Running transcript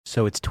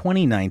So it's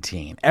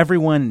 2019.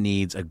 Everyone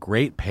needs a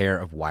great pair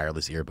of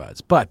wireless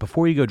earbuds. But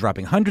before you go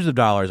dropping hundreds of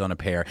dollars on a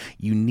pair,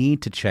 you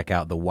need to check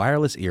out the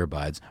wireless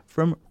earbuds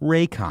from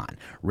Raycon.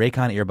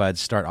 Raycon earbuds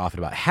start off at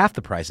about half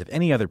the price of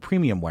any other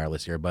premium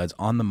wireless earbuds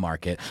on the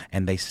market,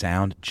 and they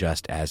sound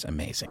just as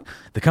amazing.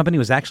 The company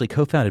was actually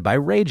co-founded by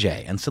Ray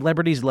J, and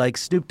celebrities like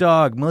Snoop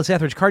Dogg, Melissa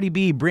Etheridge, Cardi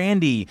B,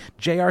 Brandy,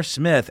 J.R.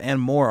 Smith, and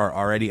more are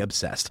already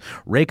obsessed.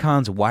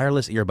 Raycon's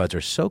wireless earbuds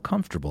are so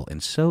comfortable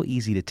and so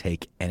easy to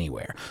take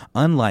anywhere.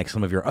 Unlike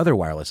some of your other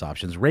wireless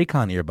options,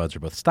 Raycon earbuds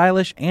are both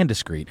stylish and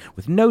discreet,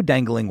 with no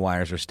dangling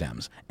wires or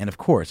stems. And of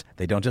course,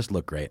 they don't just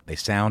look great, they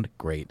sound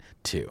great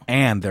too.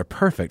 And they're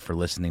perfect for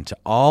listening to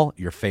all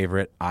your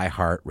favorite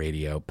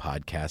iHeartRadio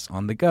podcasts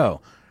on the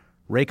go.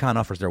 Raycon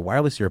offers their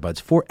wireless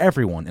earbuds for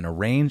everyone in a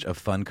range of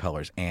fun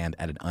colors and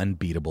at an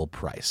unbeatable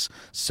price.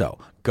 So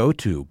go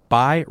to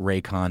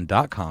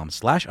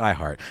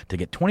buyraycon.com/iHeart to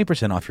get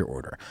 20% off your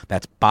order.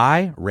 That's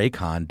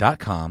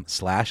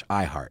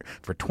buyraycon.com/iHeart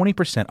for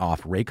 20%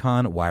 off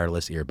Raycon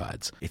wireless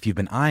earbuds. If you've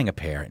been eyeing a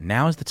pair,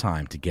 now is the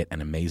time to get an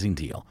amazing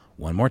deal.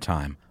 One more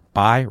time,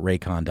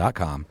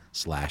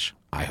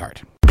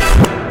 buyraycon.com/iHeart.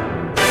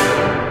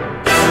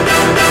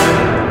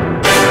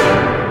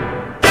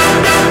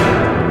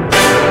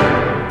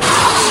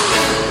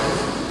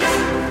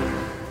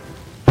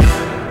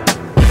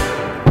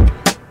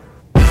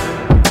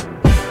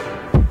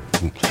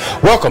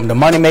 Welcome to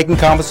Money Making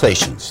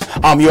Conversations.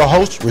 I'm your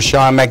host,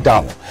 Rushion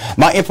McDonald.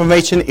 My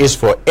information is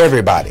for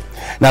everybody.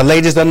 Now,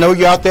 ladies, I know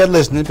you're out there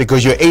listening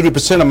because you're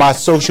 80% of my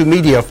social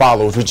media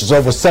followers, which is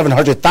over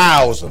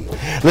 700,000.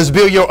 Let's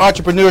build your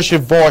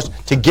entrepreneurship voice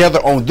together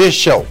on this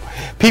show.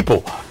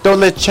 People, don't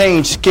let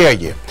change scare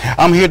you.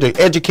 I'm here to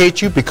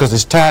educate you because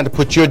it's time to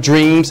put your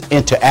dreams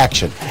into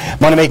action.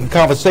 Money Making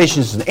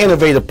Conversations is an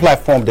innovative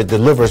platform that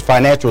delivers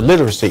financial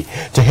literacy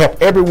to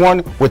help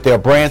everyone with their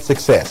brand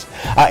success.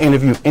 I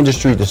interview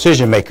industry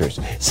decision makers,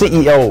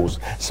 CEOs,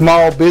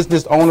 small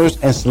business owners,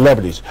 and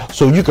celebrities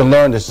so you can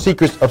learn the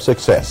secrets of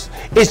success.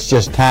 It's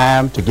just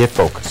time to get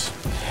focused.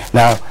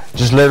 Now,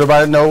 just let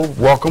everybody know,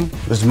 welcome.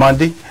 This is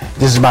Monday.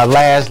 This is my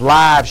last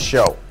live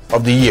show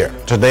of the year.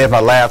 Today is my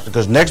last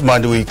because next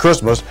Monday we eat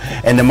Christmas,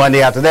 and the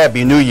Monday after that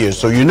be New Year's.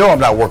 So you know I'm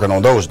not working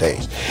on those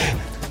days.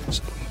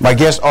 My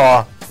guests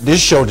are this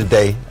show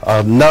today,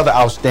 another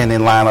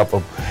outstanding lineup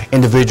of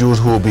individuals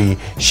who will be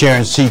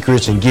sharing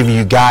secrets and giving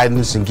you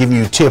guidance and giving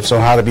you tips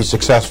on how to be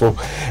successful.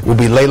 Will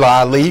be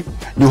Laila,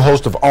 new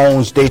host of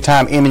OWN's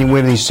daytime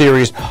Emmy-winning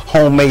series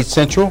Homemade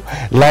Central.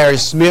 Larry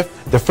Smith,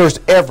 the first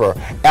ever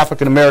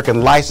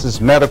African-American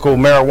licensed medical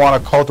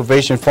marijuana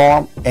cultivation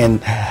farm in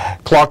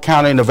Clark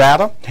County,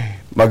 Nevada.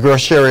 My girl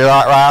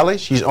Sheri,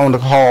 she's on the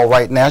call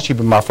right now. She's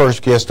been my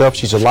first guest up.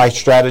 She's a life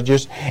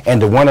strategist and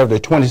the winner of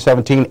the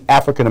 2017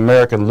 African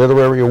American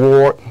Literary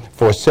Award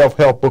for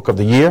Self-Help Book of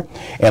the Year.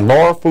 And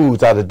Laura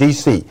Foos out of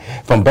D.C.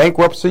 From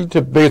bankruptcy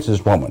to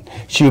businesswoman.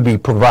 She'll be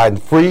providing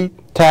free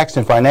tax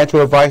and financial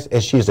advice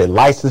as she is a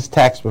licensed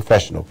tax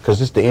professional because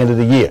it's the end of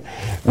the year.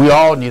 We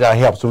all need our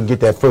help so we can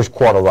get that first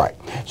quarter right.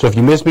 So if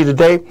you miss me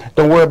today,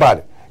 don't worry about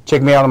it.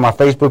 Check me out on my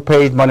Facebook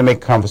page, Money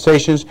Making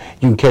Conversations.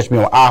 You can catch me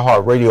on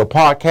iHeartRadio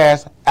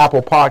Podcast,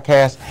 Apple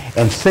Podcasts,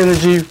 and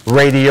Synergy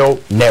Radio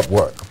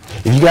Network.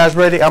 If you guys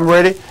ready, I'm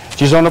ready.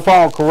 She's on the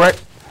phone,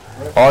 correct?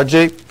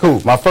 RJ,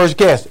 cool. My first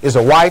guest is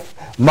a wife,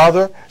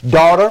 mother,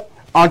 daughter,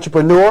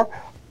 entrepreneur,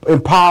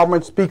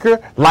 empowerment speaker,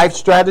 life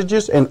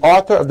strategist, and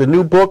author of the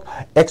new book,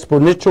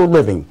 Exponential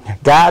Living,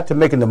 Guide to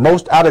Making the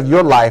Most Out of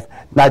Your Life,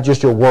 not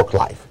just your work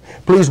life.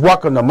 Please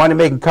welcome to Money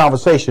Making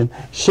Conversation,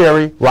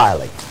 Sheri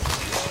Riley.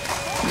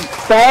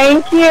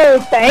 Thank you.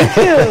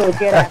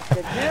 Good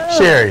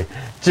afternoon.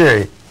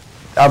 Sheri,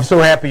 I'm so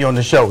happy you're on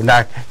the show.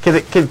 Now,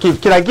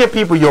 can I give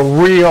people your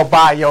real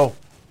bio?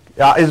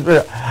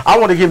 I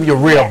want to give you your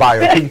real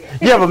bio. Can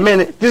you have a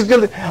minute?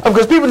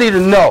 Because people need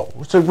to know.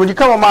 So when you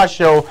come on my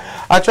show,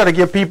 I try to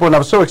give people, and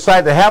I'm so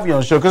excited to have you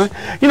on the show because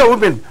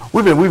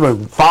we've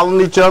been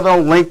following each other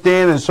on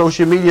LinkedIn and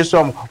social media,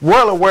 so I'm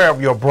well aware of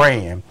your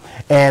brand,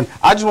 and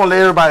I just want to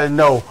let everybody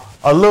know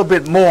a little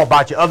bit more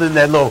about you other than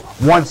that little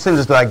one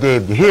sentence that I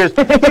gave you. Here's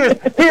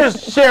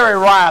Sheri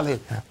Riley,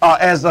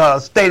 as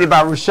stated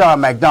by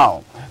Rushion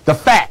McDonald. The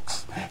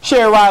facts.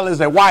 Sheri Riley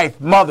is a wife,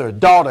 mother,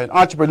 daughter, and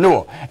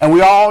entrepreneur. And we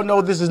all know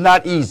this is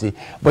not easy,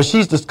 but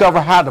she's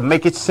discovered how to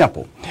make it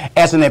simple.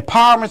 As an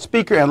empowerment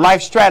speaker and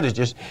life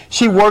strategist,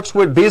 she works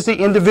with busy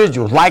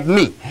individuals like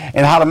me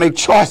and how to make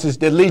choices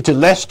that lead to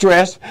less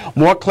stress,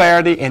 more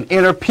clarity, and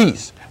inner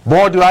peace.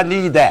 Boy, do I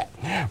need that.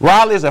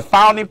 Riley is a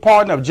founding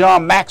partner of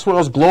John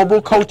Maxwell's global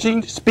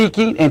coaching,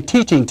 speaking, and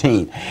teaching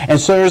team and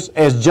serves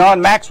as John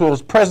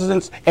Maxwell's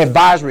President's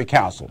Advisory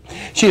Council.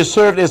 She has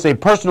served as a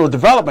personal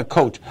development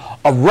coach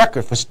of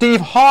record for Steve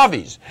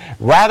Harvey's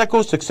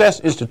Radical Success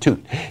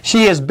Institute.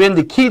 She has been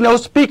the keynote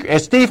speaker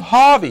at Steve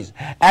Harvey's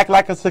Act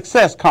Like a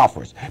Success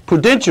Conference,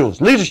 Prudential's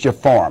Leadership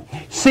Forum,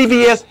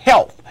 CVS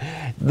Health,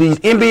 the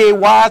NBA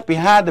Wise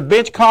Behind the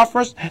Bench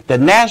Conference, the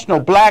National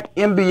Black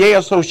MBA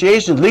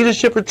Association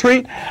Leadership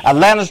Retreat,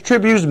 Atlanta's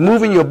Tribune's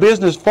Moving Your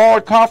Business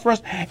Forward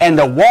Conference, and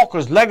the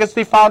Walker's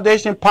Legacy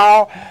Foundation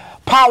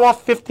Power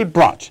 50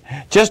 Brunch,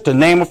 just to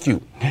name a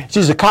few.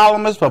 She's a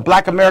columnist for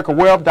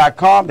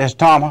BlackAmericaWeb.com.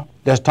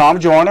 That's Tom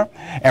Joyner,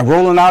 and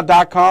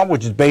RollingOut.com,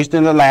 which is based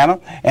in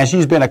Atlanta, and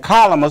she's been a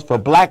columnist for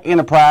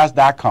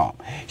BlackEnterprise.com.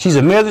 She's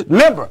a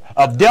member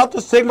of Delta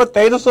Sigma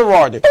Theta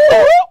Sorority.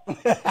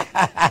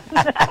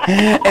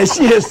 And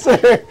she has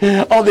served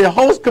on the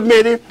host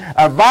committee,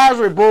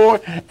 advisory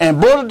board, and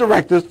board of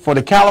directors for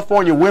the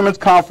California Women's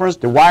Conference,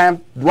 the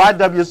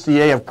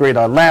YWCA of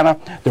Greater Atlanta,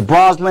 the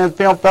Bronze Lens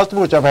Film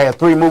Festival, which I've had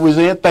 3 movies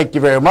in, thank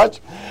you very much,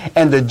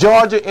 and the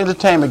Georgia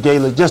Entertainment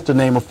Gala, just to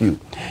name a few.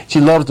 She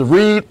loves to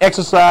read,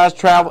 exercise,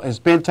 travel, and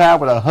spend time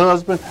with her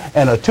husband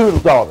and her 2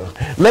 daughters.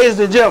 Ladies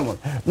and gentlemen,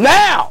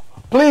 now,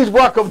 please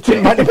welcome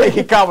to Money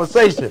Making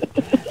Conversation,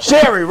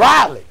 Sheri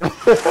Riley.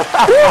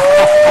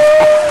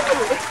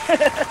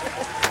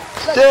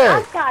 Sheri.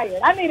 I'm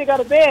tired. I need to go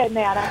to bed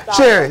now.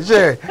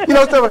 Sheri. You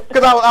know,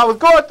 because I was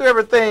going through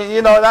everything,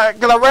 you know,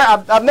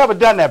 because I've never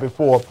done that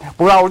before. But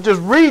when I was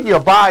just reading your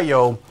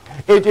bio,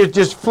 it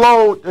just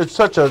flowed in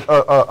such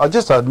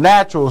just a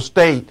natural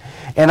state.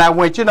 And I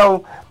went, you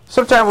know,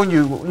 sometimes when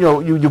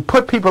you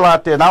put people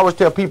out there, and I always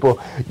tell people,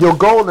 your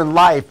goal in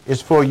life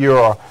is for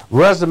your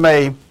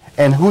resume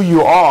and who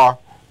you are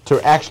to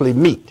actually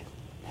meet.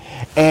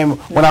 And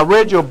when I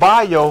read your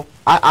bio,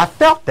 I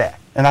felt that.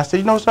 And I said,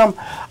 you know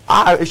something,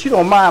 if you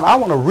don't mind, I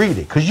want to read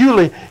it. Because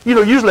usually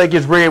it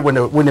gets read when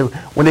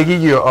they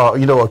give you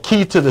a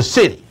key to the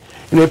city.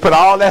 And they put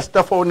all that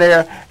stuff on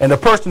there, and the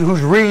person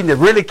who's reading it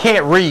really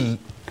can't read.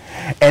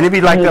 And it'd be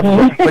like that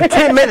for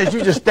 10 minutes,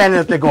 you just standing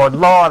up there going,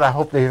 Lord, I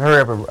hope they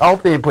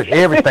didn't put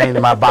everything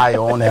in my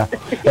bio on there.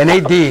 And they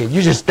did.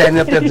 You just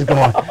standing up there just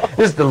going,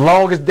 this is the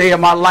longest day of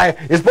my life.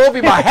 It's supposed to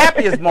be my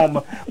happiest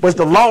moment, but it's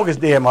the longest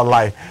day of my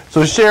life.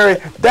 So,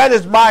 Sheri, that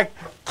is my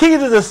key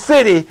to the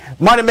city,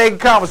 money-making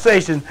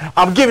conversation.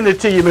 I'm giving it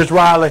to you, Miss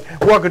Riley.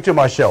 Welcome to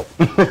my show.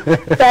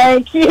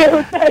 Thank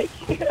you.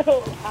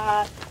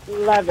 I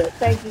love it.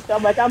 Thank you so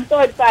much. I'm so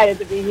excited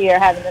to be here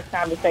having this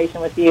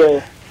conversation with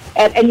you.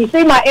 And you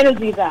see my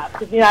energy's up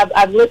because, you know,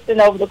 I've listened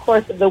over the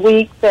course of the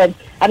weeks, and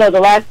I know the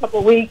last couple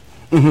of weeks,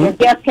 your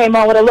guest came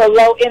on with a little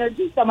low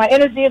energy, so my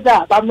energy is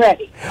up. I'm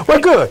ready. Well,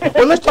 good.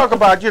 Well, let's talk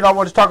about, I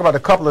want to talk about a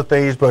couple of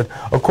things, but,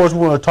 of course, we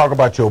want to talk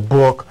about your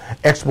book,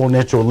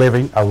 Exponential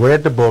Living. I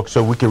read the book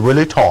so we can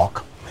really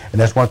talk, and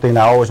that's one thing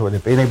I always would.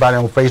 If anybody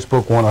on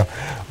Facebook want to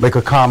make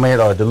a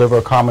comment or deliver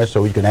a comment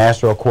so you can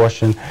answer a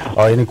question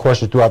or any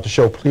questions throughout the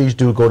show, please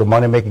do go to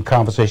Money Making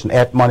Conversation,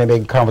 at Money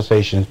Making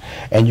Conversations,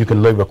 and you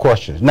can leave your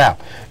questions. Now,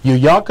 you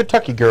young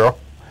Kentucky girl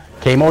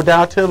came on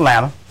down to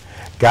Atlanta,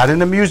 got in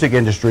the music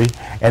industry,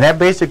 and that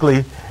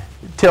basically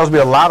tells me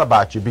a lot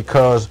about you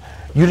because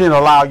you didn't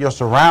allow your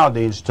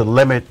surroundings to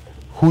limit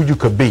who you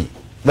could be.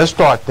 Let's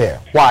start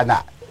there. Why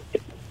not?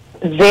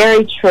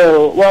 Very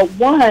true. Well,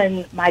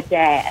 one, my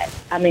dad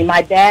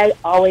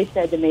always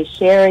said to me,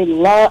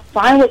 Sheri,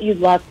 find what you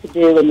love to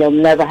do and you'll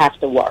never have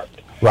to work.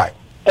 Right.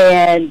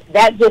 And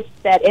that just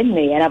set in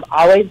me. And I've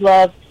always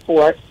loved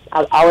sports.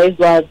 I've always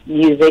loved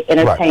music,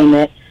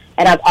 entertainment,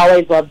 and I've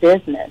always loved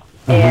business.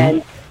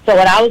 And so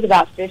when I was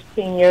about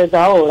 15 years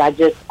old, I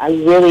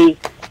really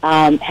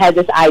had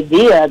this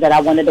idea that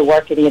I wanted to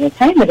work in the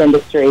entertainment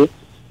industry,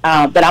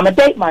 but I'm going to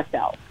date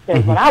myself.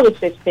 Because when I was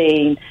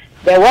 15,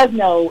 there was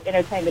no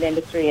entertainment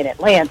industry in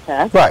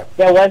Atlanta. Right.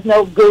 There was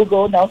no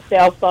Google, no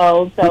cell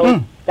phone.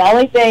 So the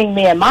only thing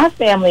me and my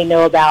family knew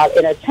about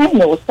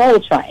entertainment was Soul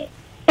Train.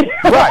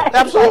 Right,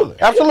 absolutely.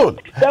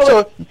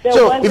 So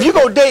if you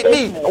go date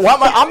me,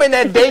 I'm in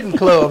that dating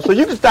club, so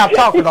you can stop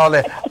talking all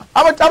that.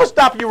 I'm gonna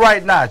stop you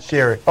right now,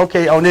 Sheri,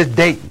 okay, on this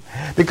dating.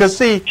 Because,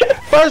 see,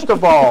 first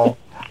of all,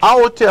 I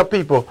will tell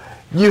people,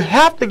 you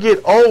have to get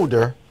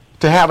older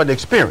to have an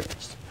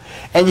experience.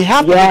 And you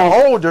have to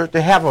get older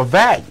to have a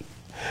value.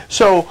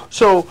 So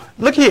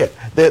look here,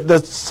 the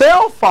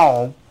cell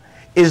phone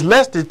is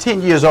less than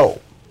 10 years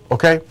old.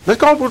 Okay, let's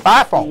go with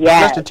iPhone.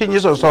 Yes. Less than 10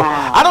 years old. So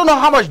I don't know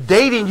how much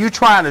dating you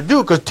trying to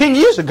do, because 10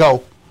 years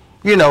ago,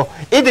 it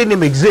didn't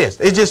even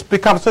exist. It just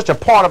becomes such a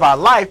part of our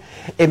life.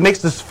 It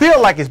makes us feel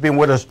like it's been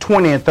with us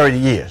 20 and 30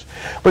 years.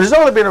 But it's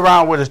only been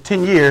around with us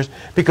 10 years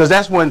because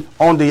that's when,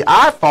 on the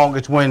iPhone,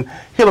 it's when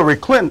Hillary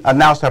Clinton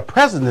announced her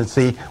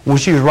presidency when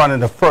she was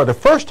running for the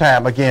first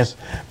time against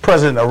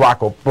President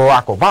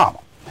Barack Obama.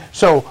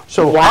 So I'm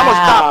going to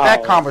stop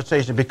that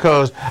conversation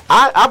because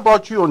I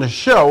brought you on the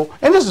show,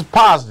 and this is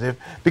positive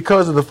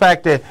because of the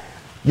fact that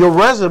your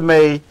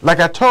resume, like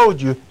I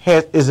told you,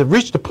 has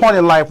reached the point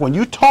in life when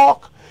you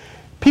talk,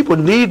 people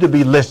need to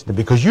be listening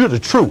because you're the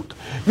truth.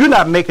 You're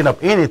not making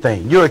up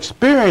anything. Your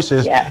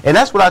experiences, and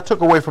that's what I took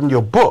away from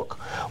your book,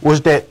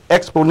 was that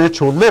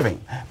exponential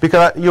living,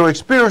 because your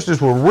experiences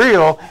were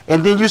real,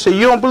 and then you say,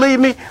 you don't believe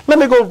me? Let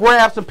me go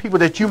grab some people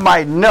that you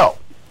might know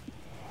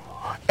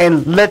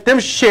and let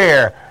them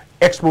share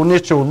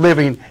exponential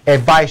living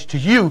advice to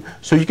you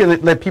so you can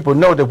let people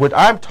know that what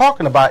I'm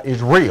talking about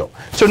is real.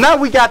 So now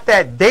we got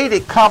that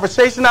dated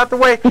conversation out the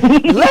way.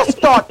 Let's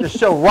start the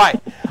show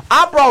right.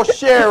 I brought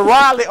Sheri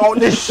Riley on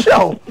this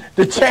show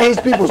to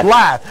change people's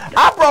lives.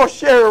 I brought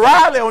Sheri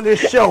Riley on this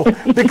show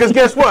because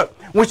guess what?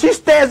 When she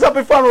stands up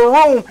in front of a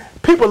room,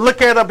 people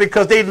look at them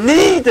because they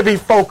need to be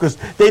focused.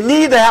 They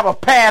need to have a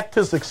path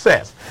to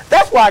success.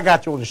 That's why I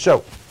got you on the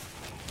show.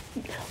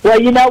 Well,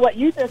 you know what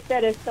you just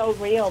said is so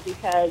real,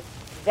 because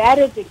that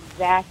is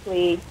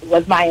exactly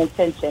was my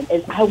intention.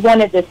 Is I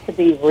wanted this to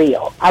be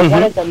real. I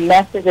wanted the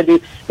message to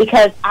be,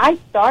 because I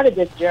started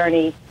this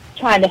journey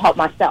trying to help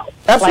myself.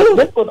 Absolutely.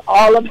 Like, this was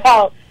all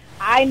about,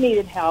 I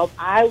needed help.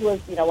 I was,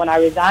 when I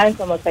resigned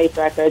from Faith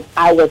Records,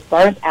 I was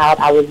burnt out.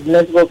 I was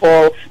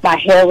miserable. My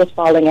hair was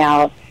falling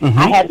out.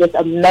 I had this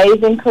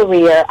amazing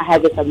career. I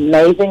had this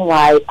amazing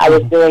life. I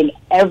was doing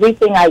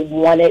everything I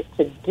wanted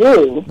to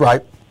do.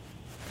 Right.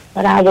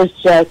 But I was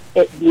just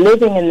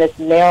living in this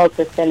narrow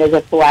percentage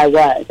of who I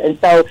was. And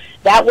so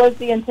that was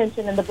the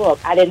intention in the book.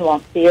 I didn't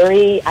want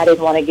theory. I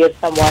didn't want to give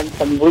someone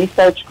some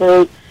research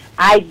group.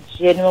 I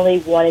genuinely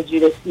wanted you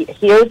to see,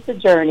 here's the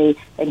journey,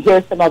 and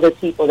here's some other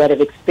people that have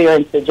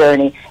experienced the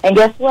journey. And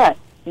guess what?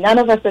 None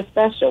of us are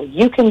special.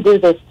 You can do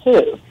this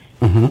too.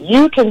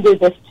 You can do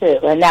this too.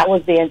 And that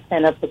was the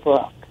intent of the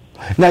book.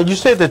 Now, you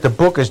said that the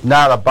book is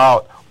not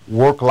about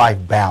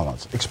work-life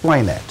balance.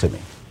 Explain that to me.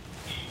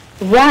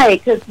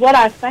 Right, because what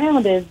I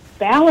found is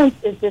balance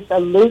is this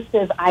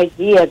elusive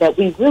idea that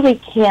we really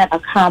can't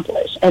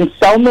accomplish. And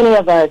so many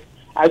of us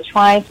are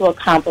trying to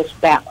accomplish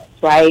balance,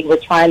 right? We're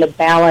trying to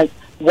balance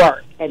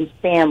work and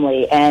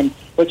family, and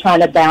we're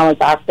trying to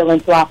balance our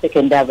philanthropic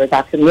endeavors,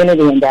 our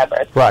community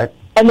endeavors. Right.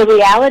 And the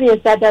reality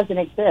is that doesn't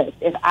exist.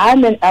 If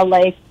I'm in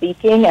L.A.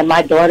 speaking and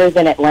my daughter's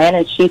in Atlanta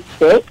and she's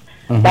sick,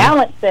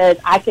 balance says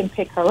I can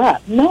pick her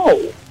up.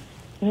 No.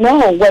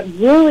 What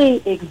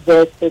really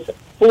exists is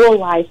full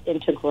life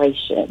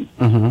integration.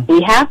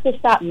 We have to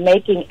stop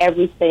making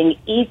everything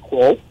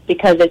equal,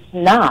 because it's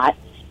not,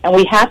 and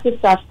we have to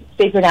start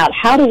figuring out,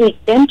 how do we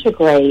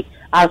integrate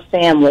our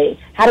family?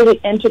 How do we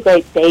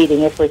integrate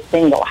dating if we're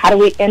single? How do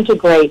we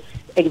integrate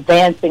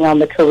advancing on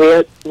the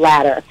career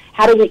ladder?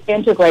 How do we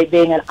integrate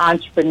being an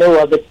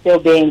entrepreneur but still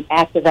being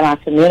active in our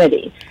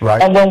community?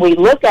 Right. And when we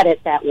look at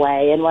it that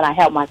way, and when I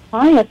help my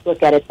clients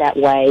look at it that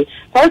way,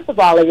 first of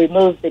all, it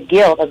removes the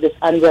guilt of this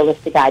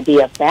unrealistic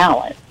idea of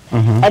balance.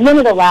 And then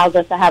it allows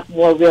us to have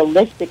more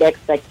realistic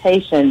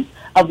expectations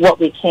of what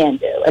we can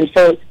do. And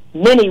for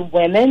many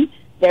women,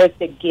 there's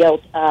the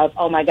guilt of,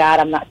 oh, my God,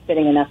 I'm not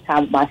spending enough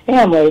time with my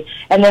family.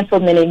 And then for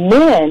many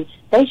men,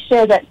 they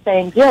share that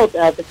same guilt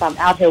of, if I'm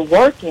out here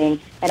working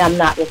and I'm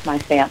not with my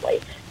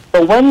family.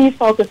 But when you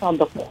focus on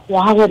the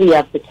quality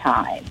of the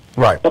time,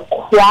 the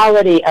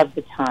quality of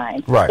the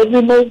time, it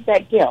removes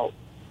that guilt.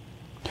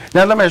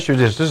 Now, let me ask you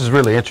this. This is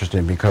really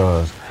interesting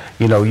because,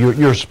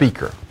 you're a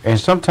speaker. And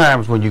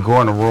sometimes when you go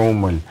in a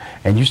room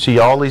and you see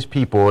all these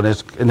people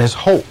and there's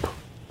hope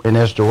and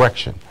there's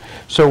direction.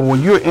 So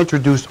when you're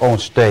introduced on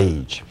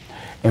stage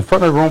in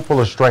front of a room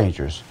full of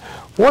strangers,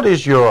 what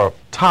is your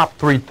top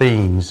 3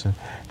 things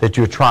that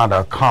you're trying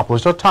to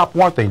accomplish, or top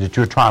 1 thing that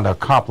you're trying to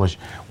accomplish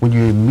when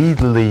you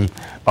immediately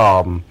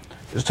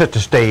set the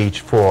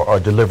stage for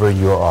delivering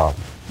your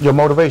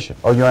motivation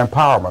or your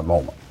empowerment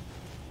moment?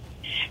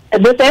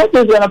 This answer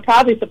is going to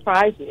probably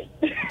surprise you.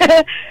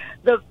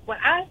 When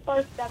I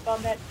first step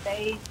on that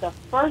stage, the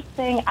first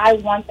thing I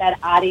want that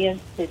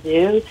audience to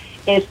do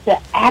is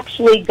to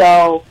actually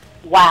go,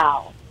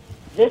 wow,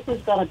 this is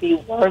going to be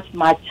worth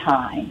my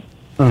time.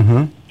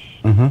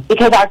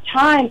 Because our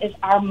time is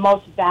our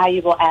most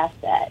valuable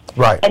asset.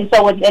 Right. And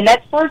so in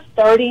that first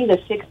 30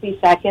 to 60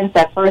 seconds,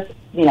 that first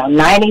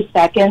 90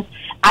 seconds,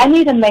 I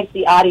need to make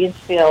the audience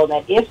feel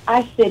that if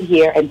I sit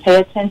here and pay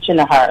attention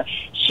to her,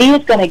 she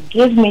is going to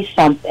give me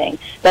something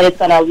that is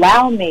going to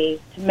allow me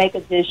to make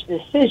a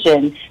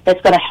decision that's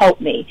going to help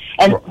me.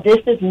 And this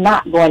is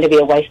not going to be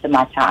a waste of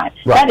my time.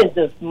 That is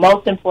the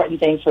most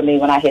important thing for me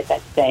when I hit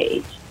that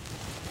stage.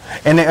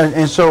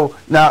 And so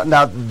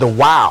now the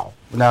wow.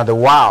 Now the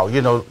wow,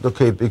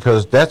 okay,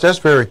 because that's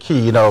very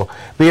key.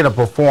 Being a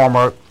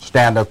performer,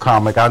 stand-up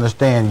comic, I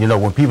understand.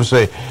 When people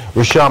say,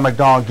 "Rushion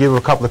McDonald, give her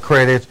a couple of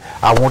credits,"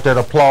 I want that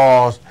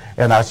applause,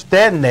 and I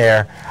stand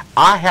there.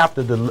 I have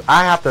to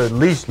at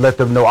least let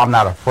them know I'm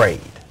not afraid.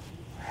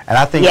 And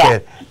I think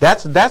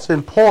that's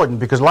important,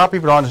 because a lot of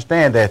people don't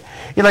understand that.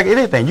 Like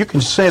anything, you can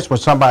sense when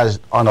somebody's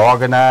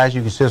unorganized.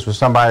 You can sense when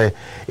somebody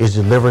is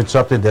delivering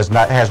something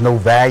has no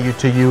value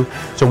to you.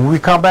 So when we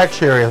come back,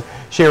 Sheri,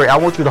 I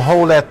want you to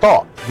hold that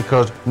thought,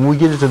 because when we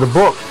get into the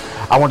book,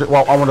 I'm gonna go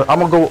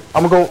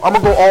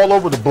all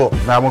over the book.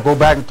 Now I'm gonna go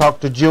back and talk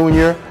to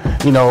Junior,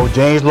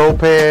 James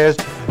Lopez.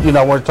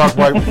 I want to talk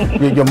about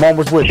your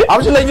moments with. I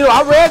was just letting you know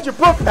I read your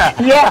book now.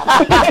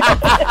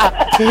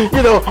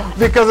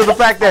 Because of the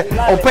fact that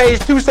on page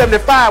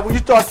 275, when you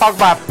start talking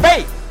about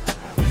faith,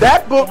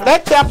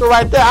 that chapter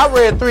right there, I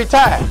read 3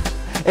 times.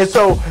 And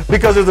so,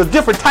 because there's a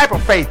different type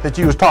of faith that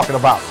you was talking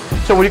about.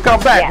 So when you come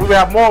back, we're going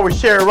to have more with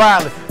Sheri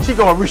Riley. She's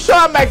going,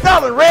 Rushion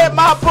McDonald read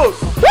my book.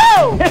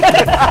 Woo!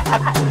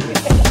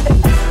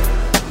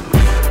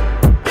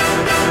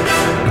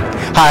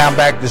 Hi, I'm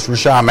back. This is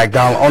Rushion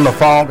McDonald. On the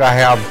phone, I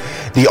have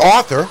the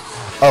author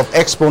of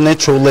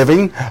Exponential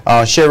Living,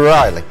 Sheri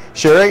Riley.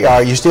 Sheri,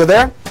 are you still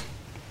there?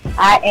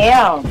 I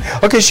am.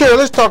 Okay, Sheri,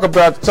 let's talk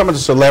about some of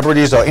the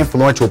celebrities or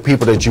influential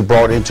people that you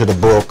brought into the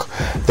book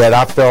that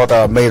I felt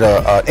made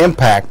an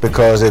impact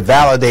because it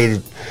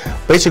validated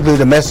basically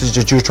the message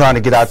that you're trying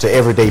to get out to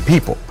everyday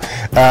people.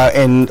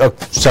 And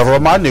several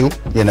of them I knew,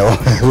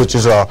 which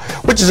is a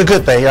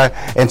good thing.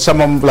 And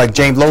some of them, like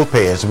James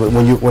Lopez.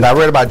 When I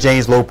read about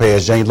James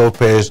Lopez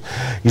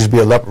used to be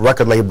a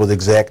record label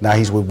exec. Now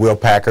he's with Will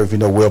Packer. If you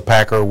know Will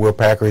Packer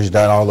has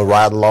done all the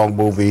Ride Along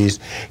movies.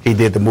 He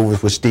did the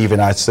movies with Steve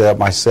and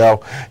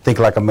myself, Think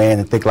Like a Man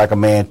and Think Like a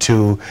Man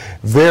 2.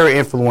 Very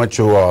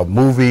influential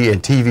movie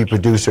and TV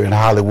producer in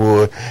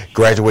Hollywood.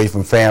 Graduated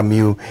from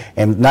FAMU,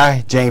 and now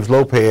James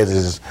Lopez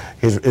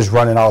is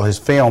running all his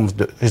films,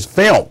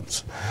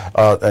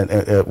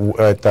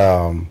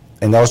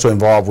 and also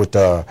involved with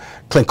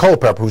Clint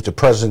Culpepper, who's the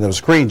president of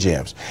Screen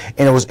Gems.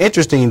 And it was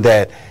interesting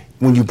that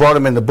when you brought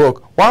him in the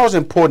book, why was it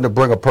important to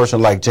bring a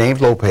person like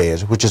James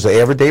Lopez, which is an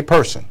everyday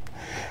person,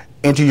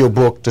 into your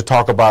book to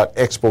talk about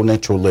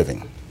exponential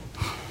living?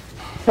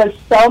 Because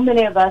so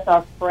many of us are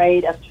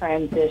afraid of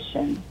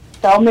transition.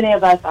 So many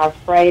of us are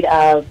afraid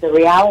of the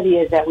reality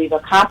is that we've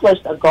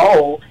accomplished a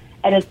goal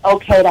and it's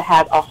okay to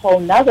have a whole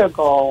nother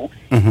goal.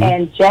 Mm-hmm.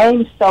 And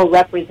James so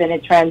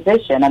represented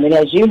transition. I mean,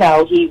 as you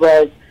know, he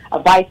was a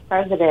vice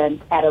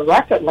president at a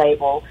record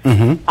label.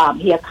 Mm-hmm.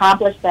 He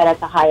accomplished that at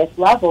the highest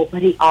level,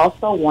 but he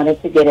also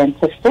wanted to get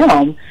into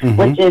film, mm-hmm.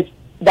 which is,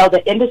 though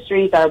the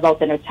industries are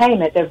both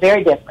entertainment, they're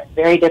very different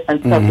circles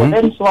mm-hmm. of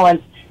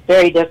influence,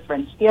 very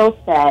different skill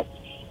set.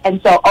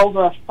 And so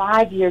over a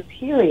 5-year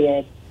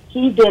period,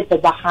 he did the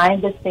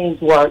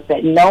behind-the-scenes work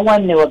that no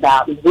one knew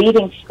about,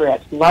 reading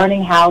scripts,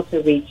 learning how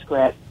to read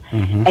scripts.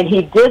 Mm-hmm. And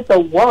he did the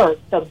work,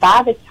 so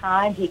by the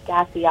time he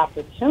got the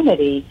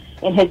opportunity,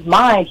 in his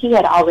mind, he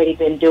had already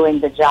been doing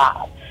the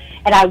job.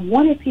 And I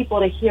wanted people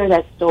to hear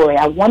that story.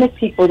 I wanted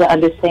people to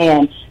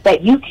understand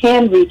that you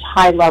can reach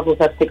high levels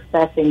of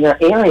success in your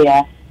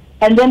area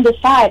and then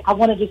decide, I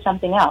want to do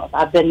something else.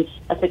 I've been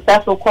a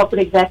successful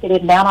corporate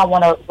executive. Now I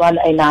want to run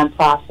a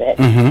nonprofit.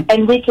 Mm-hmm.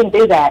 And we can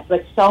do that.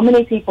 But so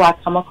many people I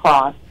come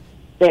across,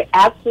 they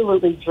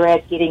absolutely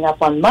dread getting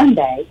up on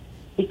Monday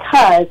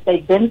because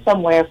they've been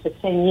somewhere for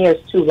 10 years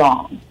too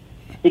long,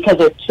 because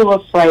they're too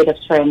afraid of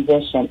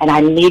transition. And I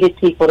needed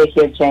people to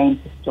hear James'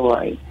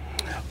 story.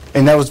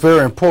 And that was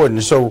very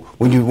important. So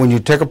when you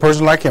take a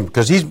person like him,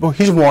 because he's more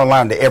in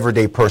line with the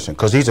everyday person,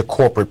 because he's a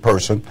corporate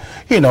person,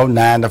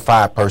 9 to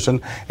 5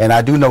 person. And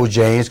I do know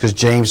James because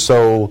James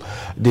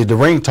did the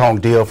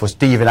ringtone deal for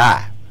Steve and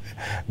I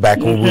back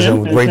when we was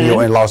in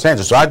radio in Los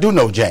Angeles. So I do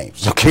know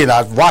James. Okay, and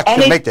I've watched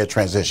him make that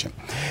transition.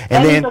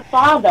 And then, he's a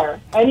father.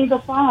 And he's a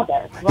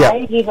father,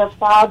 right? Yeah. He's a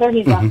father.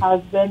 He's mm-hmm. a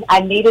husband.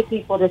 I needed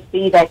people to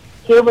see that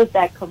here was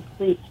that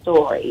complete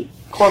story.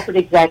 Corporate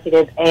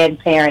executive and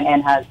parent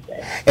and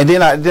husband. And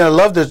then I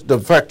love the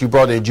fact you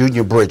brought in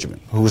Junior Bridgman,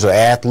 who's an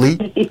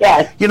athlete.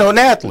 Yes. An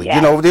athlete.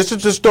 Yes. This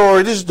is the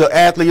story. This is the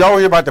athlete. You all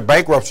hear about the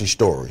bankruptcy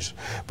stories,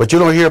 but you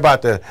don't hear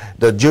about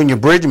the Junior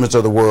Bridgmans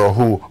of the world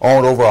who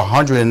own over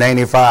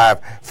 195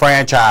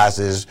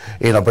 franchises,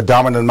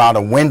 predominant amount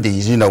of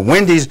Wendy's.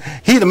 Wendy's,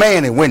 he's the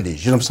man in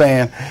Wendy's, you know what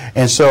I'm saying?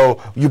 And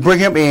so you bring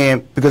him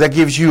in because that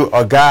gives you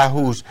a guy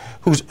who's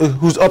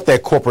up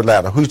that corporate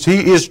ladder,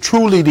 he is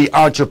truly the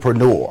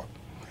entrepreneur.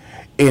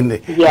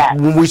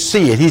 When we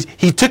see it,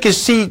 he took his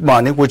seed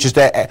money, which was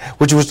that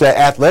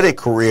athletic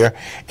career,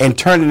 and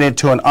turned it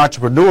into an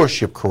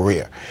entrepreneurship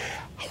career.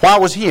 Why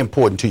was he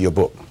important to your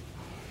book?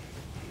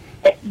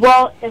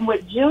 Well, and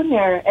with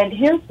Junior, and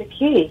here's the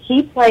key: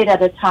 he played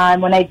at a time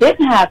when they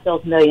didn't have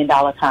those $1 million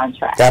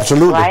contracts.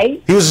 Absolutely,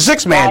 right? He was a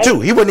six man too.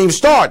 He wasn't even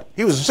start.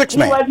 He was a six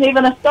man. He wasn't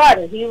even a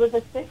starter. He was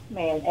a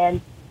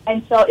 6-man,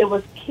 and so it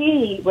was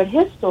key with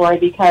his story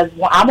because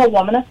I'm a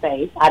woman of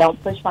faith. I don't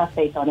push my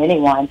faith on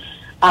anyone.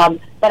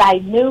 But I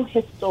knew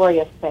his story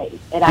of faith,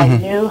 and mm-hmm. I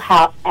knew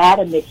how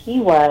adamant he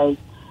was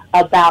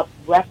about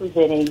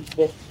representing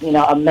this,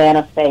 a man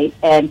of faith.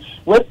 And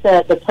with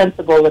the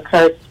principle, the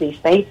courage to be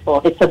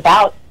faithful, it's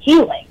about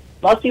healing.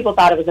 Most people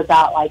thought it was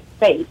about,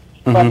 faith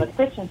mm-hmm. from a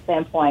Christian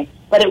standpoint,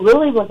 but it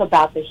really was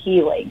about the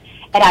healing.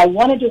 And I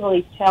wanted to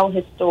really tell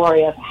his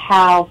story of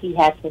how he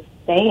had to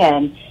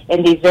stand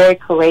in these very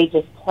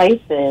courageous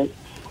places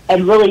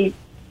and really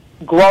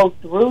grow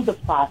through the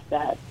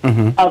process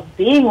mm-hmm. of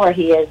being where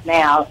he is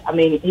now. I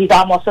mean, he's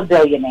almost a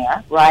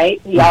billionaire,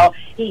 right?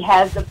 He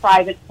has the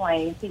private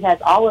planes. He has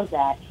all of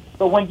that.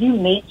 But when you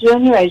meet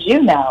Junior, as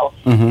you know,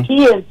 mm-hmm.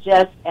 he is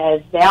just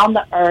as down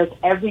to earth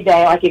every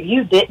day. Like if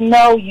you didn't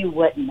know, you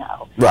wouldn't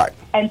know. Right.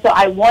 And so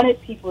I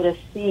wanted people to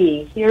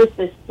see, here's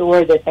this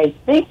story that they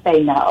think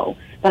they know,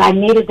 but I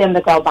needed them to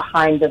go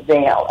behind the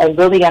veil and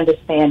really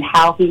understand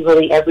how he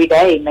really every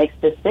day makes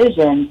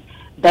decisions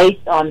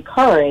based on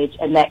courage,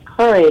 and that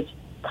courage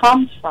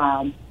comes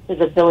from his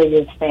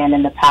ability to stand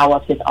in the power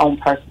of his own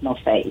personal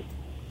faith.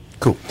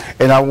 Cool.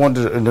 And I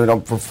wanted to,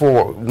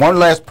 before, one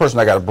last person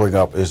I got to bring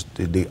up is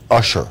the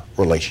Usher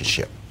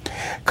relationship,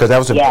 because that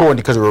was important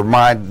because it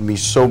reminded me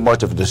so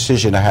much of a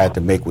decision I had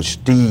to make with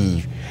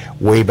Steve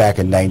way back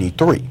in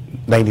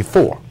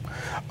 94.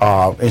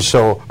 And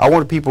so I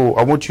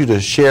want you to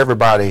share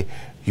everybody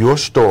your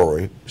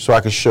story so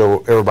I can show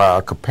everybody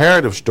a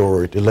comparative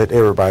story to let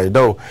everybody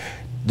know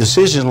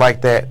decisions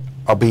like that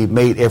are being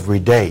made every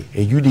day,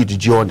 and you need to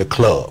join the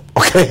club,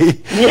 okay?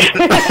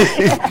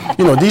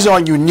 You know, these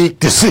aren't unique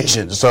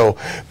decisions. So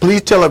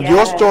please tell them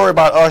your story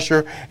about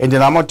Usher, and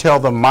then I'm going to tell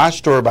them my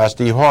story about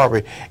Steve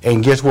Harvey.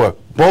 And guess what?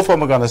 Both of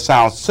them are going to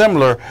sound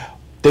similar.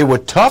 They were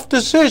tough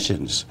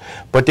decisions,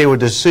 but they were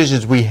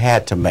decisions we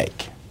had to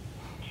make.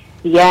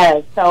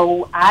 Yes.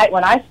 So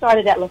when I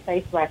started at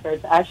LaFace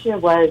Records, Usher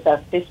was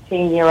a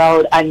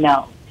 15-year-old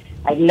unknown.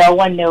 Like, no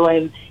one knew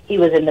him. He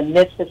was in the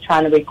midst of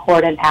trying to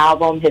record an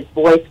album. His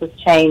voice was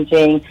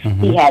changing.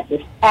 He had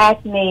this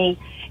acne.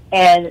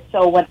 And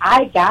so when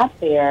I got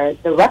there,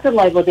 the record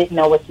label didn't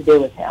know what to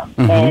do with him.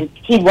 And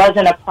he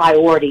wasn't a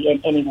priority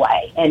in any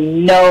way,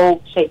 in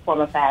no shape, form,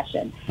 or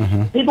fashion.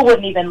 People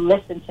wouldn't even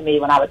listen to me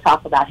when I would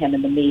talk about him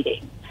in the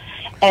meetings.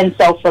 And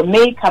so for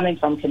me, coming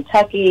from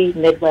Kentucky,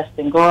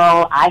 Midwestern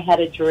girl, I had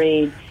a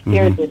dream.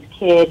 Here's this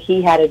kid,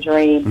 he had a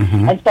dream.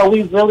 And so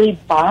we really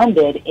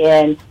bonded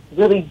in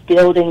really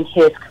building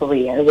his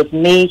career. It was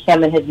me,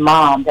 him, and his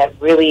mom that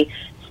really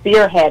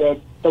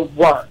spearheaded the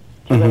work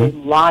to really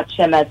launch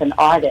him as an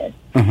artist.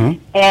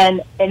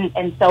 And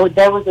so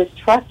there was this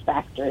trust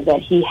factor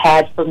that he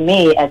had for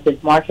me as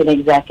his marketing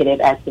executive,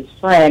 as his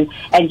friend.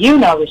 And you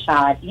know,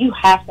 Rashad, you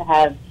have to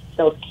have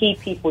those key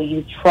people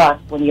you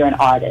trust when you're an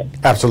artist.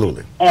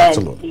 Absolutely.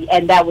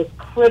 And that was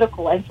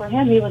critical. And for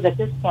him, he was at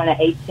this point an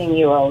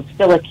 18-year-old,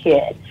 still a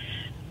kid.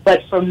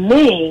 But for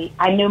me,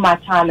 I knew my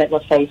time at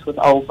LaFace was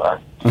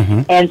over.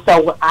 And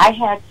so I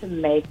had to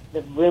make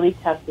the really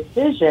tough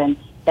decision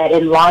that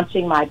in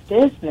launching my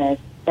business,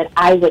 that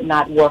I would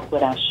not work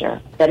with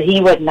Usher, that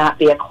he would not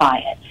be a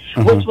client,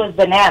 which was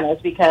bananas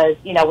because,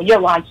 you know, when you're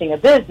launching a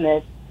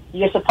business,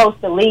 you're supposed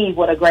to leave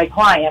with a great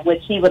client,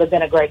 which he would have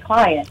been a great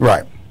client.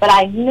 Right. But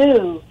I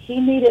knew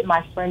he needed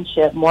my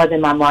friendship more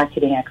than my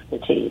marketing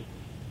expertise.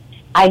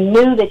 I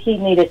knew that he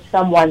needed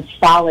someone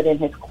solid in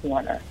his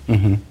corner.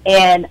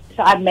 And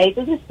so I made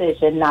the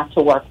decision not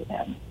to work with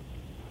him.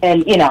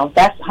 And, you know,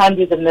 that's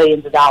hundreds of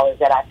millions of dollars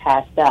that I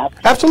passed up.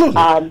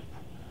 Absolutely.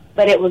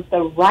 But it was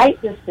the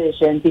right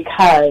decision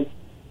because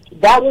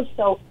that was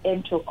so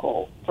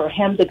integral for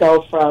him to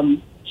go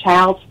from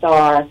child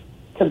star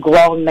to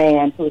grown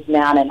man who's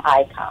now an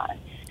icon.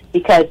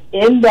 Because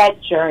in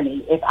that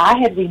journey, if I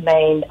had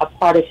remained a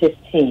part of his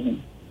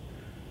team,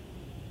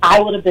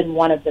 I would have been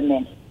one of the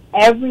many.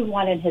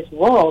 Everyone in his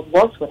world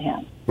works with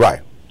him.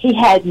 Right. He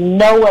had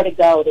nowhere to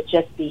go to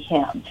just be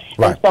him.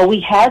 Right. And so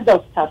we had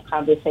those tough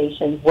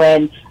conversations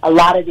when a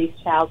lot of these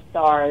child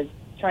stars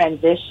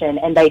transition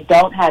and they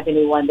don't have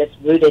anyone that's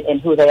rooted in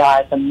who they are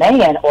as a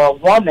man or a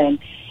woman,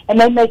 and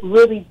they make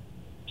really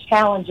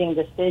challenging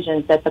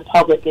decisions that the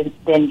public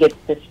then gets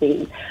to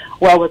see.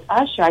 Well, with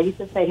Usher, I used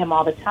to say to him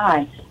all the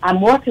time, I'm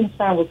more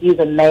concerned with you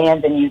the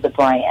man than you the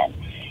brand.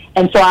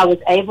 And so I was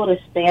able to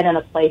stand in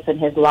a place in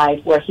his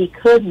life where he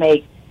could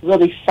make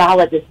really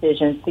solid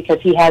decisions because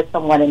he had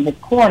someone in his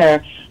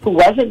corner who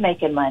wasn't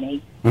making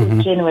money,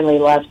 who genuinely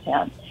loved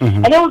him.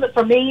 And it was,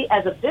 for me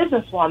as a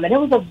businesswoman, it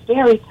was a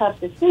very tough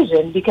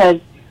decision because,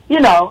 you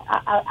know,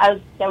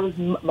 there was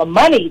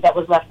money that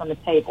was left on the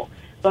table.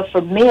 But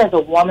for me as a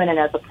woman and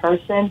as a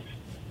person,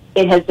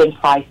 it has been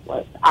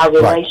priceless. Our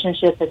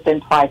relationship has been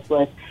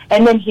priceless.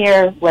 And then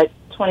here,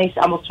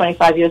 almost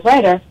 25 years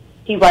later,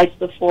 he writes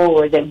the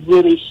foreword that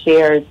really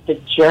shares the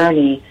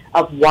journey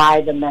of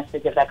why the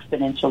message of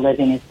exponential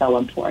living is so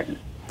important.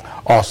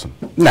 Awesome.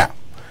 Now,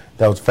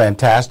 that was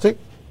fantastic.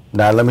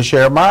 Now, let me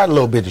share my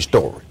little bitty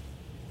story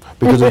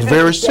because it's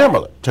very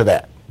similar to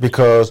that.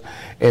 Because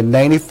in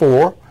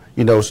 '94,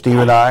 you know, Steve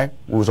and I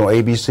was on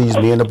ABC's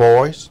Me and the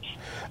Boys.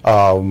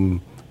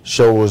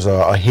 Show was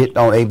a hit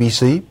on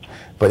ABC,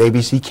 but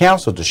ABC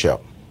canceled the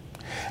show.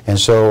 And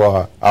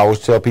so I always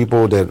tell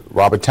people that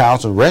Robert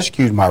Townsend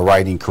rescued my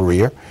writing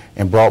career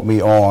and brought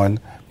me on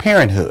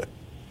Parenthood.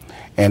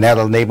 And that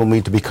enabled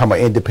me to become an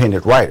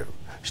independent writer.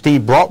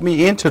 Steve brought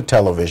me into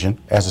television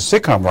as a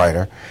sitcom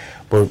writer,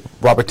 but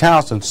Robert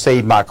Townsend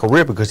saved my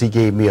career because he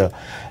gave me it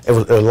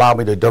allowed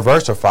me to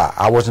diversify.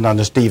 I wasn't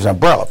under Steve's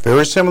umbrella.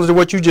 Very similar to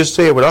what you just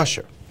said with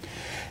Usher.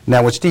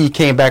 Now, when Steve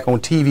came back on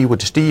TV with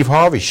the Steve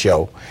Harvey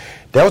Show,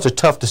 that was a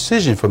tough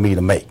decision for me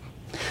to make.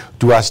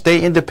 Do I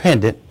stay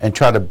independent and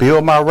try to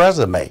build my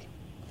resume?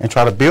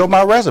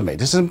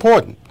 This is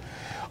important.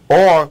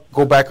 Or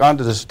go back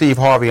under the Steve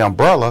Harvey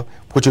umbrella,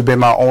 which would have been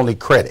my only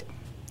credit.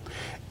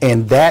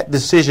 And that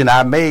decision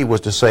I made was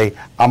to say,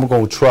 I'm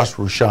going to trust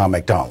Rushion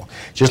McDonald.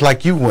 Just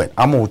like you went,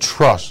 I'm going to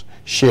trust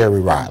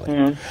Sheri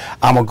Riley.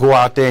 I'm going to go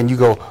out there and you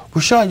go,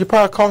 Rushion, you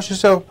probably cost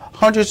yourself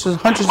hundreds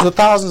of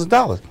thousands of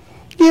dollars.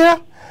 Yeah,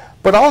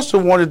 but I also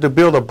wanted to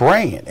build a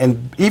brand.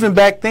 And even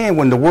back then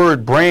when the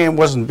word brand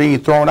wasn't being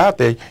thrown out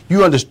there,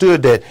 you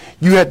understood that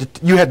you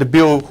had to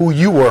build who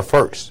you were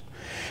first.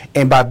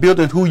 And by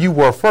building who you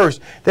were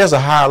first, there's a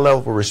higher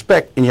level of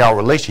respect in your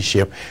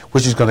relationship,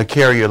 which is going to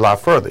carry you a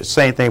lot further.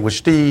 Same thing with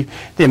Steve.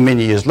 Then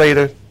many years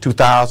later,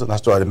 2000, I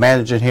started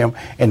managing him,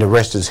 and the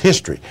rest is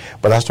history.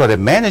 But I started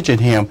managing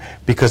him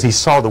because he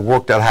saw the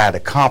work that I had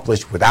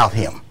accomplished without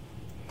him.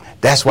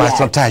 That's why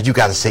sometimes you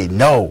got to say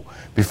no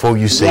before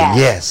you say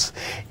yes.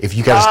 If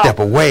you got to step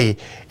away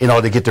in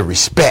order to get the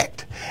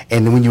respect.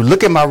 And when you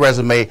look at my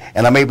resume,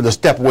 and I'm able to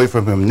step away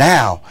from him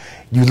now,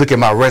 you look at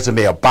my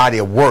resume, a body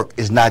of work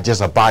is not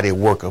just a body of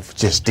work of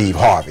just Steve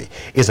Harvey.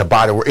 It's a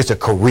body of work, it's a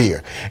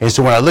career. And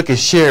so when I look at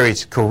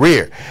Sheri's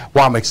career,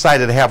 what I'm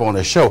excited to have on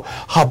the show,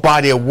 her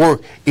body of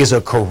work is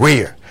a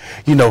career.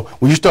 You know,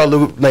 when you start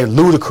like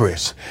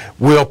Ludacris,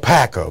 Will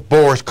Packer,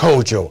 Boris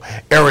Kojo,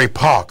 Eric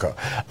Parker,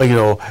 you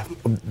know,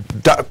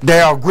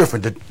 Darryl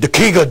Griffin, the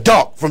king of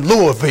dunk from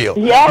Louisville,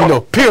 you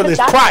know, Peerless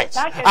Price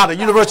out of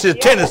University of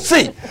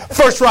Tennessee,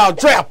 first round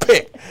draft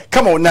pick.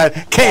 Come on now,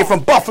 came from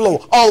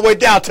Buffalo all the way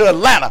down to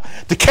Atlanta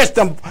to catch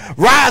them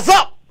rise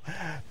up.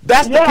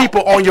 That's the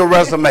people on your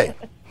resume.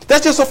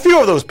 That's just a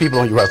few of those people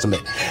on your resume.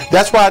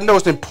 That's why I know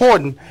it's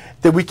important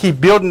that we keep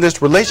building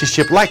this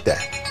relationship like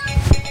that.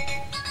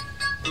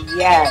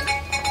 Yes,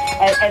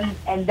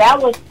 and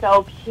that was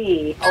so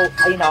key,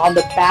 you know, on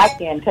the back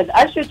end, because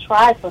Usher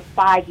tried for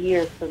 5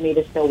 years for me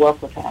to still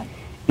work with him.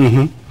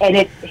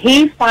 And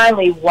he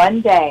finally,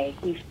 one day,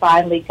 he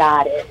finally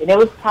got it. And it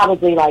was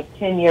probably like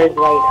 10 years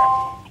later.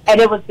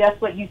 And it was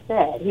just what you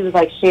said. He was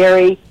like,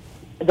 Sheri,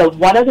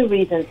 one of the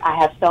reasons I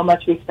have so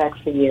much respect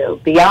for you,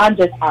 beyond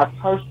just our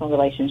personal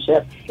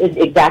relationship, is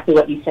exactly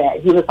what you said.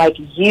 He was like,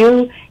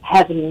 you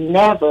have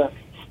never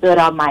stood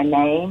on my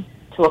name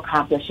to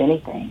accomplish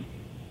anything.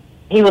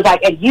 He was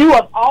like, and you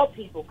of all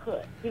people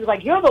could. He was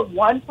like, you're the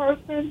one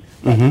person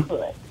that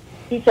could.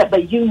 He said,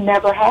 but you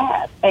never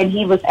have. And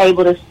he was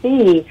able to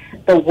see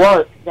the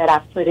work that I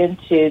put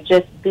into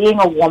just being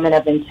a woman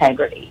of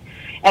integrity.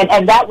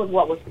 And that was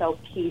what was so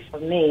key for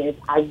me, is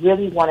I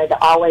really wanted to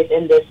always,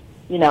 in this,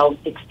 you know,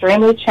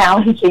 extremely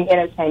challenging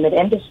entertainment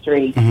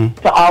industry,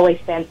 to always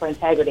stand for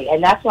integrity.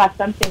 And that's why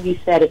something you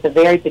said at the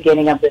very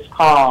beginning of this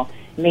call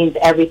means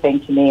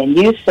everything to me. And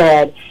you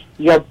said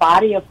your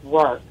body of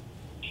work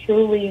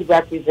truly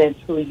represents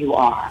who you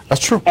are.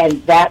 That's true.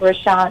 And that,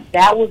 Rashawn,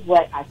 that was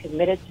what I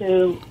committed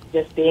to,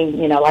 just being,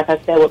 you know, like I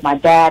said, with my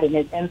dad and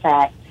his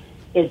impact,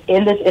 is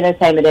in this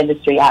entertainment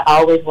industry, I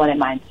always wanted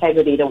my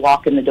integrity to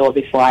walk in the door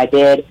before I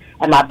did,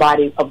 and my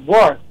body of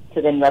work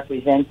to then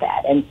represent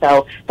that. And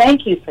so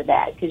thank you for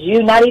that, because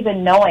you, not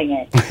even knowing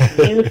it,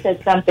 you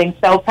said something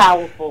so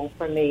powerful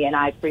for me, and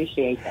I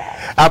appreciate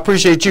that. I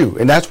appreciate you,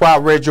 and that's why I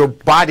read your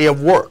body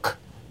of work.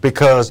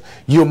 Because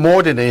you're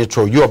more than an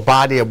intro, you're a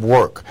body of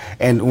work.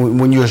 And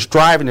when you're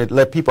striving to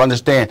let people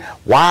understand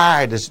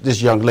why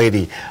this young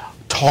lady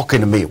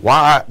talking to me,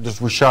 why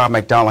does Rushion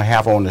McDonald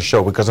have her on the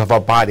show? Because of her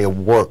body of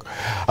work.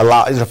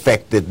 It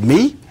affected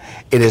me.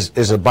 It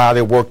is a body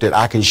of work that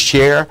I can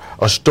share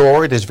a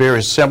story that's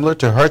very similar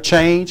to her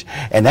change,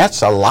 and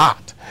that's a lot.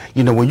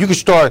 You know, when you can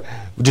start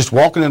just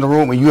walking in the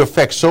room and you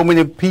affect so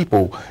many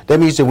people, that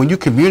means that when you're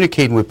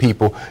communicating with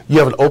people, you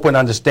have an open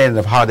understanding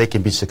of how they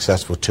can be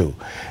successful too.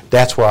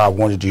 That's why I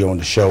wanted you on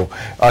the show.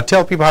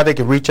 Tell people how they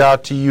can reach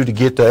out to you to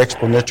get the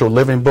Exponential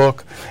Living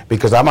book,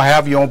 because I'm going to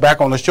have you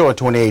back on the show in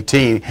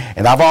 2018,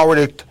 and I've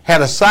already had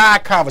a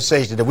side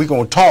conversation that we're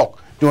going to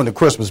talk during the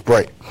Christmas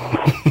break.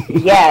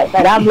 Yes,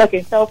 and I'm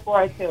looking so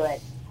forward to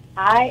it.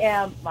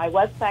 My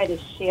website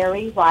is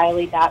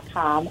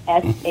SheriRiley.com,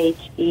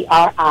 SheriRiley.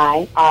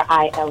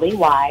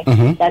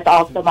 That's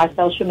also my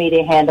social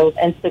media handles,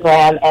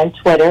 Instagram and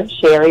Twitter,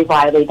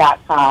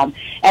 SheriRiley.com.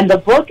 And the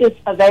book is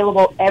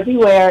available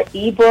everywhere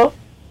ebook,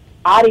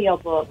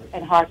 audiobooks,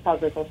 and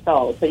hardcovers are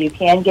sold. So you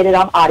can get it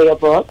on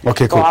audiobook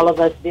for all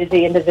of us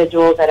busy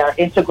individuals that are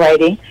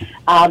integrating,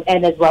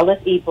 and as well as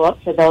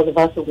ebook for those of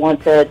us who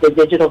want the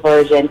digital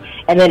version.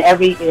 And then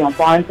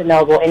Barnes &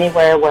 Noble,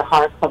 anywhere where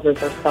hardcovers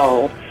are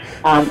sold.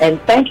 And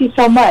thank you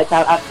so much.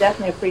 I've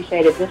definitely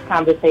appreciated this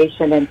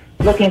conversation, and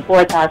looking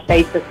forward to our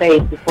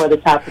face-to-face before the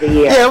top of the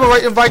year. Yeah,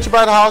 we'll invite you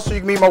by the house so you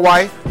can meet my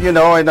wife,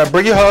 and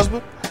bring your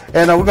husband,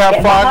 and we're going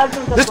to have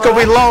fun. This is going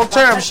to be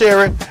long-term,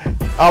 Sheri.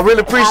 I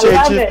really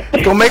appreciate you.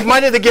 We're going to make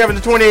money together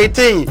in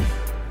 2018.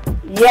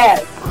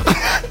 Yes.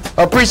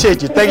 I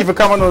appreciate you. Thank you for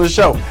coming on the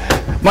show.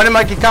 Money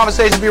Making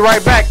Conversations will be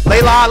right back.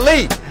 Laila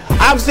Ali. I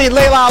haven't seen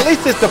Laila Ali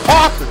since the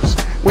Parkers,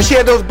 when she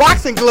had those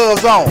boxing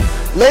gloves on.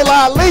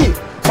 Laila Ali.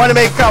 Money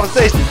Making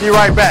Conversations. Be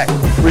right back.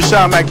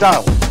 Rushion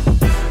McDonald.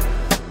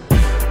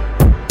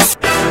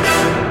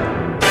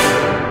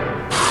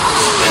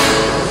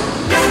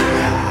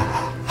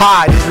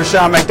 Hi, this is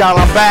Rushion McDonald.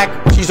 I'm back.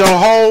 She's on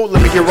hold.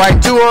 Let me get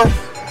right to her.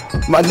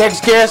 My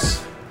next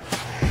guest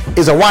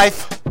is a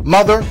wife,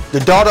 mother, the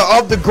daughter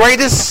of the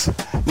greatest,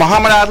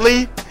 Muhammad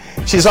Ali.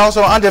 She's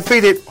also an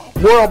undefeated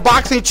world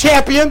boxing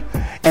champion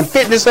and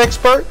fitness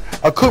expert,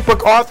 a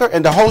cookbook author,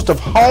 and the host of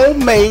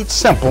Homemade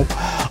Simple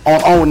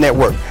on OWN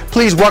Network.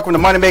 Please welcome to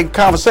Money Making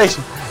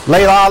Conversation,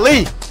 Laila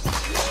Ali.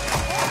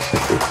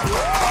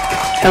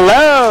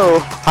 Hello.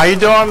 How you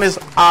doing, Miss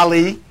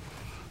Ali?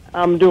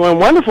 I'm doing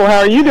wonderful. How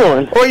are you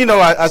doing?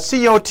 Well, I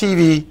see you on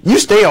TV. You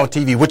stay on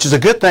TV, which is a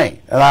good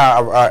thing. And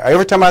I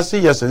every time I see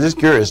you, I say, this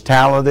girl is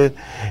talented.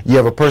 You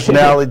have a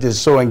personality that's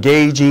so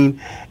engaging.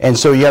 And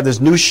so you have this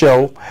new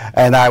show.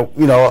 And I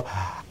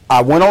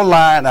went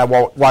online and I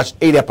watched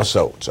 8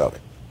 episodes of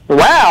it.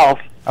 Wow.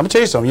 I'm gonna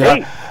tell you something. You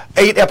know,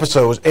 8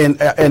 episodes, and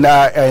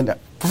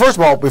first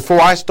of all,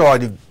 before I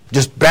started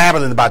just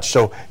babbling about the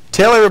show,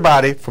 tell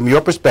everybody from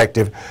your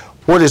perspective,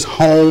 what is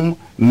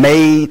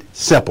Homemade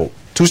Simple?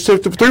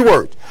 3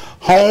 words.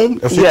 Home,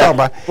 that's what you're talking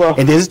about, well,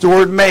 and this is the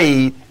word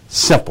made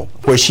simple,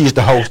 where she's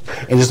the host,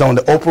 and it's on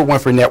the Oprah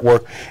Winfrey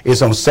Network.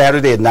 It's on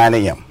Saturday at 9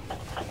 a.m.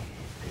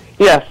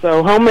 Yeah,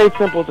 so Homemade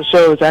Simple, the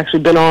show, has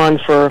actually been on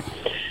for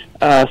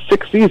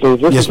 6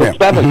 seasons. This is the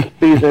 7th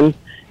season.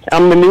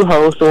 I'm the new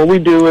host, so what we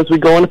do is we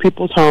go into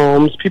people's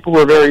homes. People who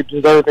are very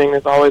deserving,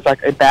 there's always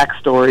like a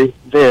backstory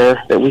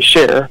there that we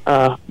share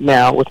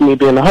now with me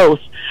being the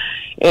host.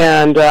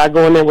 And I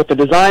go in there with a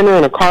designer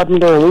and a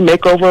carpenter, and we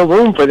make over a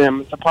room for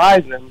them and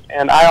surprise them.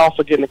 And I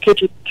also get in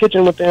the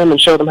kitchen with them and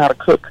show them how to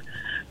cook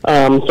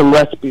some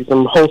recipes,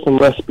 some wholesome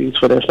recipes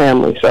for their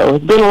family. So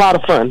it's been a lot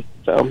of fun.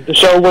 So the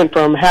show went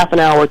from half an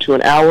hour to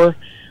an hour,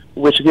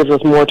 which gives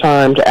us more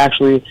time to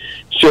actually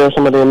share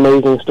some of the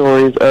amazing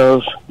stories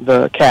of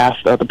the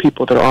cast, of the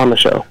people that are on the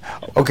show.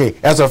 Okay,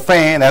 as a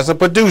fan, as a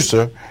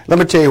producer, let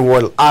me tell you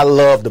what I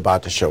loved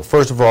about the show.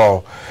 First of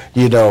all,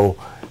 you know,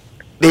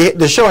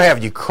 the show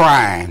have you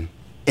crying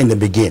in the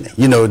beginning.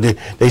 You know,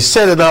 they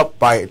set it up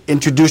by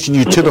introducing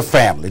you to the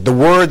family, the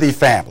worthy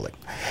family.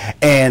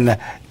 And,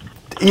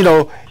 you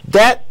know,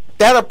 that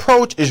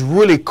approach is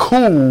really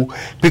cool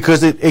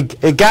because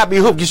it got me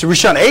hooked. You said,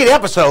 Rashawn, 8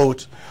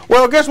 episodes.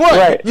 Well, guess what?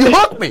 Right. You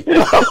hooked me.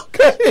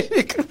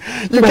 Okay.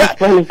 You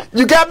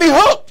got me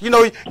hooked. You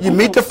know, you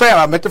meet the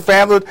family. I met the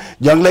family,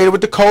 young lady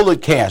with the colon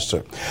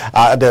cancer.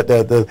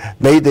 The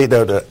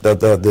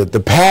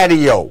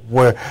patio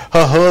where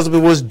her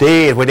husband was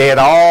dead, where they had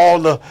all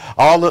the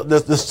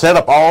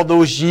setup all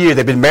those years.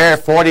 They've been married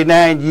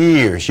 49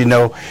 years. You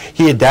know,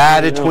 he had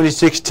died in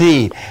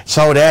 2016.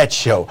 Saw that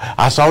show.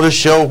 I saw the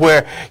show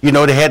where, you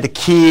know, they had the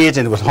kids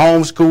and it was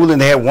homeschooling.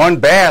 They had one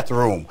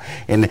bathroom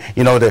and,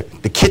 you know, the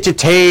kitchen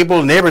table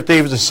and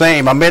everything was the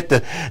same. I met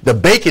the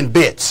bacon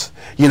bits.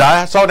 You know,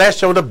 I saw that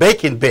show, The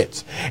Bacon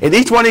Bits. And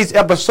each one of these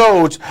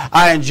episodes,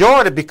 I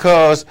enjoyed it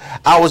because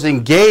I was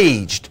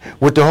engaged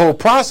with the whole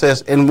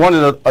process. And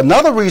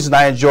another reason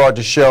I enjoyed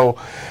the show,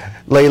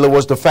 Laila,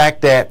 was the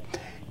fact that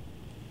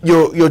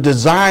your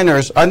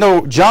designers, I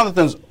know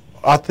Jonathan's,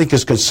 I think,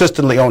 is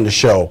consistently on the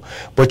show,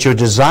 but your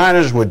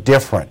designers were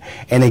different,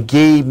 and it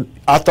gave,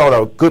 I thought,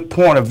 a good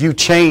point of view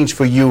change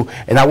for you,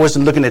 and I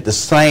wasn't looking at the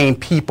same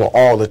people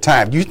all the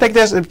time. Do you think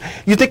that's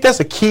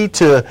a key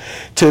to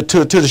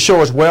the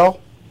show as well?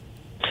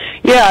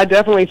 Yeah, I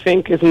definitely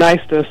think it's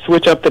nice to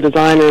switch up the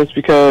designers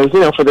because,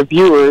 you know, for the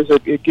viewers,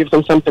 it gives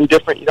them something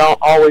different. You don't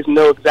always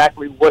know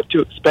exactly what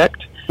to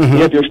expect. Mm-hmm.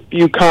 You have your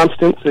few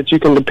constants that you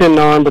can depend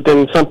on, but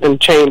then something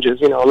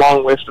changes, you know,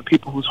 along with the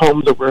people whose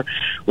homes that we're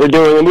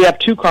doing. And we have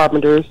 2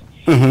 carpenters,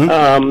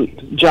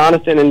 mm-hmm.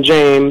 Jonathan and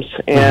James,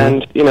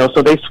 and, mm-hmm. you know,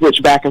 so they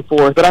switch back and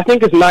forth. But I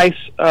think it's nice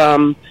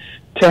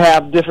to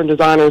have different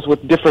designers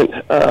with different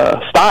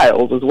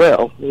styles as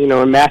well, you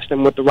know, and match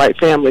them with the right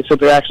family so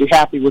they're actually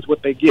happy with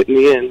what they get in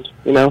the end,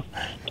 you know.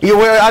 Yeah,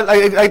 well,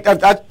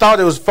 I thought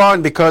it was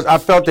fun because I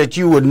felt that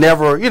you would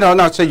never, you know,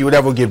 not saying you would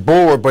ever get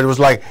bored, but it was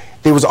like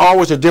there was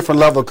always a different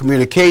level of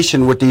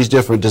communication with these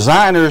different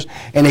designers,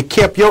 and it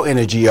kept your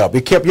energy up.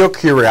 It kept your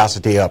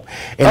curiosity up.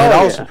 And it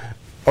also,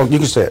 oh, you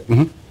can say it.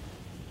 Mm-hmm.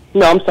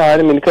 No, I'm sorry. I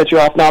didn't mean to cut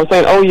you off. No, I was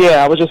saying, oh,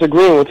 yeah, I was just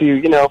agreeing with you.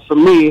 You know, for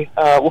me,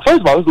 well,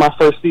 first of all, this is my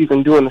first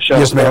season doing the show.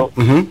 Yes, ma'am.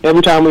 So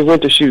every time we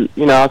went to shoot,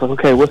 you know, I was like,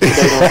 okay, what's this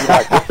going to be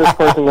like? What's this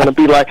person going to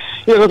be like?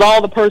 You know, because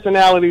all the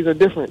personalities are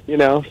different, you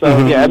know.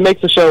 So, yeah, it makes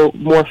the show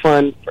more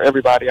fun for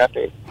everybody, I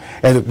think.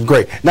 And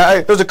great.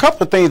 Now, there's a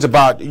couple of things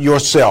about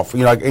yourself,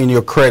 you know, in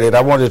your credit.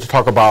 I wanted to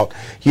talk about,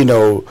 you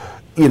know,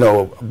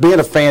 being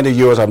a fan of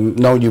yours. I've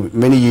known you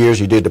many years.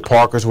 You did the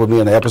Parkers with me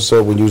in the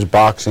episode when you was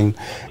boxing,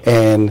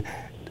 and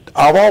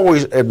I've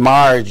always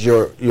admired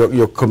your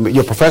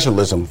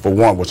professionalism, for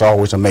one, was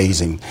always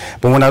amazing.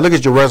 But when I look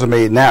at your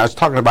resume now, it's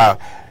talking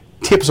about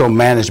tips on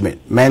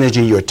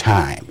managing your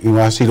time. You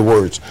know, I see the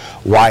words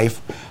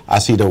wife, I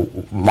see the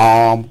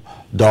mom,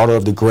 daughter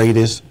of the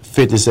greatest,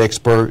 fitness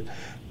expert,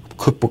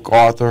 cookbook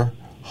author,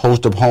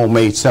 host of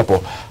Homemade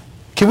Simple.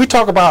 Can we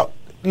talk about,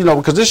 you know,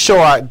 because this show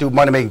I do,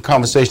 Money Making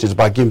Conversations,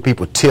 about giving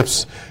people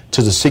tips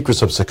to the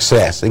secrets of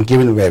success and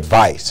giving them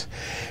advice.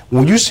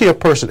 When you see a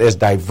person as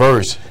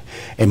diverse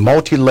and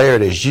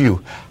multi-layered as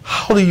you,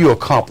 how do you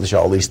accomplish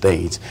all these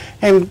things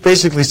and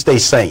basically stay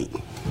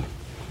sane?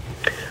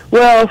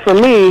 Well, for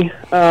me,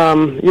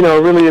 you know,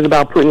 it really is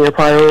about putting your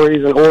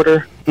priorities in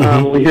order.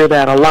 We hear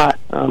that a lot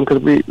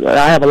because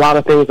I have a lot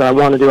of things that I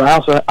want to do. I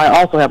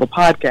also have a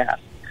podcast,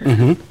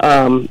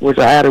 which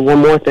I added one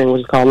more thing,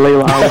 which is called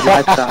Laila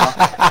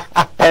Lifestyle.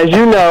 As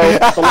you know,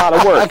 it's a lot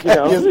of work, you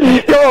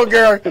know. Come on,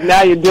 girl.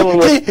 Now you're dealing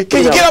with...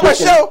 Can you get on my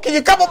show? Can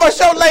you come on my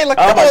show, Laila?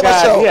 Come on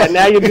my show. Yeah,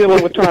 now you're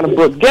dealing with trying to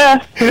book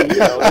guests, you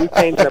know, you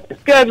changing up the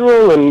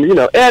schedule and, you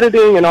know,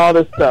 editing and all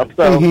this stuff.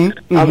 So, and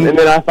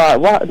then I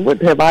thought,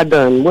 what have I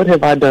done? What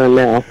have I done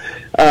now?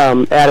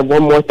 Added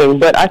one more thing.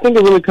 But I think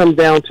it really comes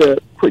down to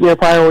putting your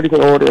priorities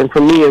in order. And for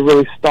me, it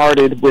really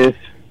started with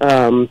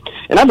And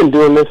I've been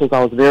doing this since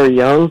I was very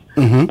young,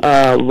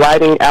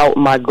 writing out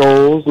my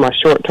goals, my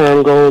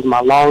short-term goals,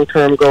 my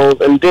long-term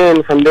goals, and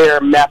then from there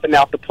mapping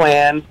out the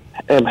plan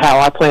and how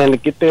I plan to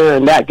get there,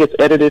 and that gets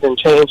edited and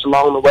changed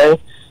along the way.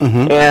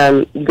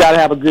 And you got to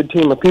have a good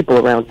team of people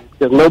around you,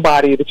 because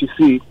nobody that you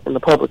see in the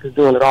public is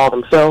doing it all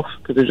themselves,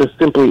 because there just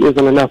simply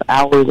isn't enough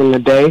hours in the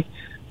day.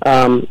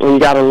 And you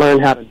got to learn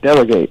how to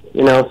delegate,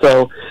 you know.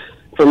 So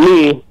for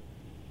me,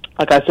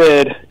 like I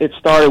said, it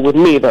started with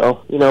me,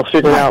 though, you know,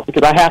 figuring out,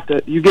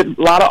 because you get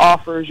a lot of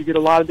offers, you get a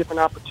lot of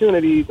different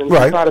opportunities, and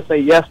if you try to say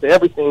yes to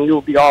everything,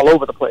 you'll be all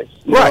over the place.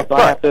 You know? So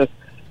I have to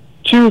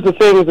choose the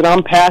things that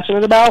I'm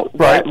passionate about.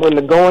 Right. When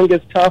the going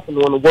gets tough and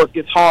when the work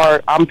gets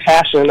hard, I'm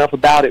passionate enough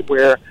about it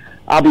where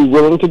I'll be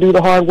willing to do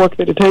the hard work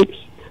that it takes,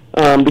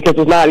 because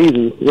it's not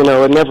easy. You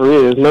know, it never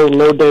is.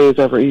 No day is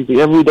ever easy.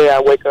 Every day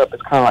I wake up,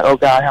 it's kind of like, oh,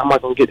 God, how am I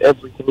going to get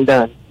everything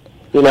done?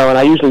 You know, and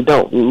I usually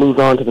don't. Move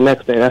on to the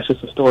next day. That's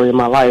just a story of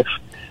my life.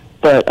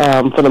 But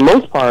for the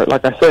most part,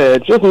 like I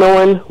said, just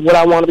knowing what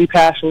I want to be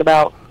passionate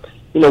about,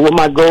 you know, what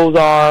my goals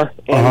are,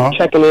 and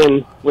checking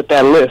in with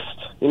that list,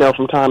 you know,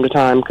 from time to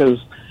time, because,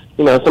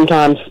 you know,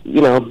 sometimes, you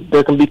know,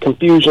 there can be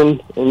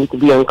confusion and you can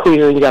be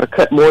unclear and you got to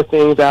cut more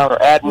things out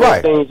or add more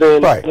things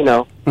in, you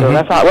know. So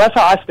that's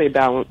how I stay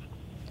balanced.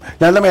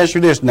 Now, let me ask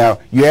you this. Now,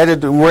 you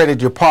added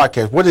your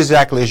podcast. What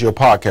exactly is your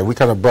podcast? We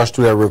kind of brushed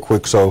through that real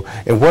quick. So,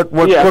 and what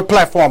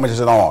platform is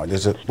it on?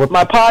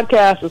 My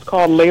podcast is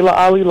called Laila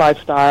Ali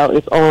Lifestyle.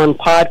 It's on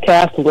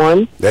Podcast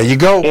One. There you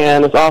go.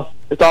 And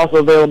it's also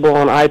available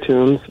on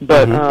iTunes.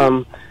 But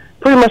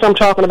pretty much I'm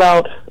talking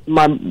about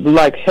my,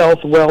 like, health,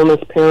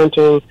 wellness,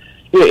 parenting.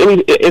 You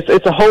know, it's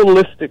a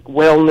holistic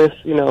wellness,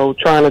 you know,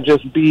 trying to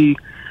just be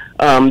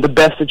the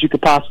best that you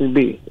could possibly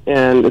be,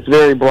 and it's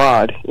very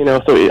broad, you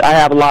know. So I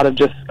have a lot of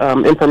just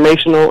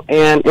informational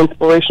and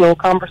inspirational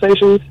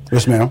conversations.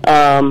 Yes, ma'am.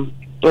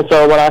 And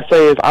so what I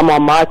say is I'm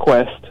on my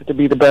quest to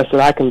be the best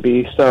that I can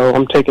be, so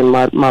I'm taking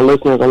my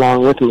listeners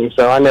along with me.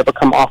 So I never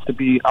come off to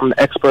be, I'm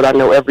the expert, I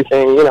know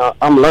everything, you know.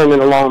 I'm learning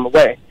along the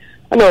way.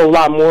 I know a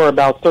lot more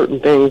about certain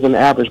things than the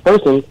average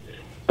person,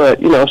 but,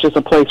 you know, it's just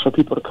a place for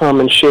people to come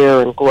and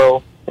share and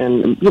grow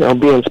and, you know,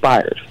 be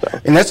inspired. So.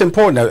 And that's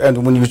important.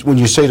 And when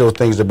you say those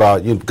things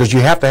about, you know, because you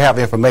have to have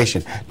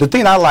information. The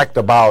thing I liked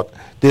about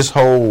this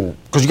whole,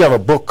 because you have a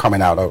book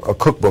coming out, a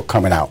cookbook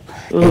coming out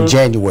in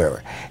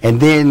January,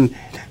 and then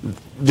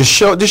this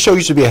show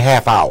used to be a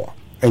half hour,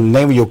 and the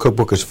name of your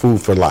cookbook is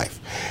Food for Life.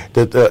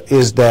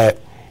 Is that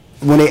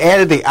when they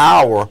added the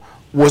hour,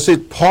 was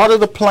it part of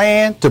the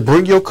plan to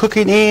bring your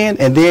cooking in,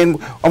 and then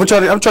I'm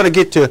trying to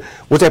get to,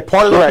 was that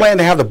part of the plan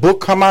to have the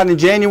book come out in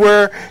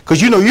January?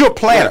 Because you know you're a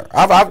planner.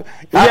 I've known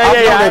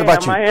that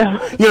about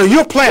you. You know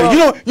you're a planner.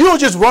 Well, you don't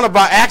just run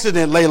about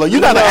accident, Laila.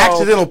 You're not an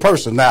accidental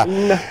person. Now,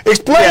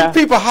 explain to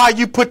people how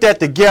you put that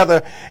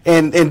together,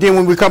 and then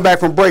when we come back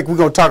from break, we're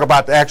going to talk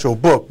about the actual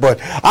book. But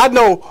I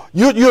know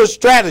you're a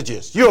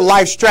strategist. You're a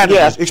life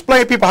strategist.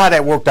 Explain to people how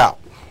that worked out.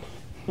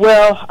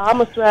 Well,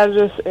 I'm a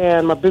strategist,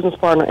 and my business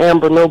partner,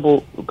 Amber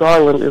Noble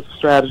Garland, is a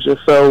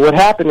strategist. So what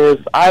happened is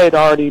I had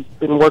already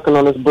been working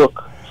on this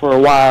book for a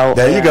while.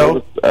 There you go.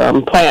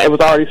 It was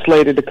already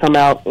slated to come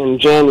out in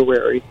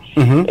January.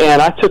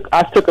 And I took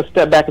a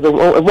step back.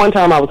 At one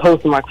time, I was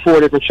hosting like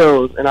 4 different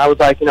shows, and I was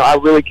like, you know, I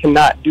really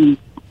cannot do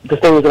the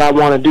things that I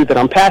want to do that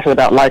I'm passionate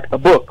about, like a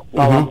book,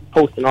 while I'm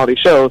hosting all these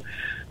shows.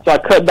 So I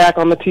cut back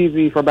on the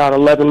TV for about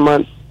 11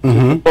 months.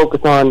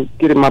 Focus on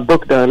getting my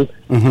book done.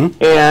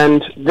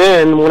 And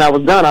then when I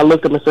was done, I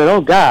looked up and said,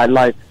 oh, God,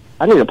 like,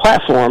 I need a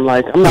platform.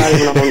 Like, I'm not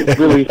even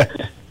really,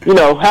 you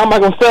know, how am I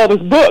going to sell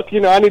this book?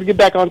 You know, I need to get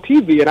back on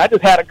TV. And I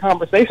just had a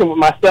conversation with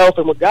myself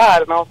and with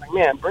God, and I was like,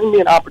 man, bring me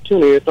an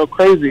opportunity. It's so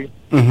crazy.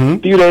 A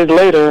few days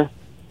later,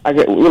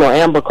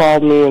 Amber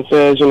called me and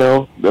says, you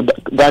know,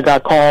 that I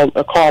got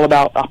a call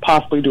about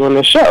possibly doing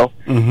this show,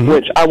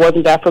 which I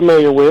wasn't that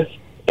familiar with.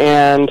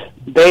 And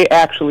they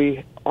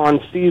actually,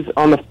 on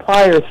the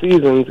prior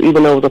seasons,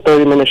 even though it was a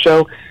 30-minute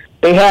show,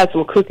 they had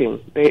some cooking.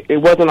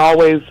 It wasn't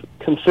always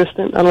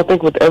consistent, I don't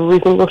think, with every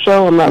single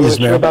show. I'm not really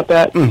sure about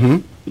that.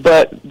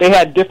 But they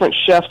had different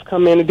chefs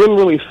come in. It didn't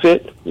really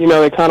fit. You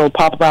know, they kind of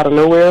pop up out of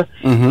nowhere.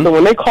 So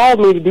when they called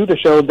me to do the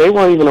show, they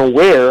weren't even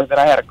aware that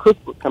I had a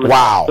cookbook coming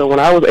out. So when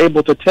I was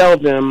able to tell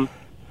them,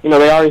 you know,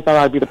 they already thought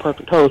I'd be the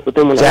perfect host. But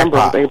then when Amber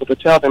was able to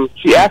tell them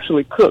she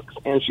actually cooks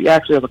and she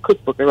actually has a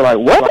cookbook, they were like,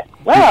 what?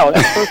 Wow,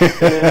 that's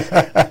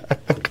perfect.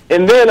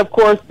 And then, of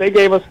course, they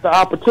gave us the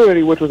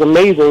opportunity, which was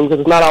amazing,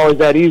 because it's not always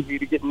that easy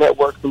to get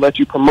networks to let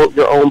you promote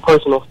your own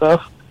personal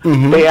stuff.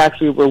 They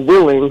actually were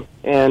willing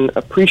and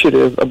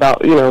appreciative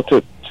about, you know,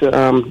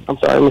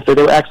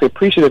 they were actually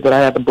appreciative that I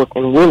had the book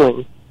and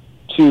willing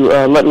to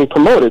let me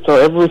promote it. So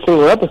every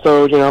single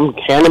episode, you know, I'm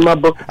handing my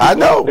book to people. I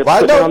know. They're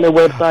putting it on their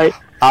website.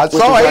 I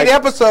saw 8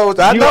 episodes.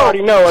 You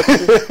already know.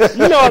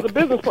 You know, as a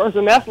business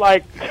person, that's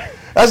like,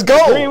 let's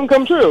go. Dream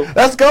come true.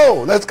 Let's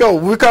go.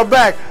 When we come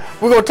back,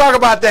 we're going to talk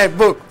about that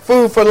book,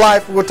 Food for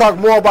Life. We're going to talk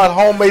more about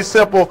Homemade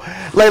Simple.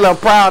 Laila, I'm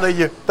proud of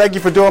you. Thank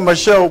you for doing my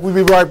show. We'll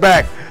be right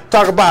back.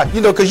 Talk about,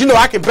 you know, because you know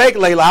I can bake,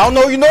 Laila. I don't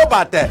know you know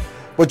about that.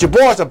 but your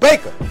boy's a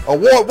baker,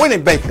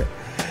 award-winning baker.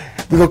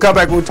 We're going to come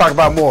back and we'll talk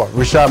about more.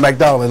 Rushion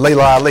McDonald and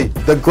Laila Ali,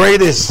 the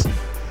greatest.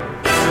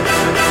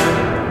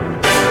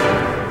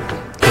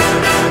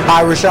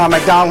 Hi, Rushion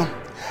McDonald.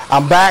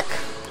 I'm back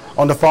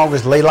on the phone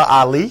with Laila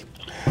Ali.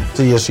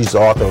 So, yes, she's the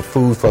author of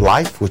Food for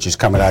Life, which is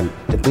coming out,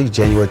 I believe,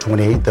 January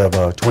 28th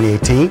of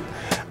 2018.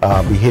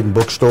 I'll be hitting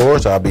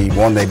bookstores. I'll be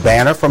wanting a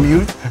banner from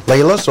you,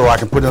 Laila, so I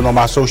can put it on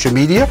my social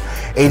media.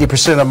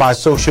 80% of my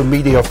social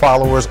media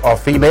followers are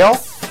female,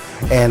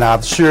 and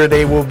I'm sure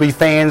they will be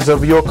fans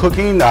of your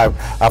cooking. I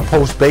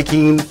post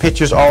baking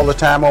pictures all the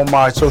time on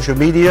my social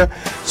media.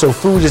 So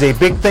food is a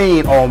big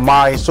thing on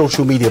my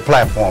social media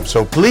platform.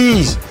 So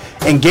please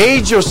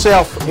engage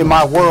yourself in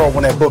my world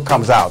when that book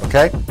comes out,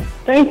 okay?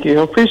 Thank you.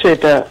 I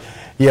appreciate that.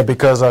 Yeah,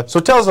 because, so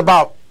tell us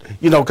about,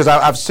 because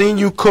I've seen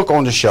you cook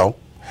on the show.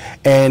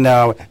 And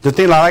the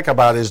thing I like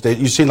about it is that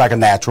you seem like a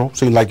natural.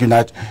 Seem like you're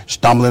not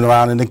stumbling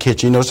around in the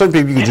kitchen. Some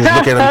people you can just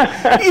look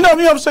at them. You know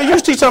what I'm saying? You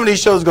see some of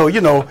these shows go,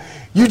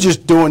 you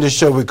just doing this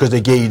show because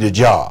they gave you the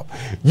job.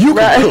 You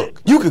can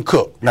cook. You can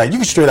cook. Now you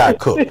can straight out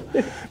cook.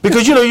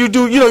 Because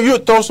you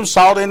throw some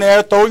salt in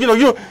there,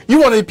 you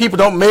one of the people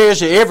don't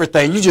measure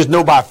everything. You just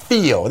know by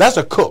feel. That's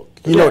a cook.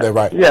 You know that,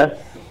 right?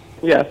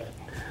 Yes.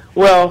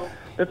 Well,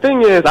 the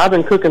thing is, I've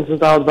been cooking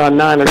since I was about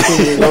 9 or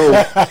 10 years old.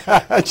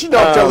 She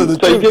don't tell her the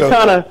truth.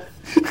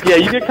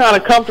 You get kind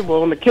of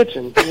comfortable in the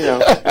kitchen,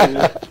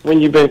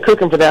 when you've been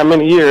cooking for that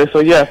many years.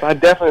 So yes,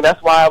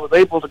 that's why I was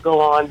able to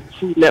go on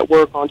Food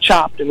Network on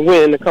Chopped and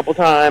win a couple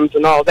times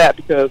and all that,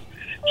 because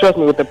trust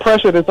me, with the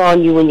pressure that's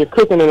on you when you're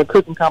cooking in a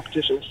cooking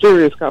competition, a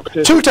serious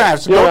competition. 2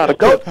 times.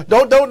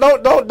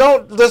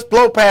 Don't let's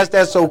blow past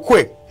that so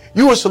quick.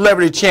 You were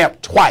celebrity champ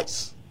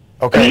twice.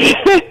 Okay.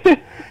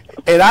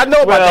 And I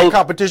know about that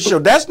competition show.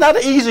 That's not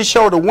an easy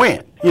show to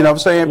win. You know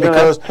what I'm saying?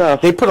 Because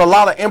they put a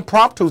lot of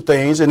impromptu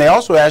things, and they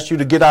also ask you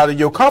to get out of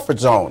your comfort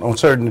zone on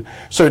certain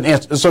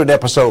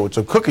episodes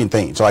of cooking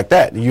things like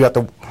that. You have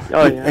to,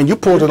 and you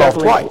pulled it off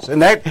twice.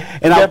 And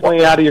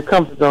definitely out of your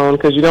comfort zone,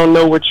 because you don't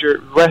know what your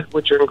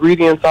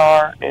ingredients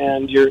are,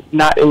 and you're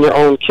not in your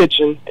own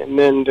kitchen. And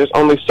then there's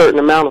only a certain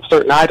amount of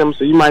certain items,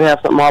 so you might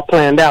have something all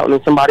planned out, and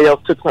then somebody else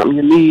took something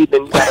you need,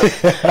 and you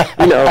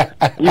gotta,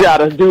 you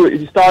gotta do it.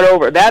 You start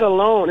over. That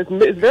alone, it's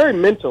very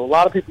mental. A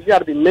lot of people, you got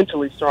to be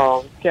mentally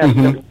strong.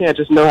 You can't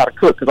just know how to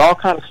cook, because all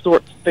kind of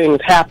sorts of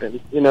things happen,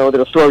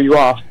 that'll throw you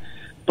off.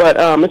 But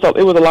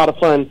it was a lot of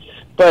fun.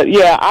 But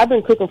yeah, I've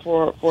been cooking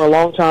for a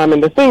long time,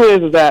 and the thing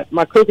is that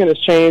my cooking has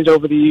changed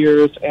over the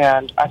years,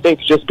 and I think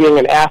just being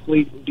an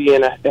athlete,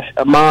 being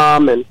a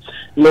mom, and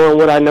knowing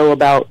what I know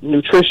about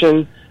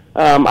nutrition,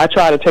 I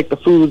try to take the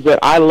foods that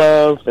I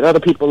love, that other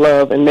people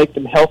love, and make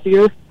them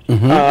healthier.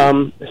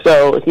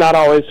 So it's not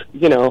always,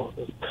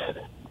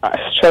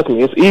 trust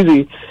me, it's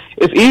easy.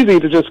 It's easy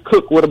to just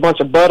cook with a bunch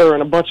of butter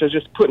and a bunch of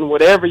just putting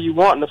whatever you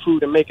want in the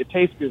food and make it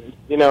taste good,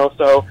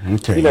 So,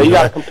 you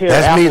got to compare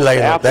That's me,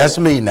 Laila. Apples. That's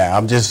me now.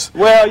 I'm just...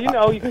 Well,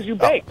 because you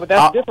bake, but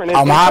that's different.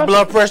 I'm high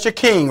blood pressure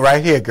king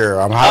right here, girl.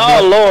 I'm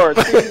high Lord.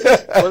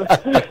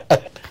 The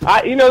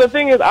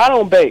thing is, I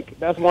don't bake.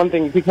 That's one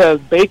thing, because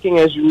baking,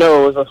 as you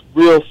know, is a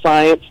real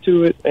science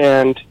to it,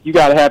 and you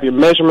got to have your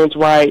measurements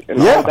right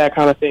and all that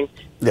kind of thing.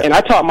 Yeah. And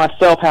I taught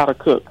myself how to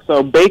cook.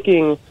 So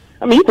baking...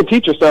 you can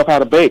teach yourself how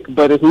to bake,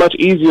 but it's much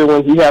easier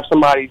when you have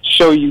somebody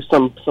show you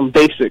some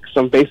basic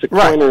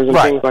pointers and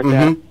things like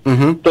that.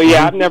 So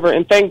yeah, I've never,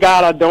 and thank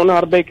God I don't know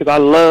how to bake, because I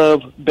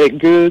love baked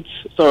goods.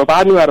 So if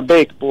I knew how to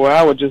bake, boy,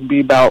 I would just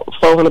be about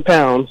 400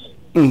 pounds.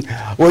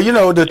 Well,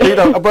 the thing,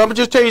 but I'm gonna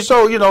just tell you,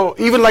 so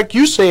even like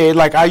you said,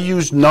 like I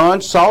use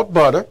non-salt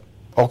butter,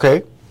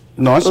 okay,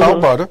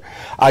 non-salt butter.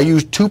 I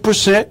use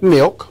 2%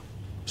 milk.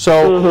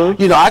 So,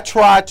 I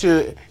try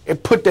to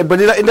put that,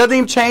 but it doesn't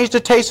even change the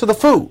taste of the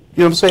food.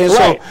 You know what I'm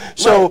saying?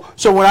 So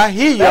when I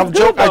hear you, I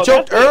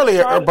joked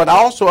earlier, but I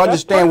also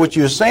understand what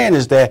you're saying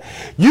is that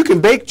you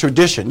can bake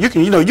tradition. You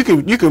don't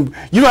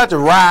have to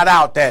ride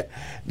out that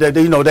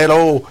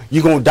old,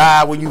 you're going to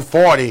die when you're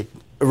 40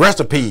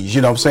 recipes,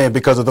 you know what I'm saying,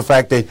 because of the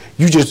fact that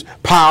you just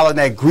piling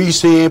that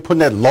grease in, putting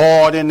that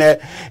lard in them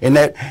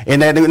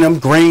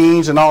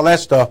greens and all that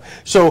stuff.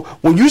 So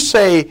when you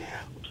say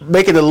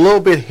make it a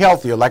little bit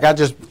healthier, like I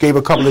just gave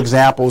a couple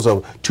examples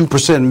of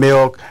 2%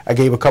 milk. I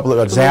gave a couple of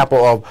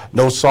examples of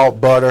no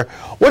salt butter.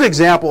 What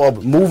example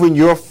of moving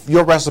your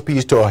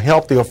recipes to a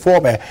healthier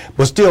format,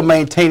 but still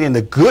maintaining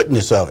the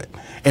goodness of it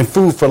in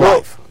Food for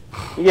Life?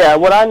 Yeah,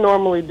 what I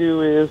normally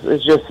do is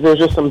there's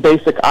just some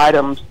basic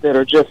items that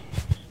are just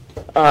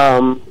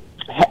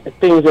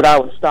things that I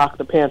would stock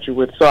the pantry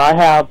with. So I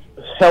have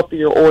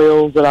healthier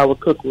oils that I would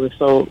cook with.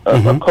 So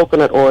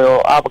coconut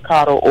oil,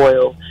 avocado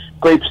oil,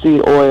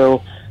 grapeseed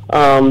oil.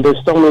 There's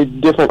so many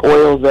different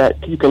oils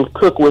that you can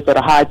cook with at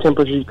a high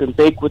temperature. You can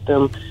bake with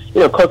them.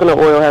 Coconut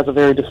oil has a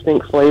very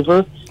distinct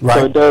flavor,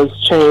 so it does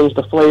change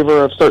the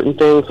flavor of certain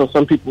things. So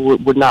some people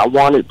would not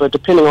want it, but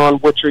depending on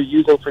what you're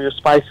using for your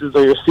spices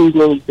or your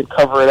seasoning, you can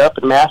cover it up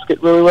and mask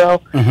it really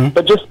well.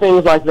 But just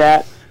things like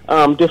that,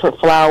 different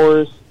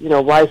flours,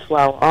 rice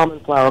flour,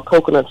 almond flour,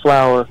 coconut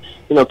flour,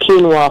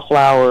 quinoa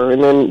flour,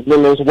 and then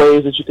there's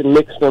ways that you can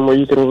mix them where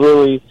you can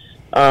really,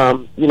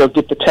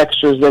 get the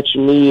textures that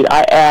you need.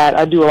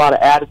 I do a lot of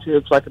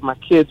additives, like in my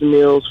kids'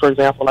 meals, for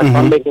example. Like if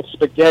I'm making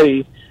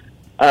spaghetti,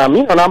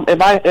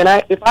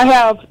 if I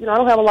have, I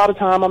don't have a lot of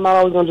time, I'm not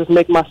always going to just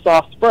make my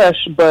sauce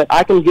fresh, but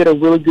I can get a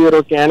really good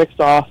organic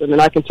sauce, and then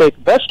I can take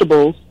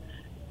vegetables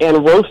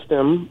and roast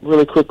them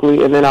really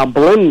quickly, and then I'll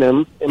blend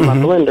them in my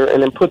blender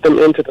and then put them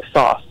into the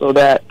sauce so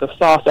that the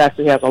sauce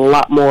actually has a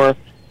lot more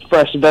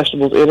fresh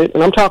vegetables in it.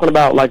 And I'm talking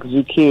about like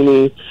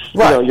zucchini,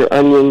 your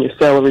onion, your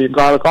celery, your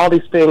garlic, all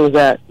these things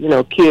that,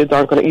 kids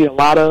aren't going to eat a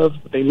lot of,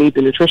 but they need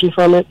the nutrition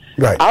from it.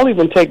 Right. I'll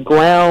even take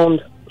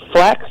ground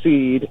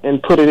flaxseed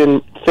and put it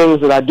in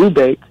things that I do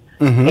bake.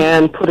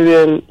 And put it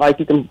in, like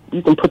you can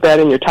put that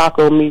in your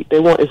taco meat.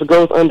 If it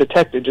goes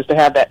undetected, just to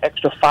have that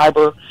extra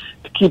fiber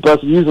to keep us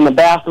using the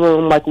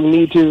bathroom like we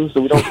need to,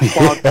 so we don't get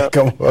clogged up.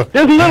 Come on.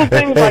 There's little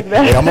things like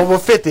that. Hey, I'm over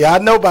 50. I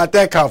know about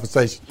that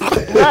conversation.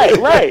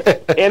 Right.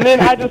 And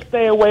then I just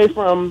stay away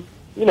from,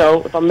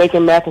 if I'm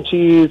making mac and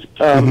cheese,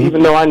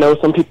 even though I know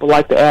some people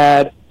like to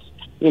add,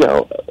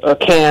 a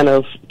can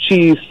of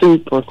cheese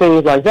soup or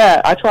things like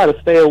that. I try to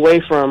stay away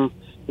from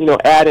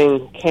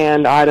adding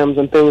canned items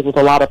and things with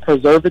a lot of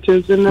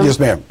preservatives in them. Yes,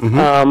 ma'am.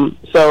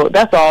 So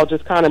that's all,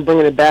 just kind of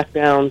bringing it back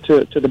down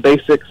to the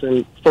basics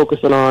and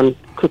focusing on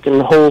cooking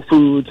whole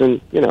foods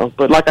and,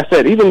 but like I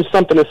said, even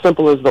something as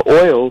simple as the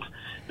oils,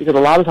 because a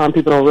lot of times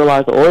people don't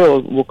realize the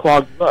oil will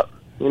clog you up,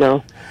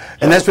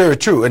 And that's very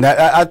true. And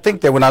I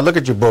think that when I look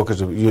at your book,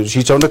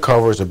 she's on the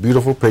cover. It's a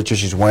beautiful picture.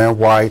 She's wearing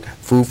white.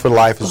 Food for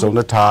Life is on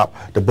the top.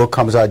 The book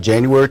comes out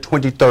January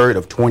 23rd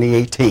of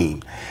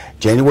 2018.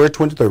 January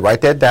 23rd.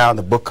 Write that down.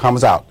 The book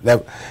comes out.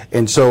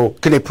 And so,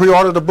 can they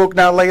pre-order the book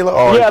now, Laila?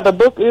 Or? Yeah, the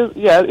book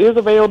is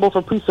available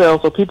for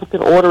pre-sale, so people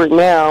can order it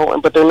now,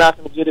 but they're not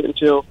going to get it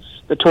until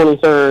the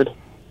 23rd.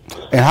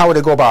 And how would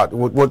they go about?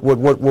 What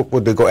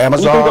would they go?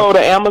 Amazon? You can go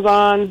to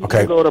Amazon.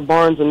 Okay. You can go to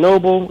Barnes and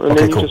Noble, and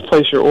then you just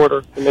place your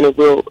order, and then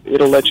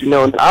it'll let you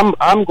know. And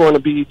I'm going to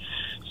be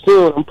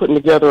soon. I'm putting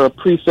together a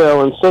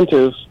pre-sale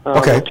incentive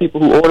for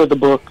people who order the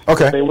book.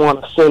 Okay. If they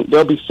want to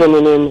they'll be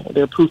sending in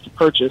their proof of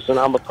purchase, and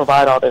I'm going to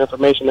provide all that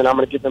information. And I'm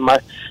going to give them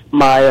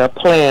my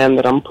plan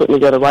that I'm putting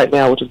together right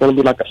now, which is going to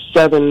be like a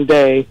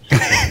 7-day,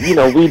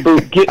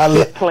 reboot get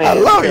plan. I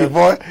love you,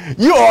 boy.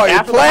 You are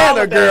a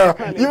planner, girl.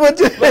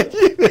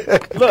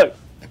 Look,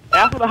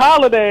 after the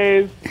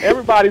holidays,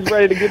 everybody's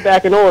ready to get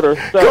back in order.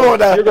 So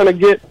you're going to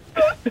get,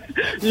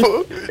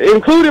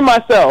 including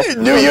myself.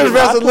 New Year's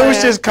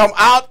resolutions come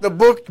out the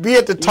book. Be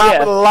at the top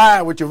of the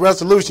line with your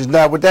resolutions.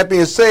 Now, with that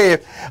being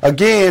said,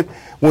 again,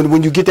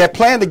 when you get that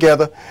plan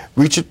together,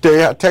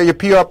 tell your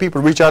PR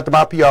people to reach out to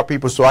my PR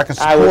people so I can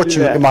support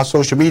you in my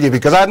social media,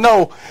 because I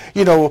know,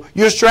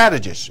 you're a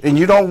strategist and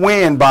you don't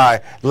win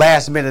by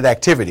last minute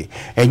activity.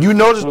 And you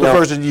notice the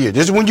first of the year.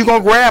 This is when you're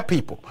going to grab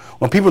people.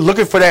 When people are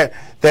looking for that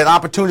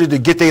opportunity to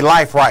get their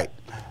life right.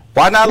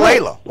 Why not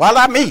Laila? Why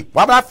not me?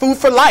 Why not Food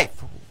for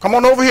Life? Come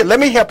on over here. Let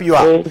me help you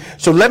out.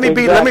 So let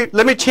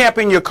me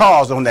champion your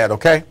cause on that,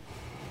 okay?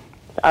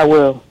 I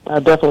will. I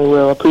definitely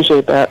will. I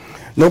appreciate that.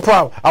 No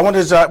problem.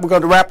 We're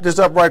going to wrap this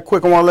up right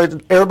quick. I want to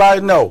let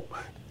everybody know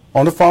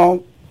on the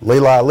phone,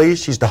 Laila Ali.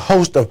 She's the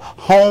host of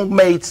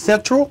Homemade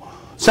Simple.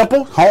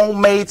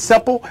 Homemade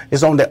Simple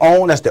is on the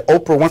OWN. That's the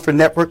Oprah Winfrey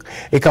Network.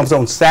 It comes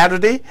on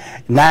Saturday,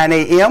 9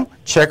 a.m.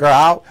 Check her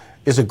out.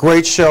 It's a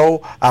great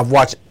show. I've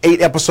watched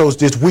 8 episodes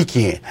this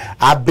weekend.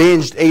 I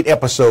binged 8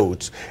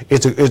 episodes.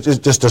 It's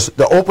just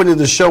the opening of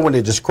the show when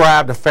they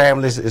describe the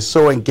families is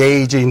so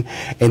engaging,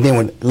 and then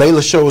when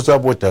Laila shows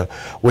up with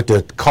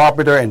the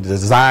carpenter and the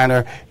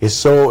designer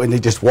and they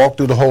just walk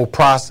through the whole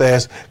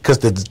process, because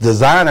the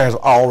designer has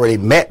already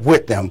met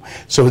with them,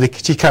 so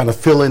she kind of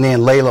filling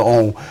in Laila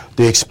on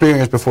the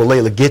experience before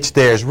Laila gets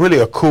there. It's really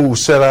a cool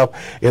setup,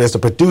 and as a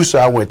producer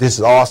I went, this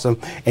is awesome.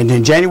 And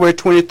then January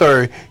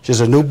 23rd, she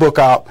has a new book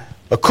out,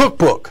 a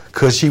cookbook,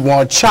 because she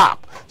won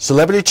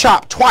Celebrity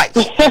Chop twice.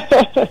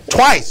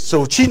 Twice.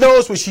 So she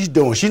knows what she's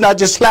doing. She's not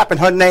just slapping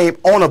her name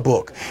on a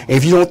book. And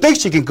if you don't think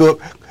she can cook,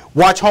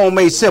 watch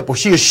Homemade Simple.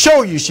 She'll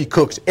show you she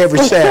cooks every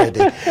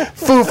Saturday.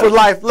 Food for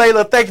Life.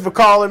 Laila, thank you for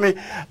calling me.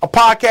 A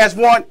Podcast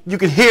One, you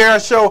can hear her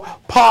show,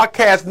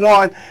 Podcast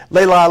One.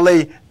 Laila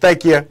Ali,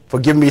 thank you for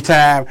giving me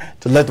time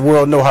to let the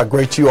world know how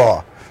great you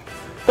are.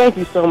 Thank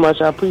you so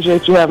much. I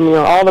appreciate you having me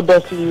on. All the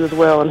best to you as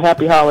well, and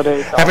happy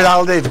holidays. Happy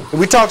holidays.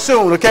 We talk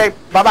soon, okay?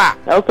 Bye-bye.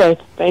 Okay,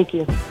 thank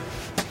you.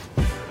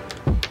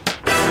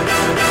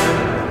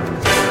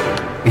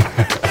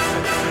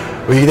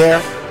 Were you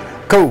there?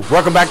 Cool.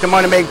 Welcome back to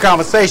Money Making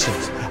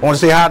Conversations. I want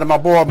to say hi to my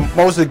boy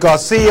Moses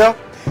Garcia,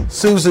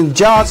 Susan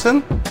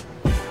Johnson,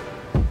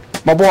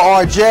 my boy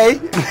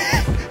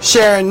RJ,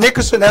 Sharon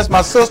Nicholson, that's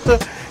my sister.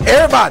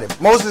 Everybody.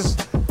 Moses,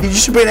 you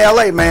should be in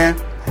LA, man.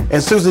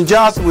 And Susan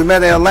Johnson, we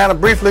met in Atlanta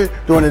briefly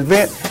during an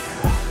event.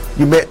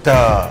 You met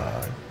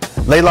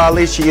Laila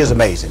Ali. She is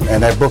amazing.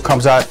 And that book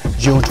comes out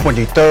June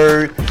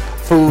 23rd,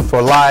 Food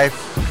for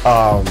Life.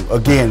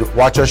 Again,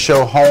 watch her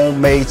show,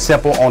 Homemade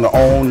Simple, on the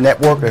OWN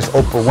network. That's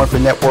Oprah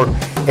Winfrey Network.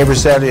 every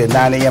Saturday at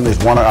 9 a.m. is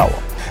 1 hour.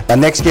 My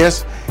next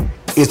guest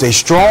is a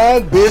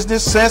strong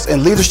business sense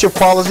and leadership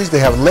qualities that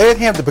have led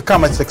him to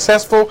become a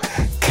successful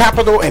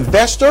capital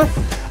investor,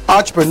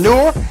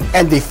 entrepreneur,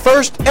 and the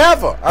first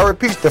ever, I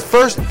repeat, the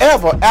first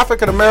ever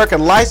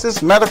African-American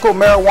licensed medical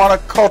marijuana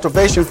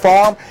cultivation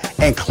farm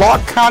in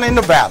Clark County,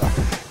 Nevada.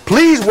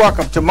 Please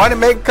welcome to Money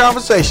Making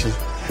Conversations,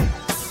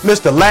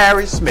 Mr.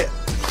 Larry Smith.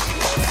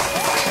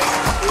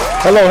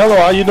 Hello.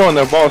 How you doing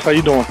there, boss? How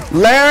you doing?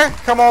 Larry,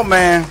 come on,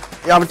 man.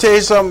 I'm going to tell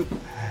you something.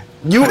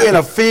 You in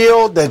a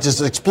field that's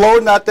just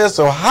exploding out there,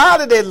 so how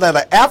did they let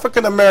an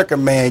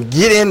African-American man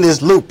get in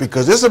this loop?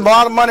 Because there's a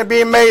lot of money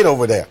being made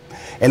over there,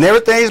 and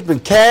everything's been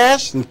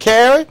cashed and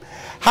carried.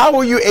 How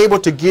were you able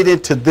to get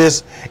into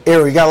this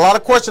area? You got a lot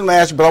of questions to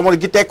ask you, but I want to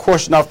get that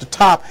question off the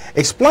top.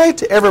 Explain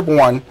to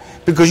everyone,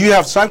 because you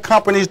have some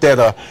companies that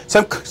are,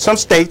 some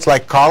states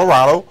like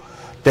Colorado,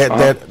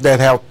 that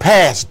have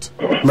passed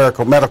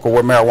medical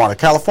with marijuana.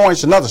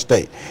 California's another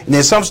state. And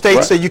then some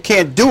states say you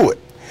can't do it.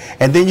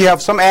 And then you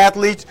have some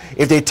athletes,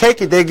 if they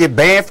take it, they get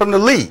banned from the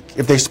league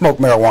if they smoke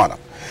marijuana.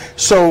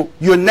 So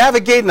you're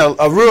navigating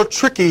a real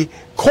tricky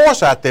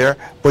course out there,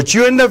 but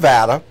you're in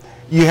Nevada.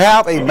 You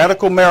have a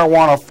medical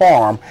marijuana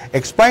farm.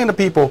 Explain to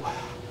people,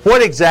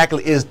 what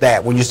exactly is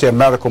that when you say a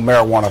medical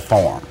marijuana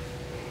farm?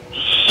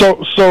 So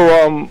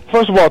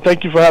first of all,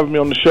 thank you for having me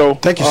on the show.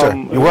 Thank you, sir.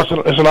 You're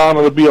welcome. It's an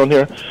honor to be on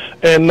here.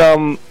 And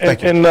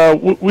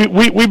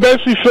we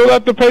basically filled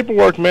out the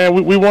paperwork, man.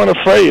 We weren't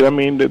afraid. I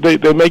mean,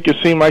 they make it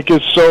seem like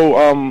it's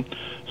so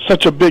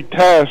such a big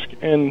task,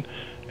 and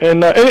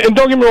don't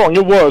get me wrong,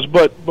 it was.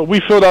 But we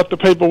filled out the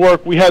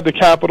paperwork. We had the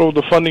capital,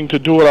 the funding to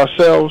do it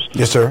ourselves.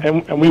 Yes, sir.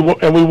 And we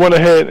went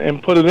ahead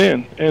and put it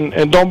in.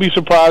 And don't be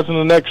surprised in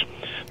the next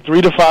 3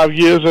 to 5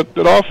 years that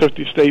all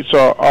 50 states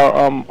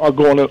are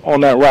going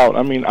on that route.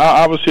 I mean,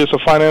 obviously it's a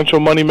financial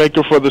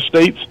moneymaker for the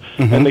states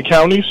and the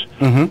counties,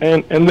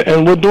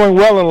 and we're doing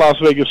well in Las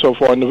Vegas so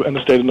far, in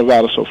the state of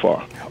Nevada so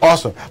far.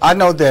 Awesome. I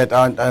know that,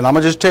 and I'm going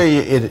to just tell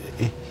you,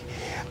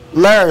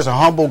 Larry's a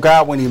humble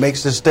guy when he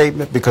makes this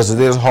statement, because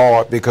it is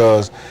hard,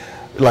 because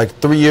like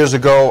 3 years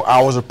ago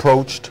I was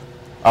approached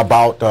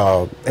about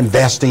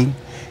investing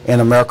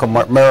in medical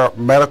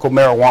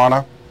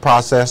marijuana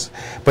process,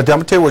 but I'm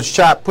gonna tell you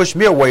what pushed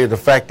me away, the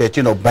fact that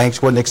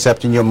banks wasn't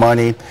accepting your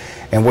money,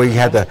 and where you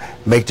had to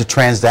make the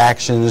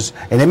transactions,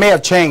 and it may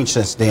have changed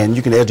since then.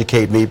 You can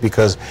educate me,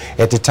 because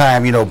at the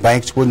time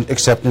banks wasn't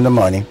accepting the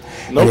money.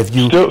 Nope, and if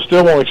you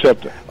still won't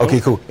accept it.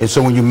 Okay, cool. And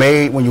so when you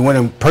went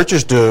and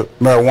purchased the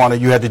marijuana,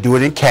 you had to do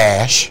it in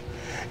cash,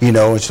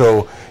 and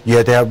so you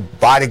had to have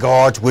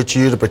bodyguards with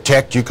you to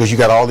protect you, because you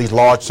got all these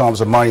large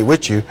sums of money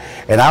with you,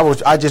 and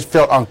I just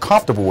felt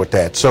uncomfortable with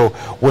that. So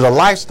with a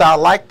lifestyle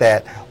like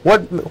that,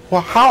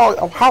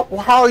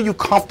 how are you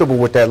comfortable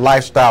with that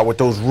lifestyle, with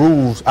those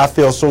rules? I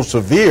feel so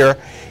severe,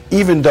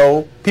 even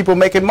though people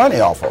making money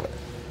off of it.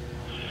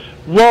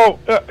 Well,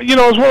 it's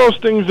one of those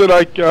things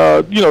that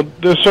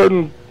there's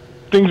certain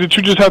things that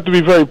you just have to be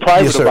very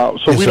private about.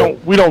 So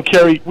we don't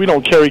carry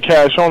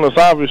cash on us,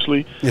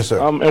 obviously. Yes, sir.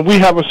 And we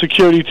have a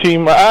security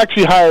team. I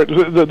actually hired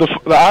the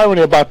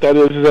irony about that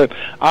is that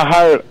I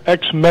hired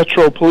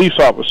ex-Metro police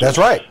officers. That's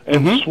right.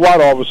 And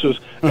SWAT officers,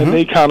 and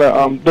they kind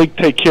of they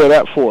take care of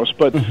that for us.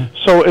 But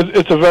so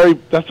it's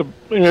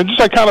just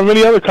like kind of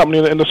any other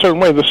company in a certain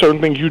way. There's certain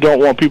things you don't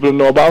want people to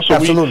know about. So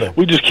absolutely.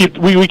 we just keep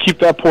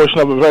that portion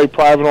of it very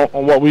private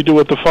on what we do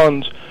with the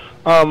funds.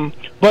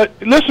 But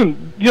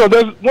listen,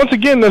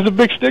 there's a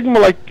big stigma.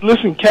 Like,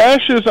 listen,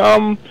 cash is,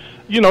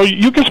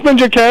 you can spend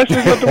your cash.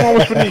 There's nothing wrong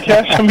with spending your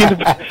cash. I mean,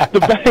 the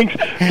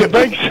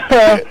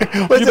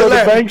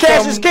banks,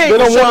 cash is king. They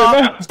don't want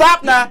it now.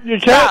 Stop now.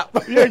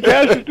 Stop. Yeah,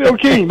 cash is still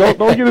king. Don't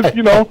get it,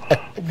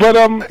 But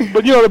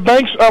the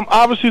banks,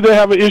 obviously they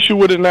have an issue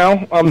with it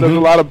now. There's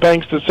a lot of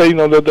banks that say,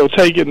 that they'll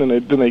take it, and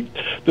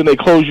then they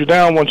close you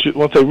down once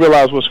they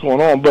realize what's going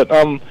on. But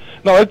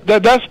no,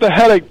 that's the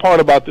headache part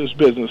about this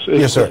business.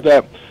 Yes, sir. Is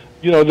that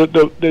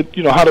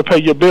how to pay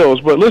your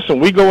bills. But listen,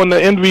 we go into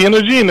Envy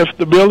Energy, and if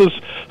the bill is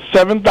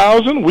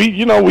 $7,000,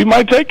 we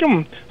might take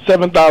them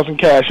 $7,000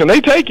 cash, and they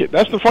take it.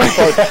 That's the funny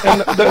part.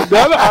 And the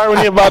other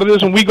irony about it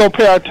is, when we go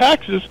pay our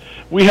taxes,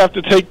 we have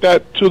to take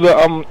that to the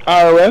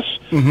IRS,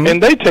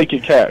 and they take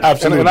it cash.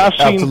 Absolutely. And I've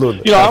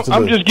seen,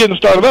 I'm just getting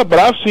started up, but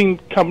I've seen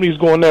companies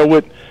going there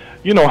with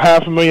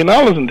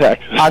 $500,000 in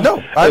taxes. I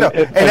know.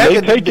 And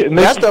they take it. And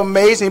that's the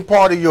amazing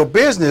part of your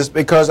business,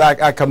 because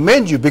I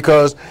commend you,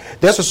 because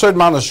there's a certain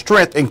amount of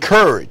strength and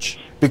courage.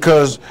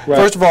 Because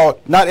first of all,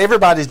 not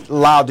everybody's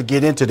allowed to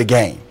get into the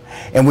game.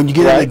 And when you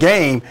get in the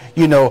game,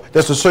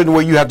 there's a certain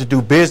way you have to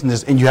do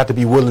business, and you have to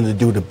be willing to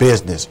do the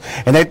business.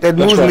 And that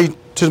moves me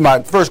to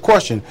my first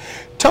question.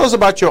 Tell us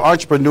about your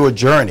entrepreneur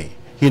journey,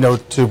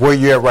 to where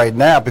you're at right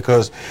now,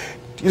 because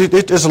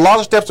there's a lot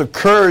of steps of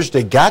courage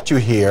that got you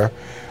here.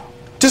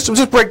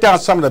 Just break down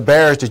some of the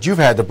barriers that you've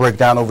had to break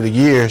down over the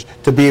years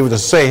to be able to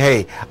say,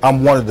 hey,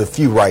 I'm one of the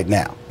few right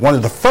now, one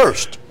of the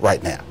first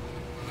right now.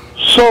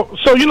 So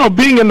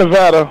being in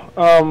Nevada,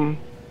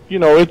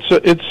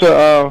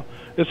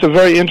 it's it's a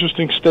very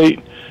interesting state.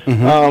 You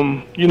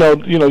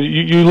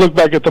look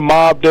back at the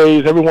mob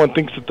days. Everyone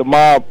thinks that the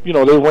mob, they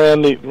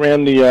ran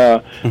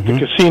the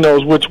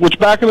casinos, which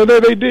back in the day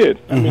they did.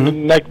 I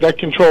mean, that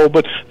control.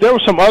 But there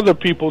were some other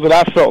people that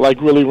I felt like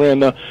really ran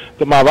the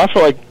mob. I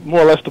felt like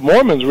more or less the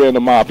Mormons ran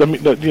the mob. I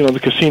mean, the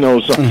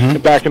casinos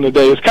back in the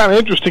day. It's kind of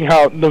interesting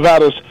how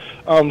Nevada's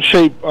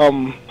shape,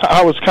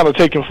 how it's kind of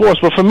taking force.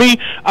 But for me,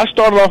 I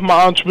started off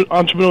my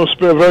entrepreneurial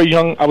spirit very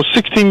young. I was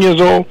 16 years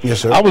old.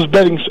 Yes, sir. I was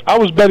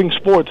betting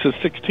sports at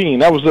 16.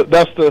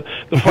 That's the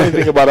funny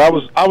thing about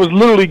it. I was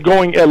literally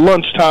going at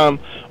lunchtime.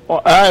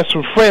 I had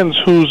some friends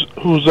whose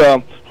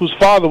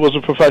father was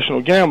a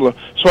professional gambler,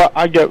 so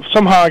I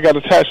got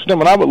attached to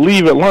them, and I would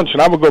leave at lunch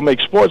and I would go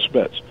make sports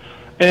bets.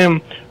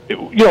 And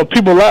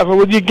people laugh,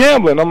 well, you're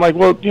gambling. I'm like,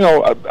 well,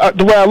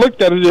 the way I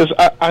looked at it is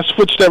I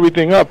switched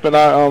everything up, and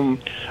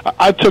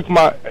I took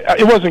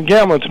it wasn't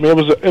gambling to me.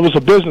 It was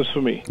a business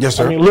for me. Yes,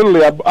 sir. I mean,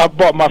 literally, I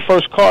bought my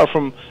first car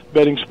from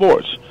betting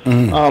sports,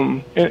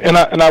 and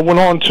I went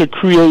on to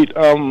create.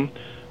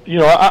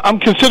 I'm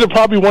considered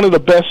probably one of the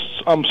best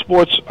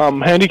sports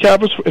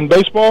handicappers in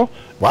baseball,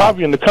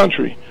 probably in the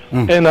country.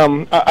 And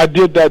I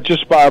did that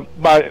just by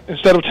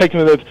instead of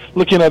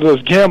looking at it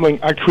as gambling,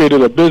 I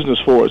created a business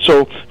for it.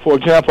 So, for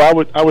example,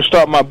 I would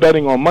start my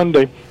betting on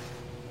Monday,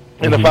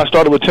 and if I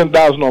started with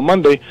 $10,000 on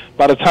Monday,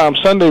 by the time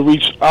Sunday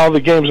reached all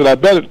the games that I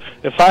betted,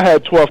 if I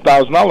had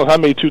 $12,000, I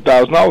made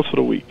 $2,000 for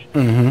the week,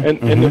 and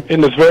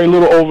there's very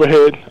little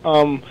overhead.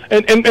 And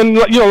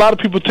a lot of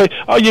people say,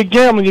 "Oh, you're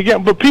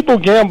gambling," but people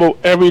gamble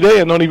every day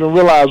and don't even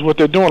realize what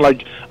they're doing.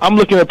 Like I'm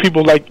looking at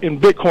people like in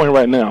Bitcoin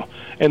right now,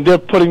 and they're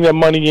putting their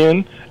money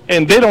in.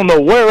 And they don't know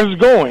where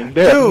it's going.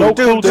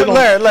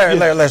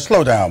 Larry,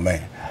 slow down,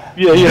 man.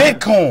 Yeah.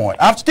 Bitcoin.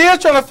 I'm still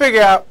trying to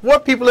figure out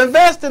what people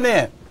investing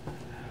in.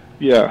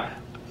 Yeah.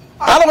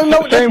 I don't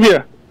know. Same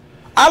here.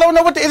 I don't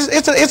know what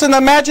it's an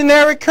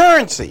imaginary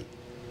currency.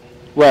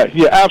 Right.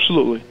 Yeah.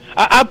 Absolutely.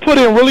 I put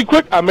in really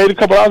quick. I made a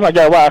couple hours. And I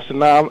got right. I said,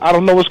 "Nah, I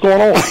don't know what's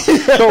going on."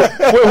 So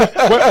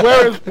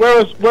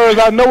whereas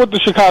I know what the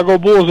Chicago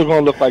Bulls are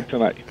going to look like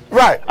tonight.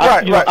 Right.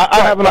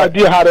 I have an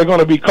idea how they're going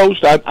to be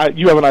coached.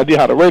 You have an idea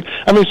how to rate.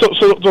 I mean,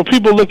 so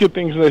people look at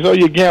things and they say, "Oh,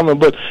 you're gambling,"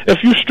 but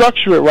if you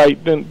structure it right,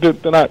 then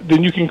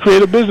you can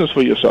create a business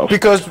for yourself.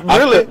 Because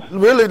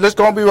really, let's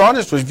go and be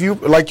honest with you.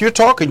 Like you're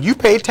talking, you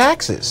pay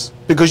taxes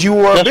because you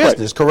were a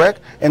business,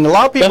 correct? And a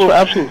lot of people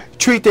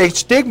treat their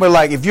stigma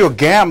like if you're a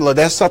gambler,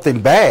 that's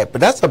something bad,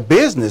 but that's a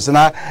business. And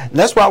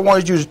that's why I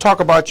wanted you to talk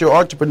about your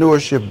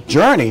entrepreneurship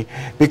journey,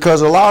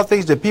 because a lot of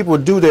things that people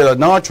do that are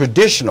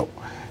non-traditional.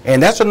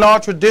 And that's a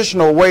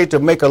non-traditional way to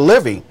make a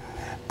living,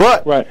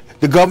 but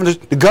the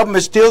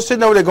government's still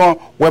sitting over there going,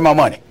 "Where my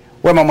money?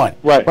 Where my money?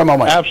 Right. Where my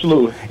money?"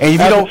 Absolutely. And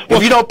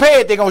if you don't pay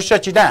it, they're gonna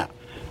shut you down.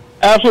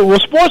 Absolutely. Well,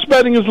 sports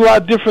betting is a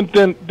lot different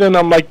than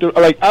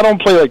I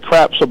don't play like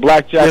craps or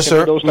blackjack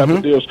and those type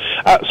of deals.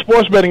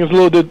 Sports betting is a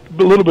little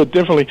bit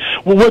differently.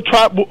 Well,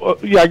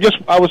 I guess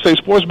I would say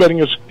sports betting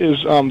is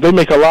they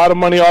make a lot of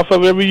money off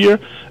of every year,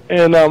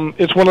 and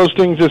it's one of those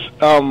things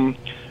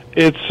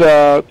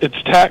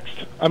it's taxed.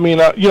 I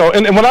mean,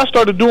 and what I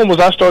started doing was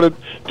I started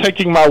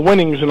taking my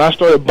winnings and I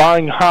started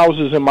buying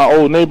houses in my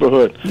old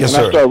neighborhood, I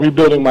started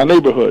rebuilding my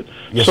neighborhood.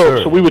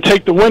 So we would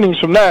take the winnings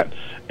from that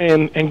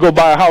and go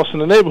buy a house in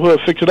the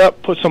neighborhood, fix it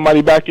up, put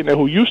somebody back in there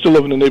who used to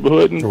live in the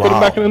neighborhood, and put them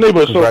back in the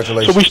neighborhood.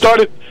 Congratulations. So we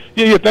started.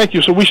 Yeah, thank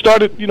you. So we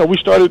started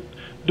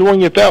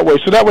doing it that way.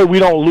 So that way we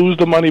don't lose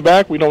the money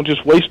back. We don't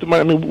just waste the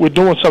money. I mean, we're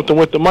doing something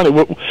with the money.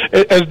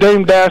 As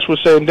Dame Dash was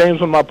saying, Dame's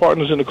one of my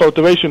partners in the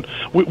cultivation,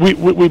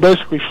 we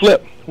basically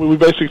flip. We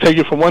basically take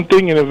it from one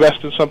thing and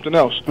invest in something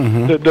else.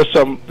 There's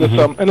some,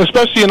 and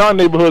especially in our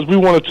neighborhoods, we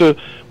want to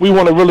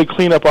really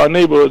clean up our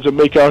neighborhoods and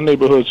make our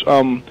neighborhoods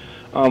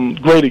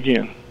great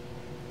again.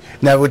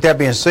 Now, with that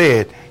being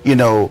said,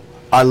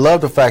 I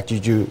love the fact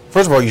that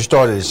first of all, you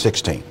started at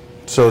 16.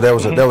 So there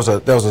was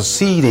a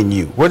seed in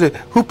you.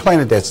 Who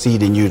planted that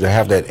seed in you to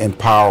have that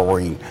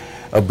empowering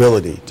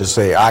ability to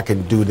say, "I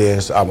can do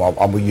this. I'm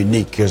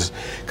unique"? Because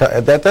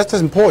that's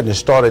important to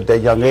start at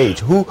that young age.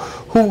 Who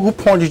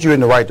pointed you in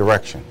the right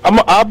direction?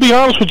 I'll be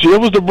honest with you. It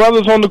was the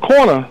brothers on the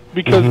corner,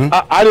 because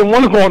I didn't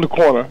want to go on the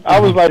corner. I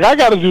was like, I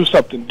got to do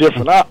something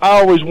different. I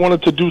always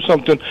wanted to do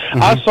something.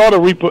 I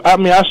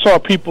saw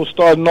people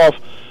starting off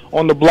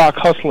on the block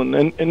hustling,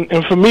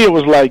 and for me it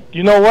was like,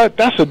 you know what,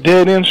 that's a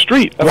dead end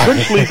street.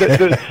 Eventually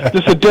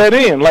that's a dead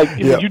end. Like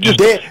you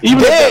just even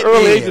at that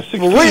early age of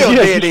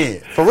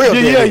 16, for real.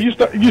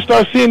 You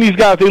start seeing these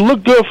guys. They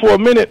look good for a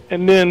minute,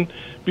 and then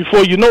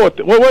before you know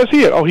it, where's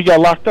he at? Oh, he got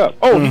locked up.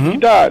 Oh, he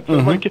died.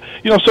 So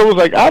so it was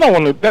like, I don't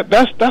want to.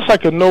 That's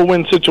like a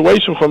no-win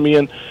situation for me.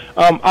 And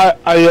I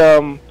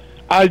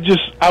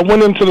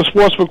went into the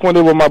sports book one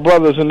day with my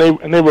brothers, and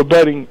they were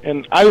betting,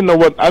 and I didn't know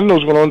what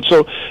was going on.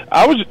 So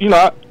I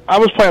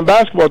was playing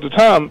basketball at the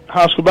time,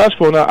 high school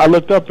basketball, and I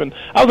looked up and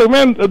I was like,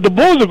 "Man, the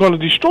Bulls are going to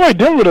destroy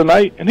Denver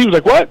tonight." And he was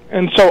like, "What?"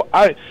 And so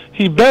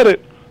he bet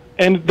it,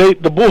 and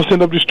the Bulls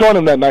ended up destroying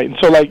him that night. And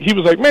so, like, he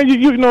was like, man,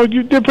 you know,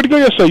 you did pretty good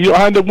yesterday.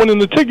 I ended up winning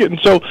the ticket. And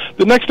so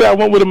the next day I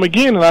went with him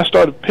again, and I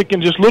started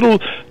picking just little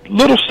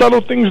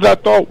subtle things that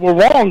I thought were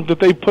wrong that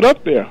they put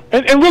up there.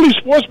 And really,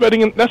 sports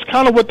betting, and that's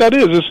kind of what that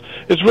is.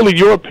 It's really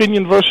your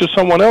opinion versus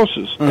someone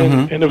else's.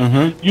 And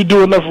if you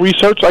do enough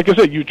research, like I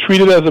said, you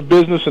treat it as a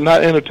business and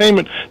not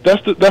entertainment.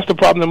 That's the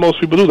problem that most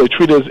people do. They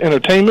treat it as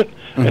entertainment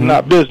and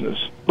not business.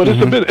 But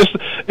it's a business.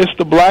 It's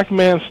the black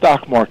man's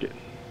stock market.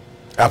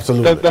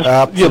 Absolutely.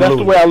 Yeah, that's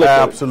the way I look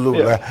at it.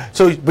 Absolutely. Yeah.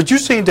 So, but you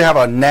seem to have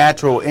a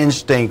natural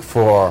instinct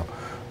for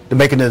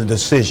making a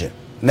decision.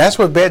 And that's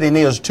what betting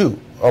is too,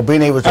 or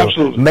being able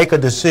to make a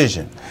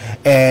decision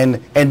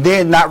and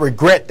then not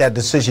regret that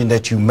decision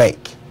that you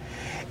make.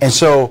 And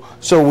so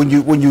when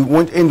you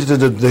went into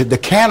the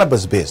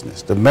cannabis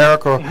business, the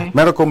medical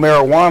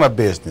marijuana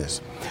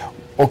business,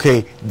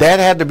 okay, that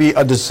had to be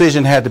a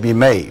decision had to be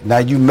made. Now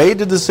you made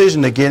the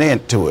decision to get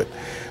into it.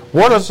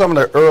 What are some of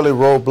the early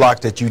roadblocks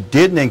that you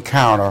didn't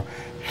encounter,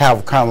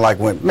 have kind of like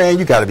went, man,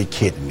 you got to be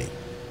kidding me?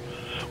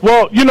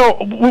 Well, you know,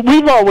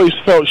 we've always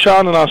felt,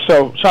 Sean and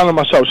myself,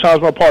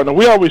 Sean's my partner,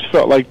 we always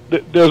felt like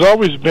there's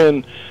always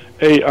been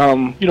a,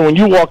 you know, when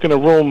you walk in a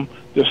room,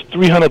 there's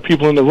 300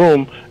 people in the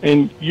room,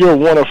 and you're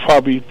one of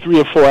probably 3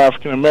 or 4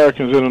 African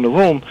Americans in the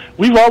room.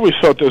 We've always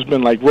felt there's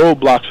been like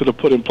roadblocks that are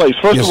put in place.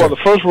 First of all, the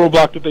first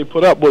roadblock that they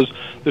put up was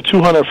the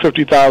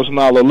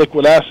 $250,000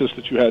 liquid assets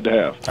that you had to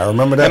have. I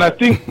remember that. And I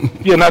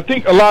think, and I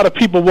think a lot of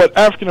people, what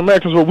African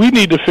Americans, what we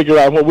need to figure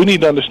out, what we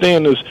need to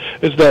understand is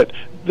that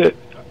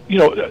you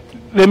know,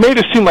 they made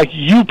it seem like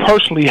you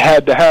personally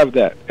had to have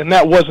that, and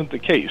that wasn't the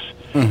case.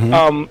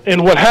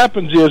 And what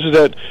happens is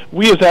that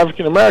we as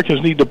African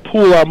Americans need to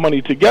pool our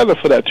money together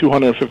for that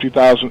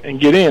 $250,000 and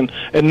get in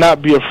and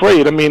not be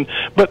afraid. I mean,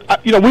 but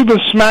you know, we've been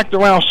smacked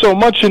around so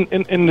much in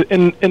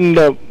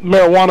the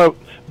marijuana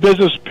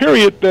business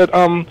period that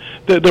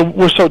that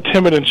we're so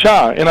timid and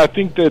shy. And I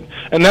think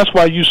and that's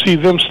why you see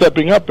them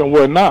stepping up and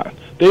we're not.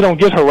 They don't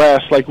get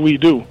harassed like we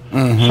do.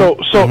 So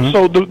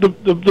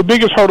the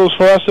biggest hurdles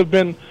for us have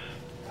been,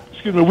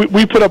 excuse me,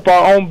 we put up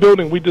our own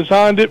building. We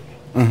designed it.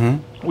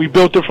 We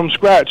built it from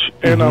scratch,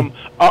 and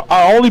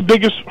our only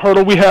biggest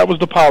hurdle we had was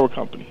the power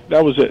company.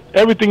 That was it.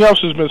 Everything else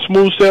has been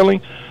smooth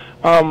sailing.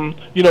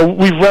 You know,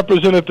 we've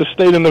represented the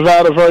state of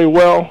Nevada very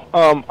well.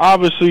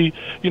 Obviously,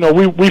 you know,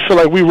 we feel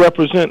like we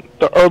represent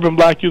the urban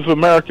black youth of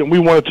America, and we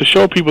wanted to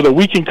show people that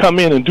we can come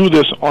in and do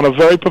this on a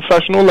very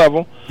professional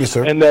level. Yes,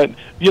 sir. And that,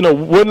 you know,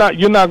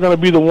 you're not going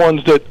to be the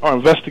ones that are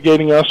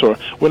investigating us, or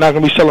we're not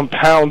going to be selling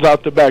pounds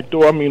out the back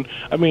door. I mean,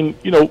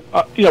 you know,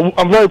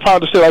 I'm very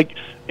proud to say, like,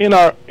 in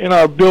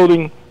our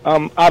building,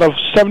 out of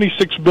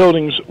 76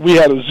 buildings, we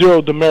had a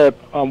zero demerit.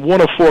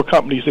 1 of 4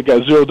 companies that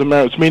got zero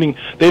demerits, meaning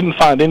they didn't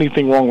find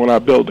anything wrong with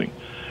our building.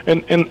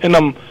 And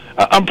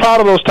I'm proud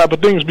of those type of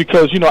things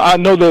because, you know, I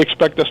know they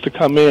expect us to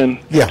come in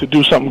to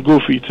do something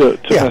goofy to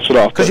mess it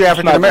off. Because you're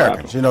African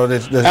Americans, you know.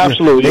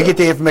 Absolutely. They get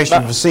the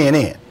information from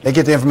CNN. They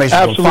get the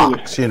information from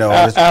Fox, you know.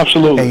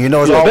 Absolutely. And, you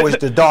know, it's always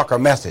the darker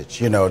message,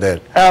 you know.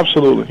 That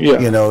absolutely, yeah.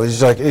 You know,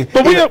 it's like...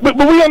 But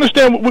we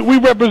understand we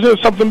represent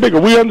something bigger.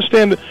 I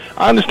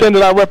understand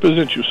that I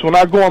represent you. So when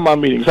I go on my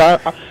meetings,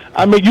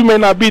 I mean, you may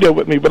not be there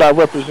with me, but I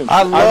represent you.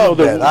 I love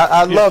that.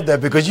 I love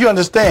that because you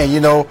understand, you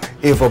know,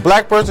 if a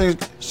black person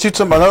shoots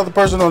another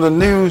person on the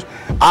news,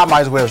 I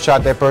might as well have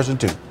shot that person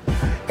too.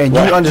 And you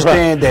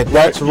understand that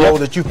that's the role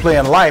that you play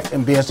in life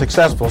and being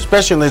successful,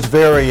 especially in this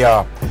very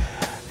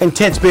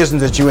intense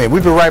business that you're in.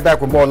 We'll be right back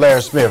with more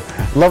Larry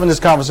Smith. Loving this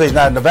conversation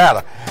out in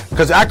Nevada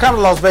because I come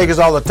to Las Vegas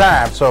all the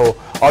time. So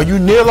are you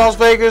near Las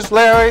Vegas,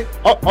 Larry?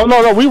 Oh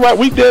no,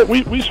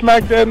 we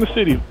smack dead in the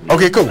city.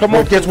 Okay, cool. Come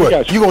on, guess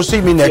what? You're going to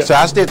see me next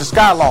time. I stay at the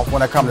Skyloft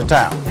when I come to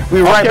town.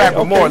 We'll be right back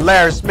with more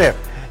Larry Smith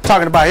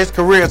talking about his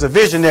career as a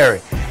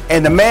visionary.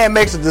 And the man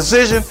makes a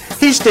decision,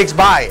 he sticks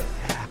by it.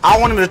 I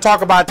want him to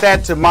talk about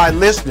that to my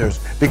listeners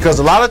because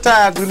a lot of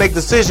times we make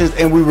decisions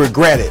and we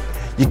regret it.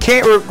 You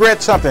can't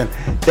regret something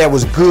that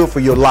was good for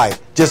your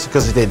life just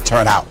because it didn't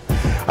turn out.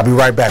 I'll be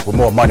right back with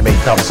more Money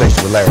Making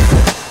Conversation with Larry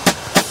Smith.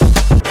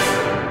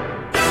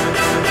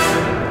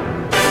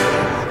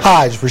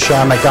 Hi, it's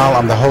Rashawn McDonald.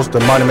 I'm the host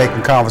of Money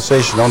Making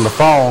Conversation. On the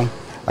phone,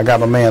 I got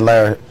my man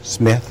Larry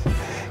Smith.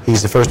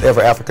 He's the first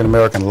ever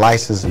African-American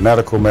licensed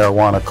medical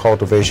marijuana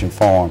cultivation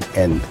farm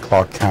in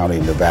Clark County,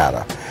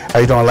 Nevada. How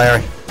you doing,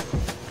 Larry?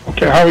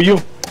 Okay, how are you?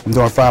 I'm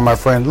doing fine, my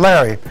friend.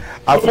 Larry,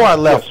 before I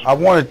left, I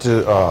wanted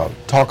to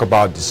talk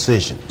about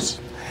decisions.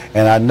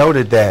 And I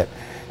noted that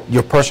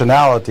your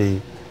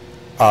personality,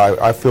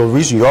 I feel the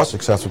reason you are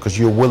successful because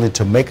you're willing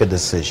to make a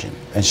decision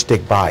and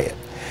stick by it.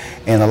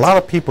 And a lot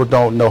of people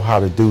don't know how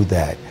to do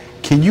that.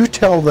 Can you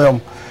tell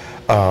them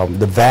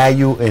the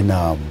value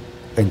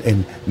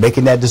in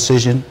making that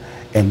decision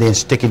and then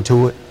sticking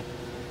to it?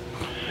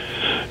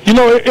 You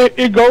know,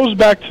 it goes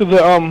back to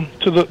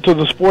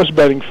the sports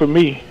betting for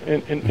me,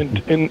 and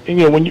you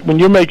know, when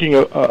you're making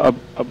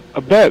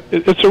a bet,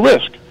 it's a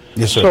risk.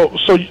 Yes, sir.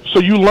 So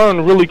you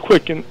learn really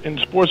quick in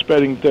sports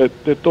betting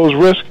that those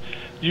risks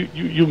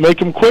you make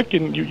them quick,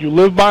 and you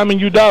live by them and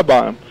you die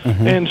by them.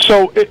 And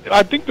so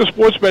I think the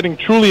sports betting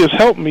truly has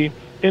helped me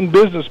in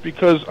business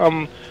because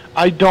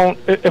I don't.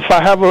 If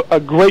I have a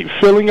great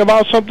feeling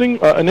about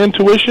something, an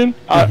intuition,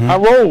 I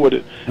roll with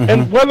it.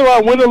 And whether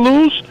I win or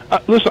lose,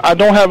 listen, I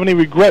don't have any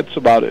regrets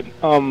about it.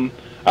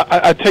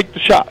 I take the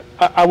shot.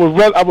 I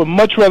would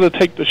much rather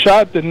take the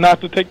shot than not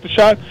to take the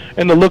shot,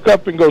 and to look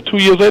up and go 2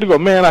 years later, go,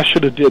 man, I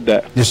should have did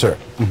that. Yes, sir.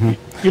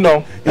 You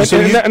know,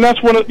 and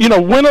that's when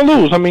win or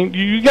lose. I mean,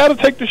 you got to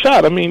take the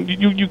shot. I mean,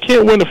 you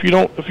can't win if you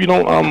don't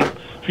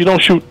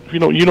shoot.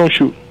 You don't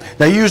shoot.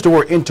 Now you use the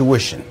word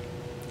intuition.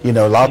 You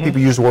know, a lot of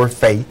people use the word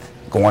faith,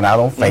 going out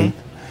on faith.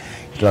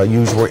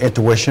 Use the word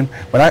intuition.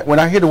 When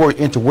I hear the word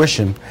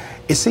intuition,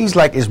 it seems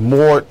like it's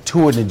more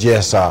to it than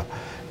just an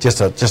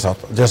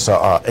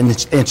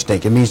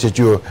instinct. It means that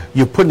you're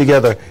putting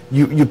together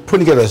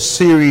a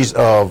series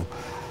of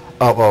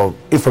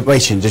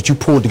information that you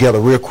pull together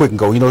real quick and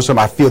go, you know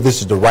something, I feel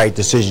this is the right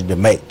decision to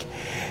make.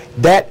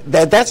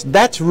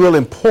 That's real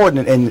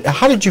important. And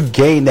how did you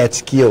gain that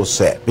skill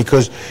set?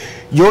 Because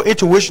your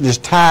intuition is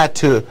tied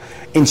to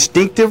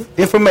instinctive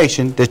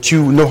information that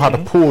you know how to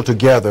pull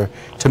together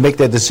to make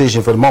that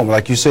decision for the moment.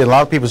 Like you said, a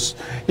lot of people,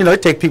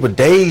 it takes people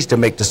days to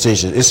make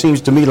decisions. It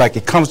seems to me like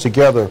it comes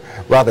together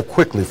rather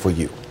quickly for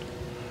you.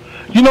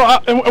 And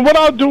what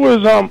I'll do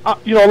is,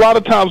 a lot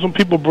of times when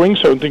people bring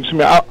certain things to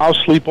me, I'll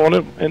sleep on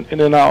it, and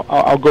then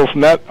I'll go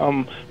from that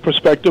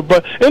perspective.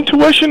 But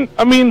intuition,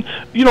 I mean,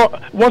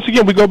 once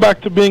again, we go back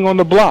to being on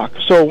the block.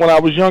 So when I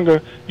was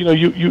younger,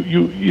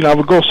 I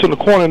would go sit in the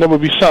corner, and there would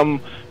be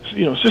something,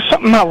 just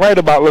something not right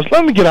about this.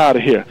 Let me get out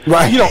of here.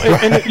 Right.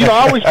 And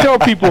I always tell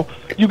people,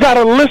 you got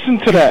to listen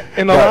to that.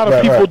 And a lot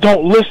of people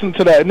don't listen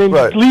to that. And then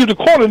you leave the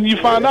corner and you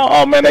find out,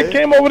 oh, man, they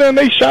came over there and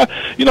they shot.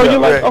 You're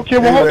like, okay,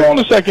 well, hold on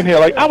a second here.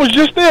 Like, I was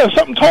just there.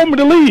 Something told me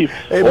to leave.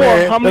 Hey,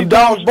 man, how many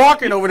dogs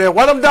barking over there?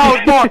 Why them dogs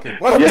barking?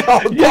 Why them dogs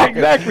barking? Yeah,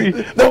 exactly.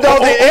 Them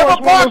dogs ain't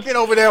ever barking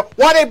over there.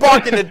 Why they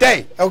barking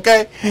today?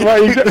 Okay?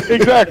 Right,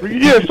 exactly.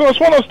 Yeah, so it's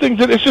one of those things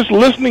that it's just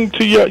listening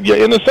to your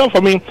inner self. I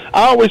mean,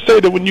 I always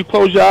say that when you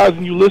close your eyes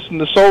and you listen,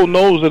 the soul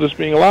knows that it's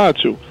being lied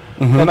to.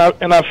 And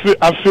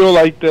I feel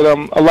like that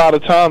a lot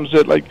of times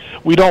that like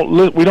we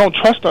don't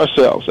trust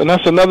ourselves, and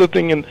that's another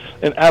thing in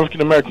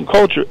African American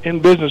culture in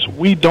business.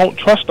 We don't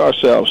trust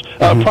ourselves.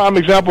 A prime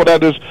example of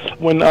that is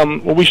when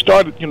we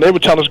started. They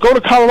would tell us, go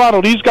to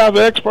Colorado. These guys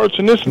are experts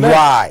in this and that.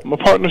 Right. My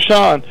partner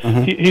Sean,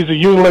 he's a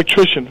union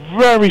electrician,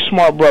 very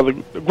smart brother,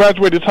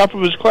 graduated top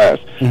of his class,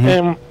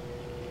 and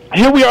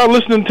here we are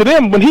listening to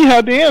them when he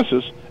had the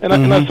answers. And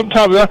I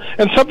sometimes,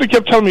 and something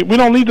kept telling me, we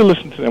don't need to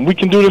listen to them. We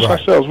can do this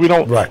ourselves. We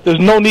don't. Right. There's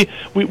no need.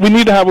 We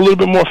need to have a little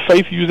bit more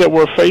faith. Use that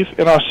word faith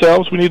in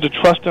ourselves. We need to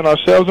trust in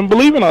ourselves and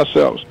believe in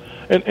ourselves,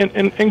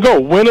 and go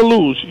win or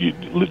lose. You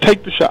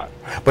take the shot.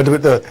 But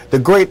the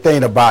great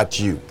thing about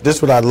you, this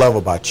is what I love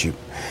about you.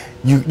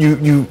 You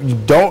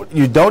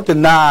don't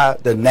deny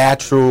the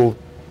natural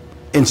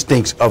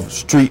instincts of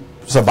street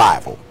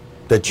survival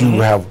that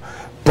you have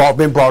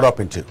been brought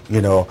up into.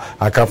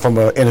 I come from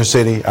an inner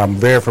city. I'm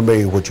very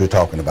familiar with what you're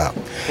talking about.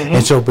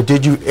 And so, but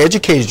did you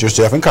educate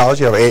yourself in college?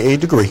 You have an AA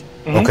degree,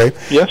 okay?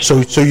 Yes.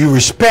 So you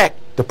respect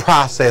the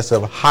process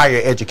of higher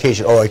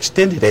education or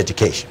extended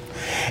education,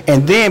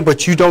 and then,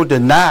 but you don't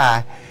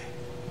deny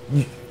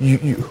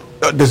the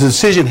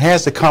decision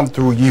has to come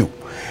through you.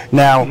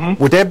 Now,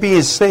 with that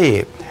being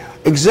said,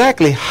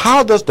 exactly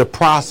how does the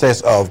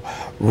process of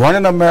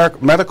running a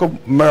medical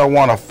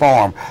marijuana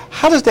farm,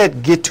 how does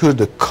that get to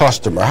the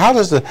customer? How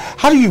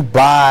do you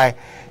buy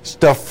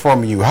stuff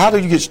from you? How do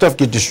you get stuff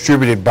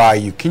distributed by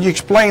you? Can you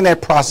explain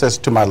that process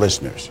to my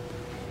listeners?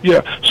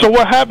 Yeah. So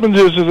what happens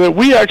is that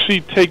we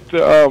actually take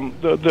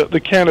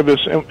the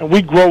cannabis and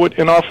we grow it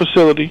in our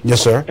facility.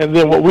 Yes, sir. And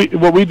then what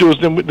we do is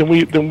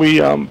then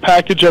we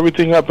package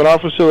everything up in our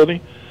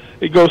facility.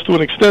 It goes through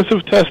an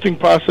extensive testing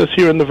process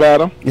here in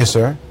Nevada. Yes,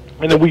 sir.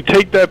 And then we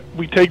take that,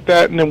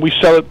 and then we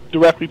sell it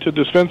directly to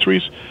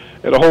dispensaries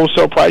at a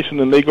wholesale price, and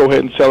then they go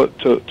ahead and sell it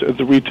to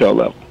the retail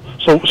level.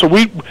 So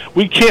we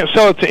can't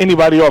sell it to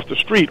anybody off the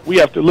street. We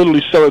have to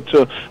literally sell it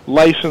to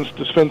licensed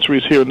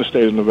dispensaries here in the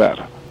state of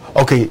Nevada.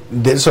 Okay,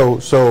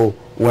 so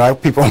when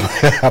people on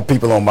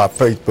my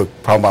Facebook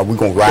talking about we're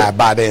gonna ride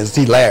by there and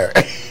see Larry.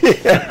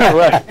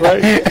 right.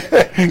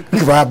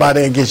 You ride by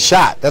there and get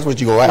shot. That's what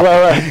you go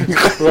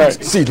after.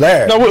 Right. See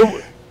Larry.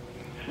 No,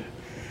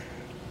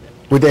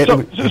 with that,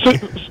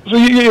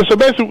 so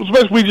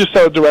basically we just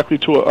sell it directly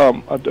to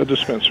a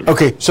dispensary.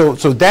 Okay, so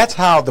that's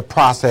how the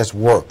process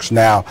works.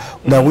 Now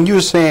when you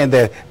were saying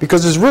that,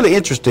 because it's really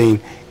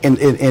interesting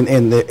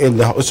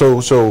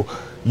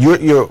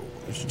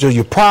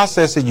you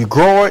process it, you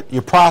grow it,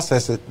 you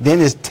process it, then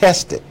it's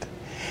tested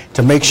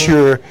to make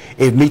sure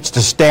it meets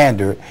the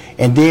standard,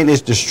 and then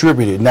it's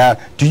distributed. Now,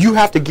 do you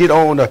have to get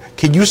on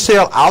can you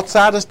sell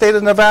outside the state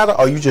of Nevada,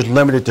 or are you just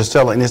limited to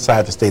selling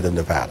inside the state of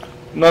Nevada?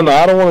 No,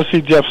 I don't want to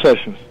see Jeff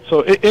Sessions.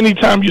 So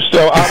anytime you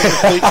sell out of the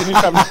state,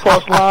 anytime you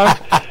cross lines,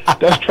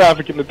 that's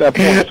trafficking at that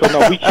point. So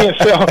no, we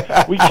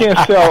can't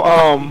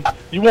sell.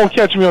 You won't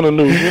catch me on the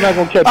news. You're not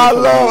gonna catch me.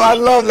 I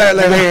love that.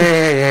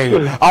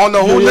 Hey. I don't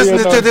know who's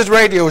listening to this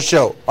radio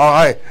show. All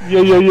right.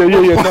 Yeah.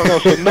 No.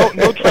 So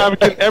no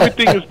trafficking.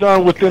 Everything is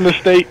done within the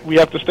state. We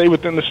have to stay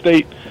within the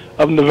state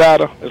of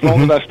Nevada. As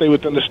long as I stay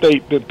within the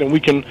state, then we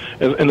can.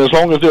 And as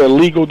long as they're a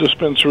legal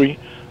dispensary.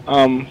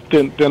 Then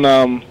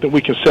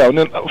we can sell. And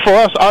then for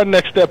us, our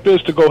next step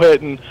is to go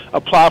ahead and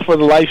apply for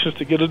the license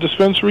to get a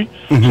dispensary.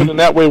 So then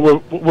that way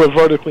we're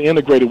vertically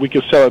integrated. We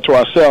can sell it to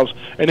ourselves,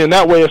 and then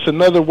that way it's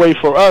another way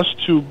for us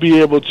to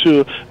be able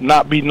to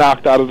not be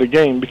knocked out of the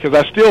game. Because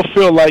I still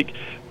feel like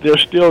they're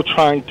still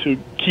trying to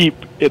keep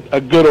it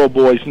a good old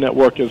boys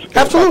network.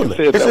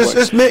 Absolutely,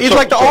 it's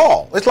like the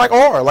oil. It's like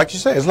oil, like you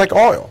say. It's like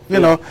oil. You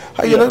know,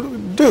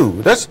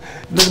 dude. That's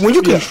when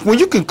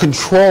you can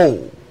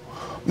control.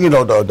 You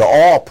know, the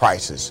oil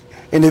prices,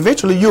 and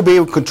eventually you'll be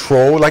able to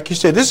control, like you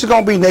said, this is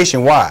going to be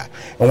nationwide,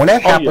 and when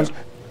that happens,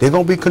 they're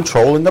going to be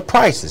controlling the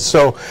prices.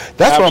 So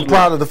that's why I'm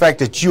proud of the fact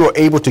that you are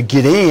able to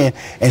get in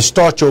and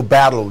start your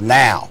battle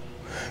now,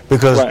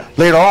 because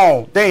later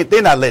on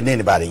they're not letting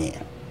anybody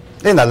in.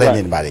 They're not letting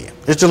anybody in.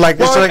 It's just like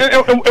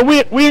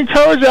and we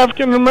encourage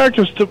African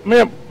Americans to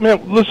man,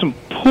 listen,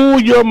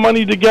 pool your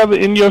money together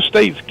in your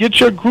states, get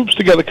your groups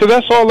together, because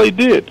that's all they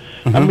did.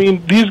 I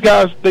mean, these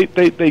guys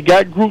they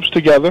got groups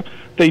together.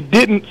 They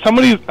didn't.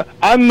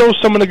 I know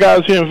some of the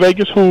guys here in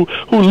Vegas who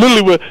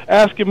literally were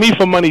asking me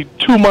for money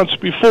 2 months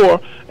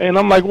before, and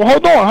I'm like, well,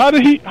 hold on, how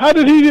did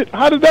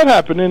that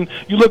happen? And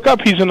you look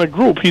up, he's in a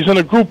group. He's in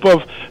a group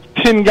of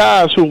 10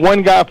 guys who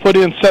one guy put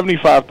in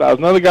 $75,000,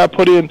 another guy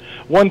put in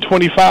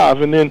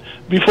 $125, and then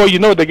before you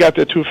know it, they got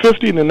their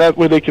 $250, and then that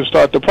way they can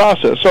start the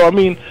process. So I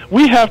mean,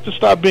 we have to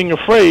stop being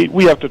afraid.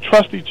 We have to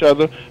trust each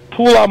other,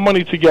 pool our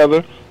money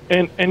together.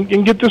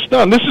 And get this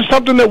done. This is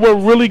something that we're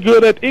really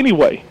good at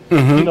anyway.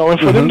 You know, and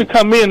for them to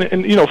come in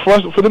and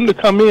for them to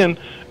come in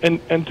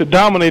and to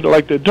dominate it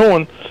like they're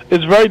doing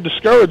is very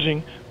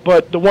discouraging.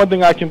 But the one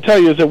thing I can tell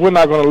you is that we're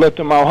not going to let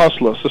them out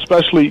hustle us,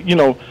 especially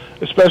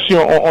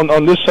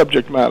on this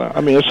subject matter.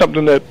 I mean, it's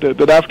something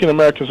that African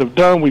Americans have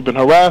done. We've been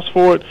harassed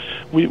for it.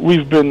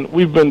 We've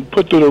been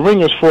put through the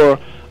ringers for.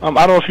 I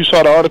don't know if you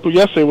saw the article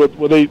yesterday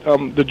where they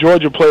the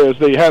Georgia players,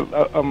 they had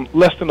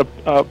less than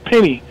a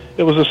penny.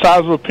 It was the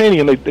size of a penny,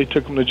 and they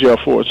took them to jail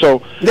for it.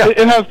 So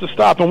it has to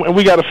stop, and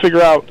we got to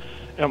figure out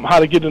how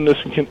to get in this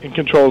and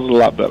control it a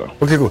lot better.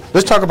 Okay, cool.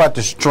 Let's talk about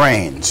the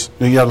strains.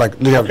 You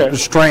have the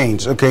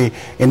strains, okay,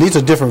 and these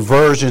are different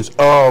versions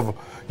of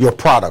your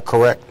product,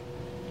 correct?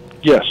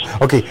 Yes.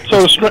 Okay.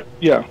 So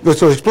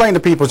So explain to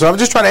people. So I'm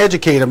just trying to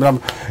educate them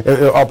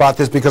about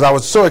this, because I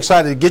was so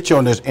excited to get you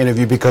on this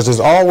interview, because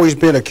there's always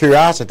been a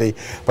curiosity,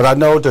 but I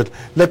know to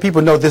let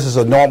people know this is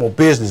a normal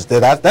business.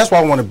 That's why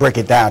I want to break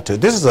it down to.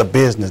 This is a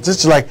business. This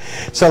is like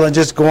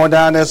just going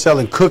down there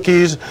selling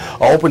cookies,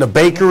 or open a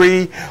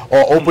bakery,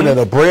 or open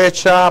a bread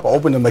shop, or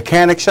open a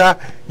mechanic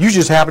shop. You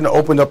just happen to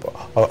open up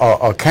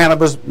a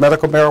cannabis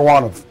medical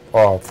marijuana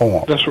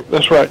form.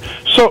 That's right.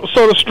 So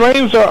the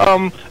strains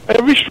are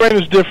every strain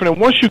is different,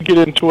 and once you get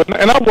into it,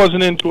 and I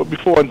wasn't into it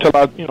before until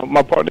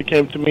my partner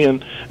came to me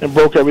and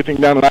broke everything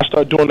down, and I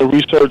started doing the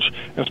research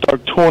and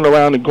started touring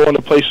around and going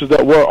to places that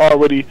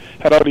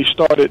had already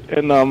started,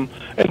 and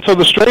so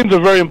the strains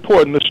are very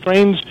important. The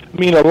strains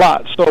mean a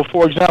lot. So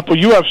for example,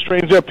 you have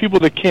strains. There are people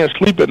that can't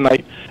sleep at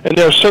night, and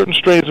there are certain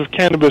strains of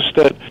cannabis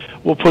that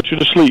will put you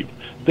to sleep.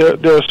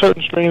 There are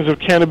certain strains of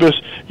cannabis.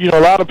 A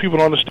lot of people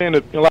don't understand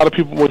that. A lot of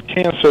people with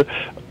cancer,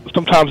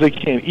 sometimes they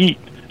can't eat,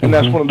 and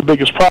that's one of the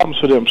biggest problems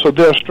for them. So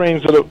there are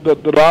strains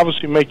that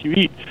obviously make you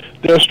eat.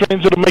 There are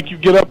strains that will make you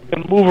get up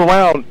and move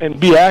around and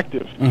be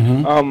active.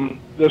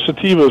 The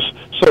sativas.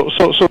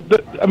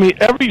 I mean,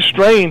 every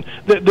strain,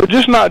 they're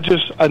just not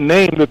just a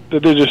name that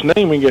they're just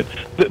naming it.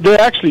 They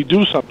actually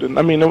do something.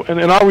 I mean,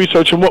 in our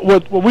research, and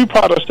what we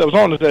pride ourselves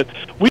on is that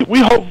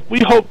we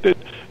hope that.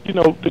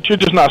 That you're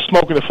just not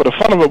smoking it for the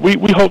fun of it.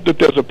 We hope that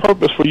there's a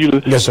purpose for you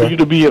to for you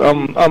to be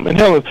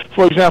inhaling.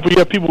 For example, you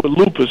have people with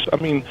lupus. I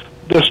mean,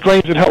 there's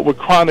strains that help with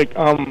chronic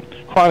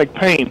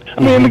pain.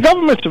 I mean, the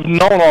governments have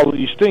known all of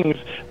these things.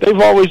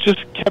 They've always just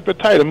kept it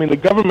tight. I mean, the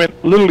government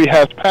literally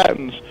has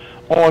patents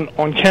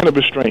on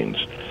cannabis strains.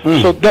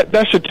 So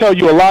that should tell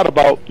you a lot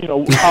about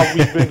how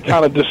we've been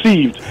kind of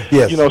deceived.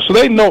 So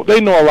they know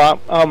a lot.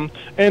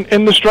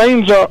 And the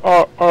strains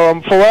are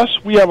for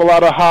us. We have a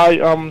lot of high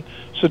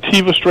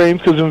sativa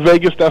strains, because in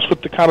Vegas that's what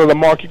the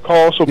market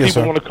calls. So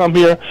people want to come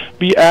here,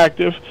 be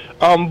active.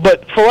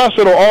 But for us,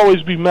 it'll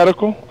always be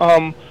medical.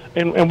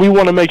 And we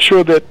want to make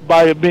sure that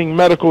by it being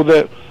medical,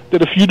 that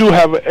if you do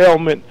have an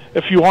ailment,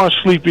 if you aren't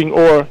sleeping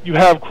or you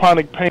have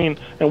chronic pain,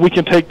 and we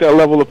can take that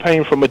level of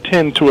pain from a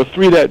 10 to a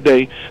 3 that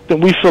day, then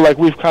we feel like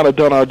we've kind of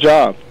done our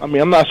job. I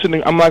mean, I'm not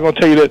going to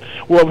tell you that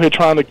we're over here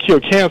trying to cure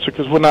cancer,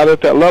 because we're not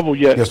at that level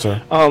yet. Yes,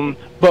 sir.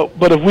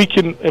 But if we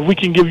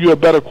can give you a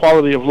better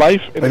quality of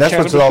life, and that's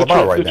what it's all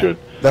about right now.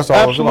 That's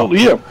all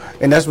absolutely, it's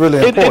about. And that's really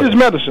important. It is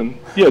medicine.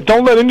 Yeah,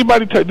 don't let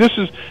anybody tell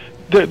you.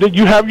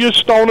 you have your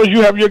stoners,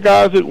 you have your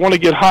guys that want to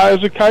get high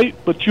as a kite,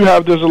 but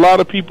there's a lot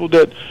of people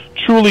that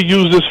truly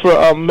use this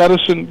for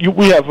medicine.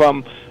 We have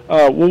I'm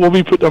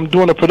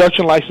doing a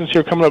production license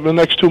here coming up in the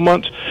next 2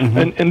 months,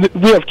 and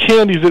we have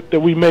candies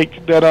that we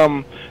make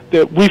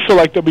that we feel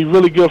like they'll be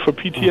really good for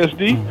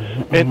PTSD,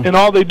 and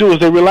all they do is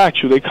they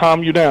relax you, they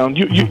calm you down.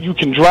 You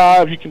can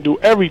drive, you can do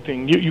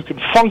everything, you can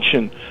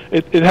function.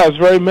 It has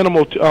very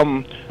minimal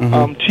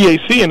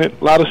THC in it,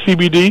 a lot of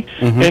CBD,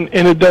 and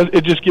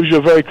it just gives you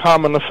a very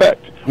calming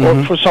effect.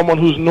 Or for someone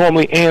who's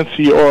normally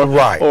antsy or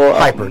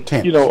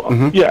hypertense.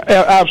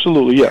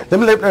 Absolutely, yeah.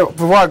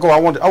 Before I go, I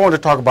want to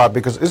talk about,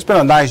 because it's been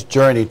a nice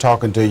journey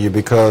talking to you,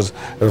 because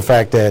of the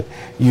fact that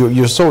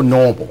you're so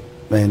normal.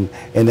 And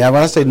when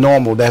I say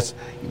normal, that's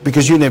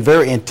because you're in a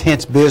very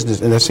intense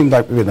business, and there seems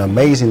like an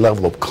amazing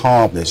level of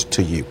calmness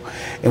to you.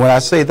 And when I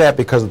say that,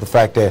 because of the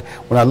fact that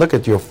when I look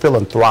at your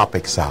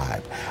philanthropic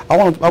side, I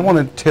want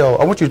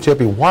you to tell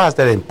me, why is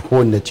that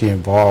important that you're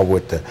involved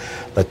with the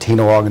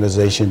Latino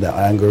organization, the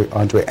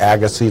Andre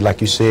Agassi,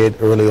 like you said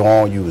early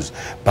on, you was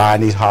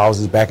buying these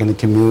houses back in the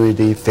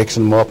community,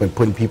 fixing them up and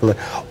putting people in.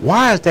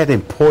 Why is that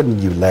important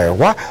to you, Larry?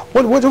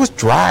 What's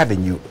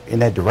driving you in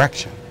that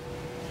direction?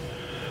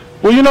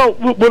 Well,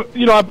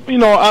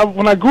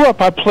 when I grew up,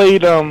 I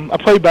played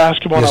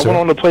basketball. Yes, and I went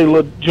on to play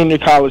little junior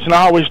college, and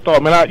I always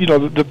thought, man,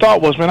 the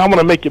thought was, man, I want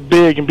to make it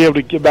big and be able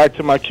to give back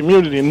to my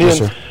community. And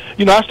then,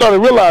 I started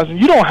realizing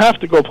you don't have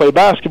to go play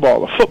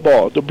basketball or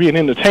football to be an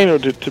entertainer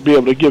to be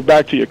able to give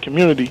back to your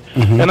community.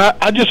 And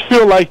I just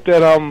feel like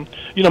that,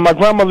 my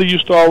grandmother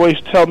used to always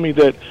tell me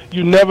that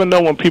you never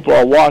know when people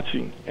are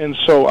watching. And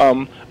so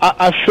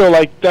I feel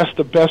like that's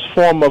the best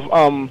form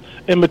of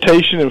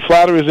imitation and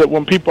flattery, is that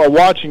when people are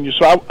watching you.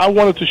 So I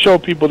wanted to show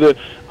people that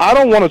I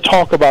don't want to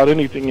talk about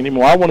anything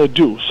anymore. I want to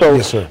do. So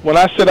when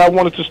I said I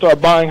wanted to start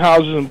buying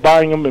houses and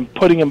buying them and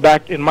putting them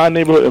back in my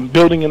neighborhood and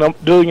building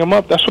them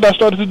up, that's what I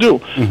started to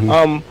do.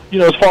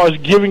 As far as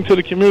giving to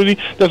the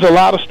community, there's a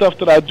lot of stuff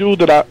that I do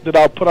that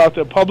I'll put out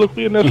there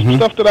publicly, and there's some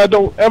stuff that I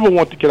don't ever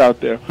want to get out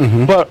there.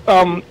 But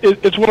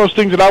it's one of those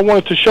things that I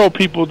wanted to show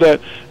people that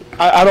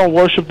I don't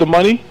worship the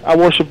money, I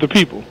worship the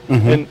people.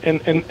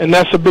 And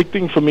that's a big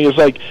thing for me. It's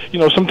like,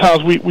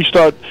 sometimes we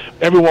start,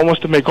 everyone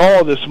wants to make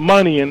all this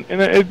money, and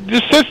it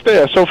just sits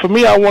there. So for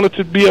me, I wanted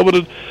to be able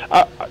to,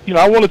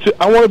 I want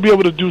to be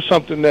able to do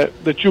something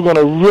that you're going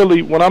to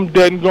really, when I'm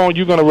dead and gone,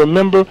 you're going to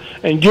remember,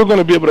 and you're going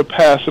to be able to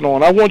pass it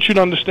on. I want you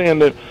to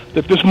understand that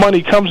this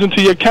money comes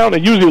into your account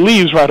and usually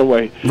leaves right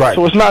away. Right.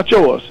 So it's not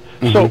yours.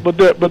 So, but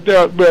there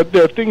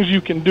are things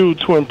you can do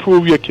to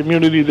improve your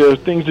community. There are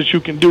things that you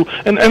can do,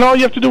 and all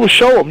you have to do is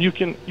show them. You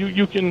can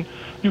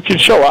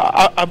show.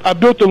 I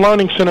built the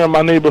learning center in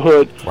my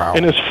neighborhood,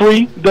 and it's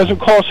free. It doesn't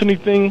cost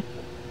anything.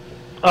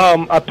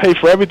 I pay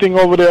for everything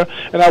over there,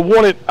 and I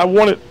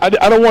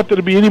don't want there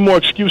to be any more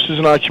excuses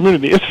in our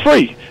community. It's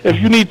free.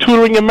 If you need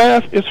tutoring in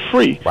math, it's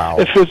free.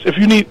 If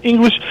you need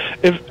English,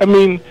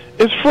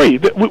 it's free.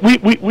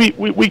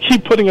 We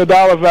keep putting a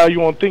dollar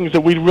value on things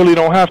that we really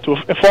don't have to.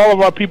 If all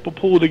of our people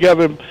pull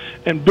together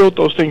and build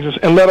those things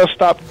and let us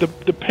stop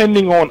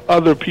depending on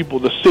other people,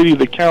 the city,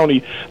 the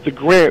county, the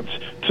grants,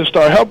 to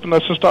start helping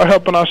us and start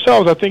helping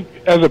ourselves, I think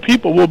as a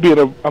people we'll be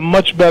in a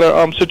much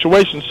better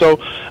situation. So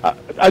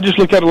I just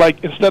look at it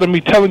like, instead of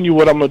me telling you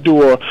what I'm going to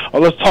do, or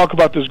let's talk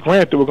about this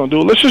grant that we're going to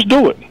do, let's just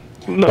do it.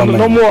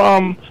 No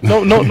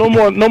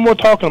more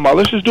talking about it.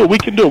 Let's just do it. We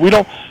can do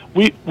it.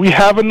 We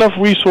have enough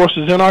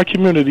resources in our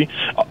community.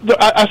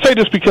 I say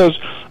this because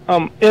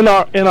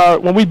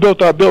when we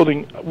built our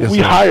building, we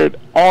hired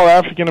all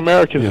African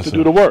Americans to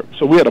do the work.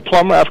 So we had a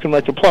plumber, African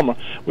American plumber.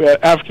 We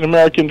had African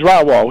American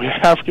drywall. We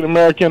had African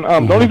American.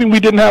 The only thing we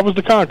didn't have was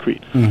the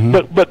concrete.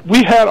 But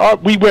we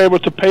were able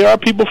to pay our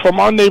people from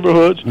our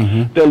neighborhoods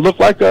that looked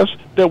like us,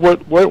 that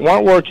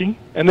weren't working,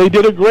 and they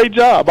did a great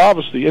job,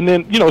 obviously. And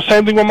then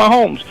same thing with my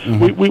homes.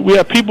 We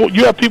have people.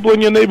 You have people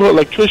in your neighborhood,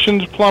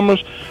 electricians,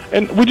 plumbers,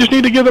 and we just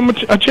need to give them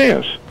a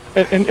chance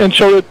and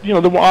show that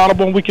that we're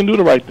honorable and we can do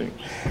the right things.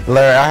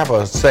 Larry, I have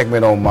a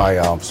segment on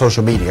my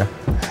social media.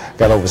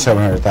 Got over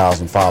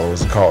 700,000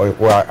 followers, called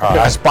where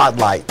I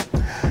spotlight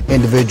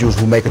individuals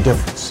who make a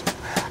difference.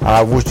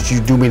 I wish you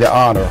do me the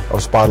honor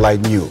of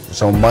spotlighting you.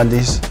 It's on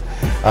Mondays.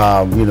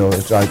 I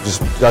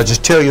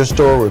just tell your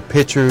story with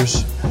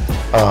pictures.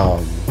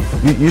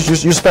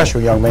 You're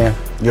special, young man.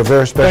 You're a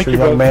very special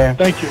young man.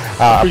 Thank you.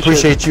 I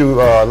appreciate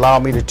you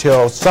allowing me to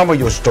tell some of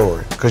your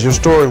story, because your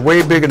story is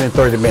way bigger than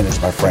 30 minutes,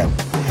 my friend.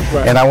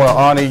 Right. And I want to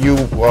honor you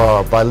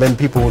by letting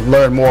people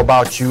learn more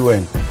about you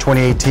in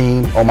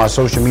 2018 on my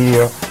social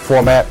media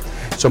format.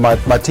 So my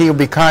team will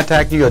be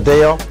contacting you,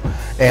 Adele,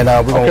 and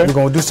we're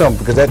gonna do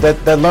something, because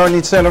that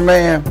learning center,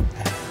 man,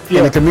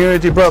 in the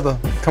community, brother.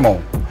 Come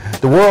on,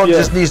 the world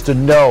just needs to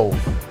know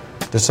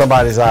that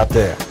somebody's out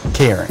there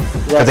caring.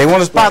 Because they want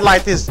to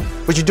spotlight this,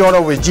 what you're doing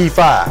over at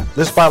G5.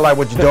 Let's spotlight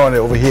what you're doing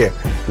over here,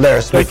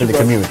 Larry Smith, in the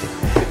community.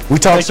 We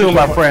talk soon,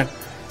 my friend.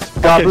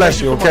 God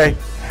bless you, okay?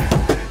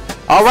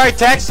 All right,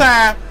 tax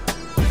time.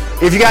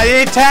 If you got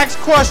any tax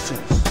questions,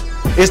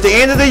 it's the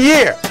end of the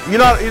year.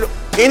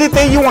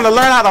 Anything you want to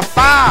learn how to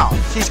file,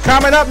 she's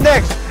coming up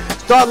next.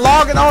 Start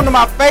logging on to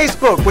my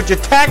Facebook with your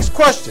tax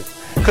questions,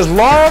 because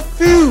Laura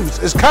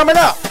Foos is coming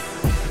up.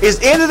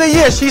 It's end of the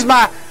year. She's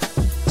my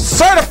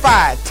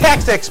certified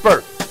tax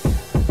expert.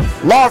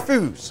 Laura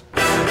Foos.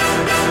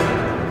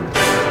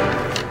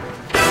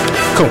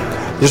 Cool.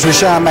 This is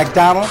Rushion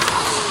McDonald.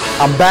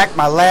 I'm back,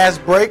 my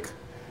last break.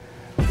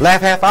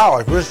 Last half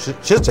hour. We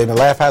should say the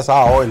last half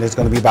hour, and it's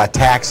going to be about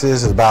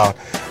taxes, it's about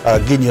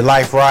getting your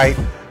life right,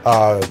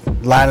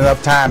 lining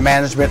up time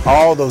management,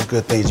 all those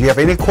good things. If you have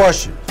any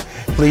questions,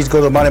 please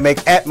go to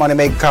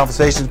Moneymaking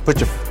Conversations,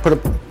 put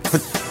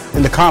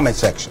in the comment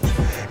section,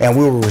 and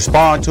we will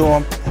respond to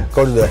them.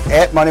 Go to the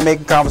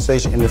 @Moneymaking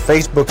Conversation in the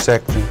Facebook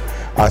section.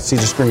 I see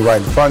the screen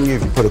right in front of you.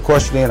 If you put a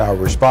question in, I'll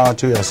respond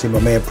to it. I see my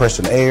man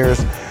Preston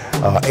Ayers,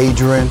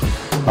 Adrian.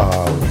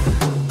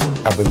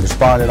 I've been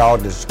responding to all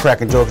this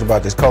cracking jokes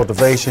about this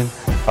cultivation.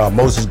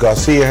 Moses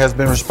Garcia has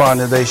been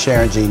responding today.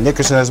 Sharon Jean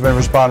Nickerson has been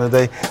responding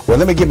today. Well,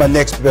 let me get my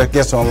next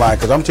guest online,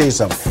 because I'm telling you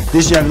something.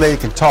 This young lady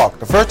can talk.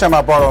 The first time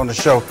I brought her on the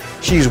show,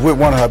 she's with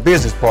one of her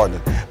business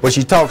partners. But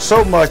she talks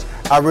so much,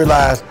 I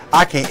realized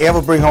I can't ever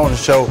bring her on the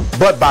show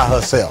but by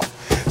herself.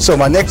 So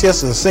my next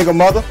guest is a single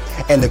mother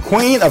and the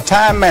queen of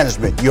time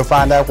management. You'll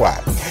find out why.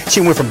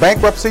 She went from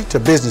bankruptcy to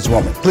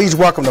businesswoman. Please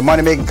welcome to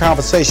Money Making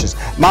Conversations,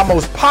 my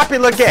most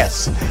popular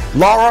guest,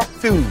 Laura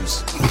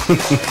Foos.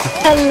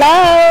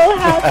 Hello,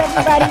 how's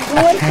everybody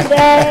doing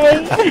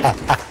today?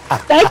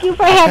 Thank you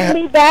for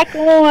having me back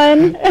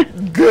on.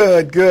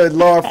 Good,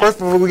 Laura. First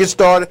before we get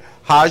started,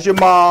 how's your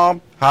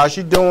mom? How's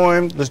she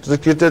doing? Let's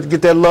get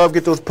that love,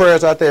 get those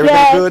prayers out there.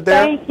 Everything good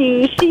there? Thank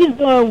you. She's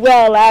doing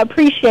well. I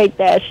appreciate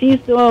that. She's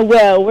doing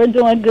well. We're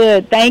doing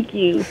good. Thank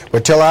you.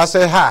 But tell her I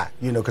said hi,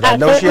 because I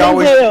know she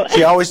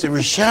always said,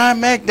 Rushion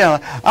McDonald,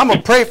 I'm going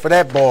to pray for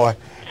that boy.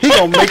 He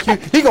going to make you,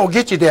 he going to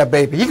get you there,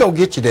 baby. He going to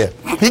get you there.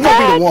 He going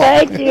to be the one.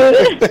 Thank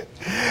you.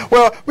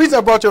 Well, the reason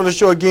I brought you on the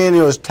show again,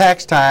 it was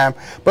tax time,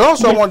 but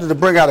also I wanted to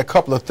bring out a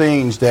couple of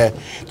things that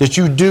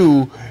you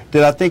do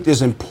that I think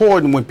is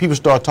important when people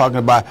start talking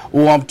about,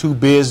 oh, I'm too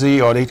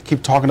busy, or they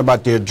keep talking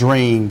about their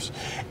dreams,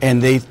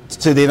 and they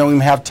say they don't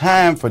even have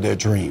time for their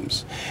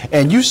dreams.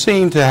 And you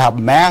seem to have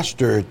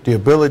mastered the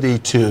ability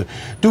to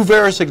do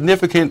very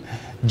significant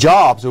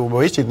jobs that will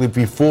basically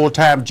be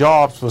full-time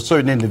jobs for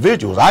certain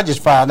individuals. I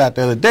just found out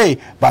the other day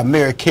about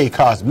Mary Kay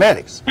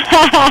Cosmetics. So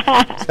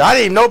I didn't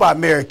even know about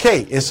Mary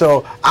Kay, and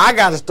so I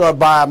got to start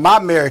buying my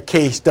Mary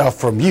Kay stuff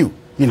from you.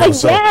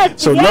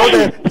 So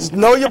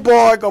know your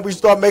boy gonna be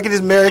start making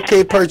his Mary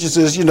Kay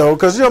purchases,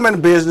 because I'm in the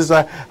business.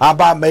 I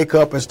buy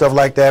makeup and stuff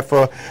like that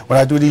for when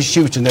I do these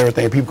shoots and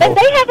everything. People go,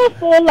 they have a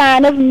full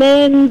line of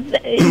men's.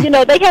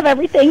 They have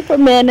everything for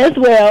men as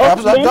well.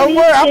 Don't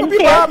worry, I'm gonna be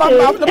buying.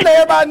 I'm gonna let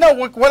everybody know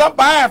what I'm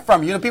buying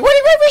from you. People, what are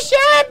you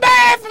Rushion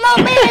buying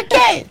from Mary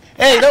Kay?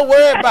 Hey, don't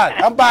worry about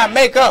it. I'm buying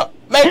makeup.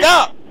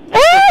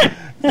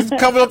 This is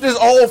covering up this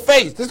old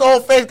face. This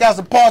old face got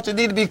some parts that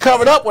need to be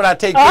covered up when I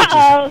take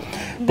pictures.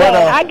 But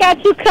I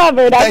got you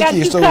covered. Thank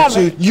you. So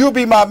you'll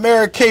be my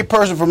Mary Kay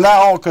person from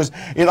now on, because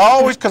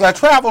I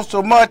travel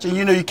so much, and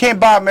you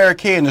can't buy Mary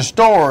Kay in the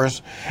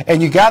stores,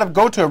 and you got to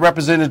go to a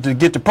representative to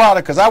get the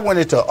product. Because I went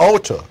into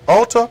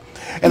Ulta,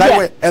 and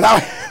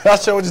I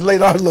showed this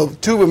lady a little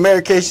tube of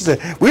Mary Kay. She said,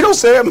 "We don't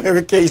sell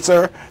Mary Kay,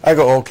 sir." I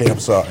go, "Okay, I'm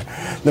sorry.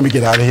 Let me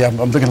get out of here.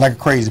 I'm looking like a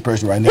crazy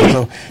person right now."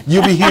 So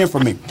you'll be hearing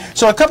from me.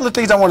 So a couple of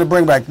things I want to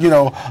bring back.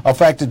 A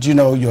fact that you're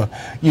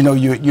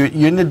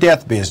in the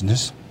death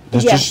business.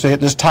 Let's just say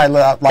it. Let's title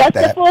it out like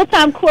that. That's a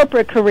full-time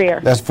corporate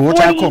career. That's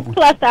full-time corporate. 40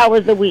 plus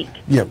hours a week.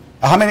 Yeah.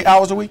 How many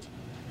hours a week?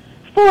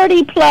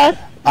 40 plus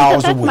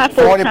hours a week.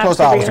 40 plus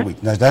hours a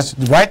week. Now,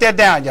 write that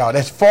down, y'all.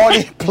 That's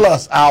 40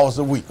 plus hours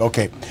a week.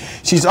 Okay.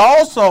 She's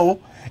also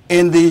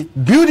in the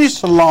beauty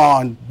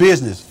salon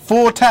business,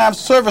 full-time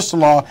service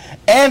salon,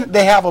 and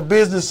they have a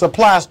business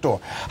supply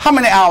store. How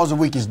many hours a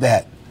week is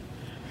that?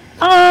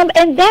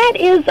 And that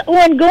is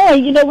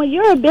ongoing. When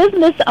you're a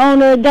business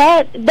owner,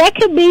 that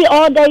could be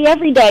all day,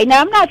 every day.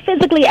 Now, I'm not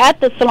physically at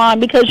the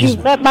salon because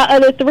you've met my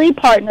other 3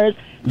 partners.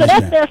 So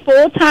that's their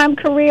full-time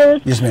careers.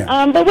 Yes,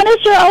 ma'am. But when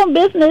it's your own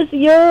business,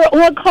 you're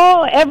on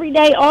call every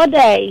day, all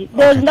day.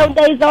 There's no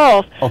days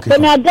off.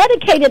 But now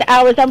dedicated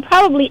hours, I'm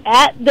probably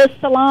at the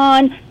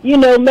salon,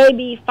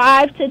 maybe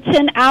 5 to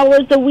 10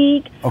 hours a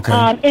week.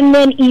 And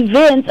then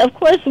events. Of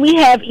course, we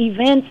have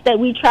events that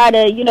we try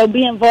to,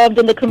 be involved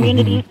in the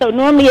community. So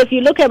normally if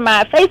you look at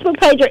my Facebook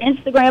page or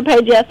Instagram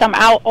page, yes, I'm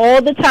out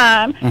all the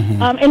time.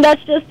 And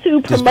that's just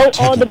to promote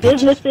all the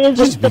businesses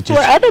and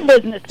support other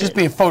businesses. Just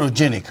being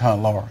photogenic, huh,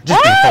 Laura?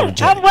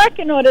 I'm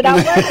working on it.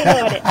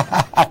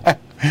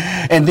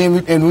 And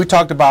then we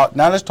talked about,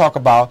 now let's talk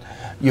about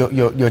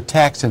your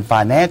tax and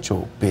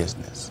financial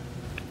business.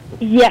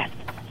 Yes.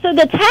 So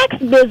the tax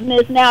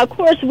business, now, of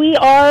course, we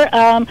are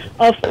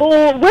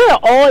we're an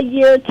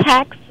all-year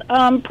tax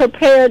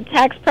prepared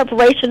tax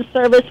preparation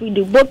service. We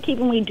do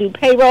bookkeeping, we do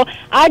payroll.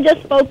 I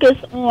just focus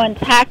on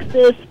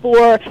taxes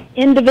for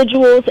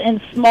individuals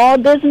and small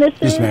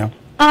businesses. Yes, ma'am.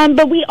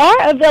 But we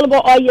are available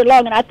all year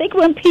long, and I think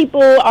when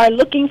people are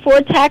looking for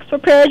tax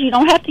preparers, you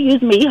don't have to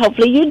use me.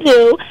 Hopefully you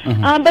do.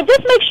 But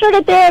just make sure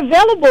that they're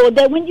available,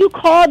 that when you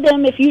call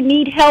them, if you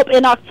need help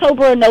in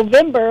October or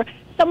November,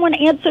 someone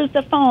answers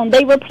the phone.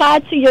 They reply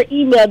to your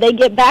email. They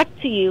get back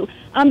to you.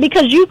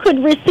 Because you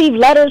could receive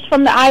letters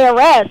from the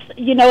IRS,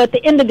 at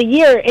the end of the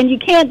year, and you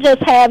can't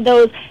just have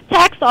those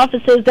tax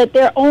offices that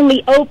they're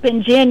only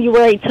open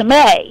January to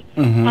May.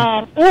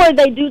 Or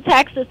they do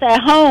taxes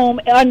at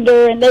home and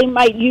they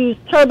might use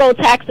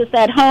TurboTaxes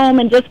at home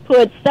and just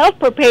put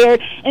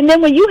self-prepared, and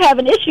then when you have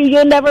an issue,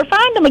 you'll never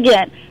find them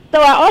again. So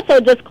I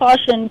also just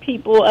caution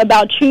people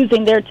about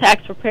choosing their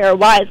tax preparer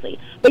wisely.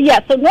 But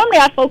yeah, so normally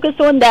I focus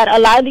on that a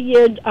lot of the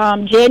year,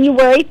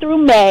 January through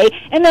May,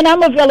 and then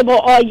I'm available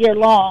all year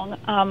long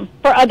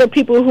for other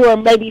people who are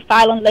maybe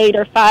filing late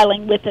or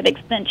filing with an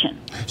extension.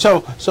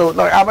 So look,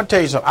 I'm gonna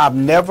tell you something. I've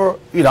never,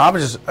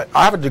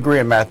 I have a degree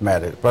in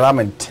mathematics, but I'm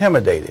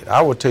intimidated.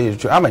 I will tell you the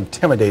truth. I'm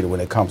intimidated when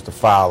it comes to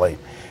filing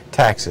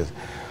taxes.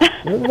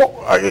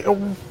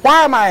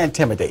 Why am I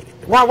intimidated?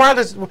 Why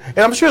does? And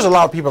I'm sure there's a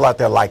lot of people out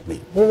there like me.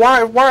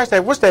 Well, why is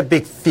that? What's that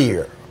big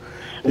fear?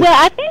 Well,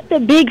 I think the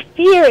big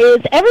fear is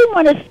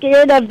everyone is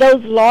scared of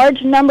those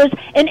large numbers,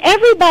 and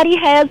everybody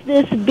has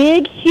this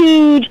big,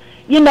 huge,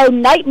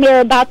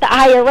 nightmare about the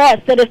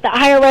IRS, that if the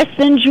IRS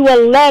sends you a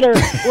letter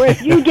or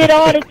if you get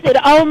audited,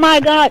 oh, my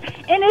God.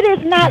 And it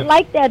is not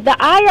like that. The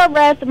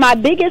IRS, my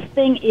biggest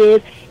thing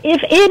is,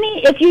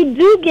 if you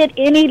do get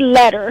any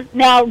letter,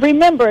 now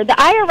remember, the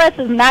IRS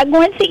is not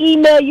going to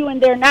email you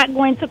and they're not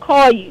going to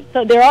call you.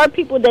 So there are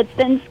people that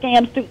send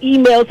scams through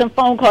emails and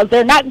phone calls.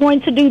 They're not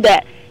going to do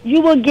that. You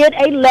will get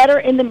a letter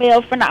in the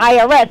mail from the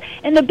IRS.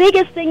 And the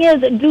biggest thing is,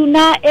 do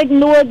not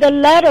ignore the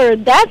letter.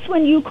 That's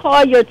when you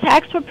call your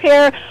tax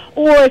preparer,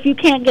 or if you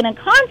can't get in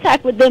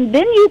contact with them,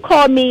 then you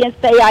call me and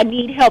say, I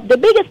need help. The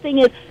biggest thing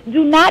is,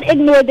 do not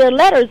ignore their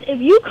letters.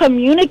 If you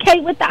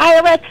communicate with the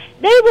IRS,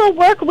 they will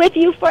work with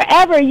you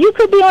forever. You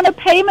could be on a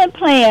payment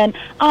plan,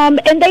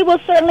 and they will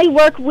certainly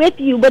work with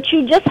you, but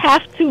you just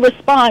have to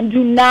respond.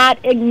 Do not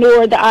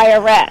ignore the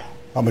IRS.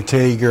 I'm gonna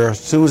tell you, girl. As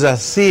soon as I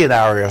see an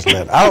IRS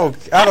letter,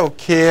 I don't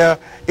care.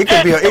 It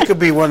could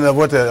be one of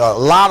the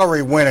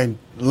lottery winning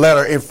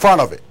letter in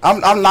front of it.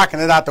 I'm knocking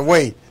it out the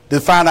way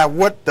to find out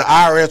what the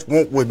IRS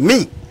want with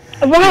me.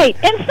 Right,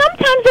 and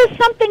sometimes it's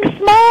something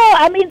small.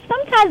 I mean,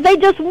 sometimes they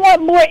just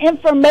want more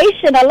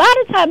information. A lot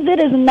of times it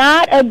is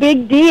not a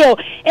big deal.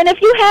 And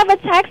if you have a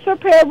tax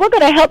preparer, we're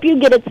going to help you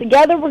get it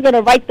together. We're going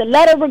to write the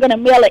letter. We're going to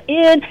mail it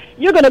in.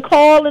 You're going to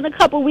call in a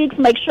couple weeks,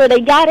 make sure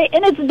they got it,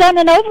 and it's done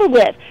and over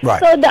with. Right.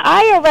 So the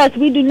IRS,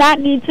 we do not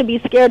need to be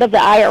scared of the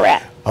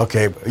IRS.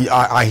 Okay,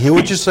 I hear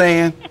what you're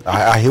saying.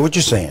 I hear what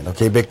you're saying.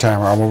 Okay, big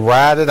time. I'm going to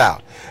ride it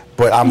out.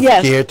 But I'm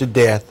scared to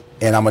death,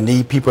 and I'm going to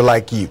need people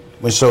like you.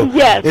 And so I'm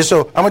going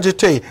to just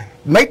tell you,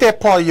 make that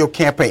part of your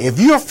campaign. If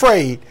you're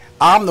afraid,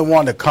 I'm the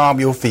one to calm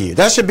your fear.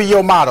 That should be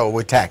your motto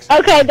with taxes.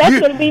 Okay, that's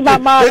going to be my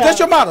motto. That's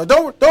your motto.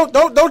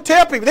 Don't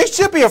tell people. They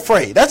should be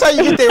afraid. That's how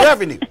you get their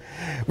revenue.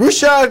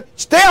 Rushion,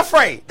 stay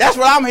afraid. That's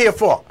what I'm here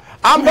for.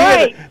 I'm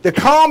here to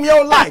calm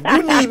your life.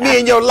 You need me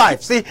in your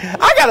life. See,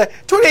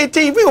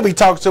 2018, we're going to be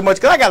talking so much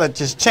because I got to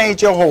just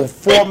change your whole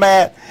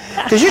format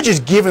because you're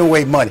just giving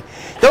away money.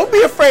 Don't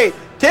be afraid.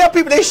 Tell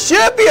people they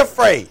should be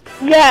afraid.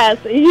 Yes,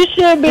 you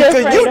should be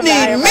afraid. Because you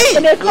need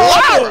me,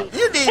 Laura.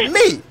 You need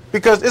me.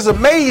 Because it's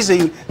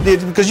amazing,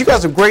 because you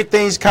got some great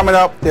things coming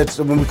up. That's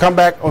when we come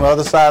back on the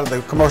other side of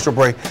the commercial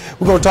break,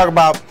 we're going to talk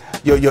about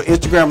your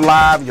Instagram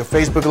Live, your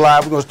Facebook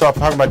Live. We're going to start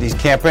talking about these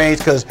campaigns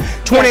because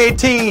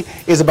 2018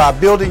 is about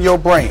building your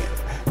brand.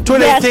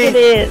 2018, yes, it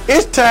is.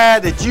 It's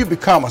time that you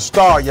become a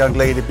star, young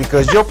lady,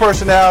 because your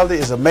personality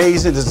is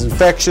amazing. It's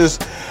infectious.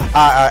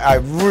 I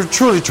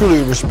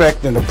truly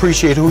respect and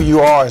appreciate who you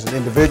are as an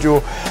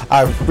individual.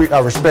 I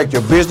respect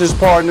your business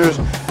partners.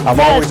 I've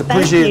always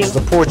appreciated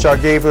the support y'all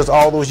gave us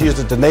all those years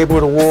at the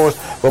Neighborhood Awards.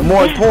 But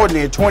more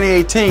importantly, in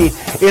 2018,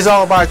 it's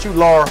all about you,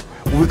 Laura.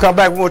 When we come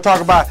back, we're going to talk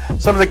about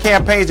some of the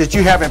campaigns that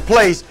you have in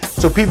place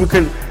so people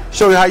can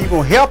show you how you're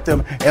going to help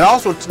them, and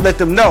also to let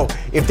them know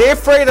if they're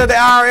afraid of the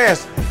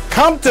IRS,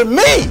 come to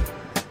me.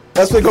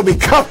 That's what's going to be,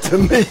 come to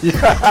me.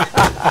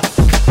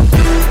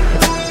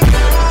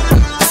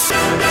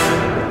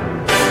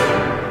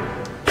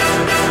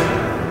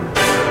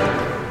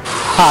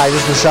 Hi,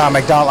 this is Rushion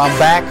McDonald. I'm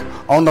back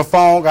on the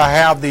phone. I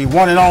have the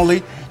one and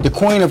only, the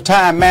queen of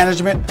time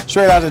management,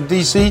 straight out of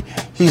D.C.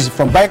 He's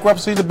from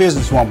bankruptcy to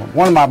businesswoman.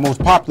 One of my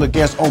most popular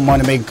guests on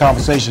Money Making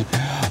Conversation.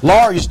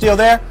 Laura, you still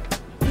there?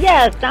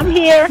 Yes, I'm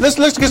here.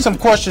 Let's get some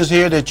questions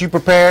here that you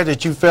prepared,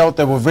 that you felt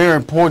that were very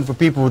important for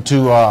people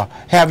to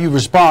have you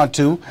respond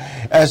to.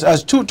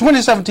 As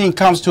 2017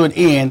 comes to an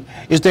end,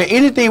 is there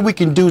anything we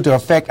can do to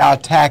affect our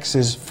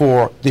taxes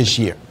for this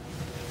year?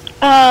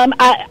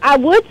 I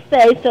would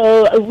say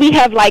so. We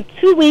have like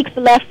 2 weeks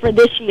left for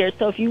this year.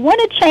 So if you want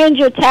to change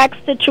your tax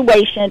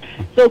situation,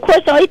 so of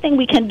course the only thing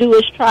we can do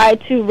is try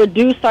to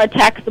reduce our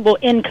taxable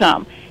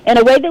income. And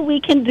a way that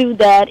we can do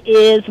that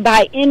is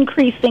by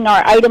increasing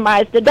our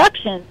itemized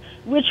deductions.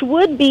 which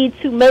would be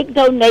to make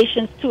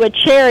donations to a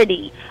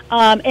charity.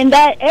 And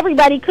that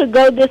everybody could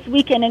go this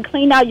weekend and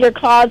clean out your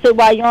closet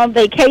while you're on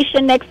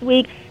vacation next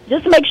week.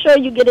 Just make sure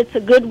you get it to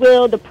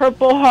Goodwill, the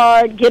Purple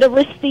Heart, get a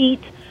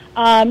receipt.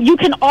 You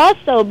can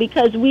also,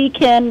 because we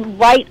can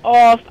write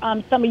off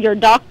some of your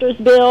doctor's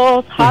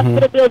bills,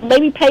 hospital bills,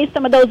 maybe pay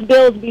some of those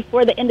bills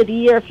before the end of the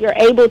year if you're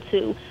able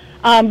to.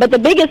 But the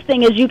biggest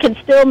thing is you can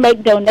still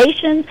make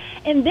donations.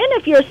 And then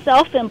if you're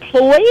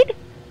self-employed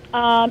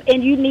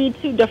and you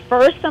need to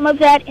defer some of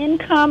that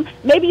income,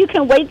 maybe you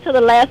can wait till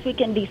the last week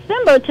in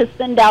December to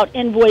send out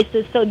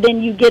invoices so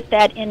then you get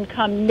that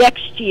income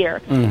next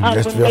year when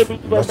maybe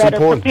we're better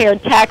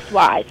prepared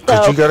tax-wise.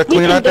 So you got to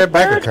clean out that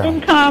bank account.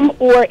 Income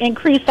or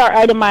increase our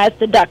itemized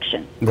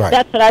deduction. Right.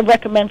 That's what I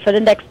recommend for the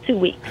next 2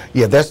 weeks.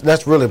 Yeah,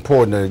 that's really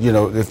important. You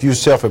know, if you're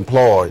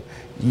self-employed,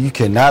 you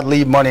cannot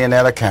leave money in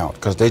that account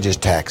because they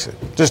just tax it.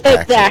 Just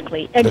tax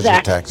exactly. it. Exactly.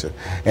 Just tax it.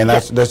 And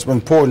that's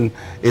important.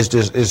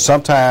 Is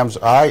sometimes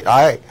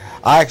I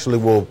actually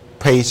will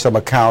pay some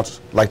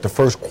accounts like the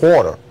first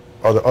quarter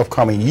of the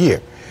upcoming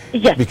year.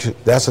 Yes. Because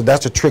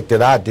that's a trick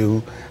that I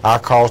do. I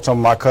call some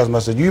of my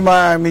customers. I said, "You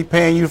mind me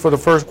paying you for the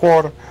first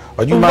quarter,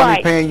 or you mind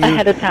me paying you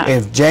ahead of time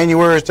in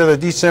January instead of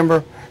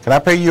December? Can I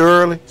pay you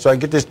early so I can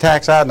get this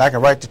tax out and I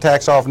can write the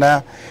tax off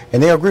now?"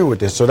 And they agree with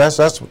this. So that's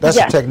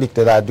a technique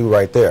that I do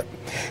right there.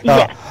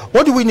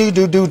 What do we need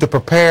to do to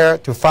prepare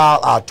to file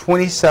our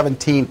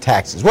 2017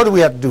 taxes? What do we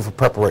have to do for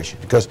preparation?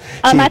 Because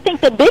I think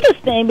the biggest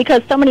thing,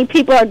 because so many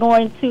people are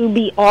going to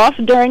be off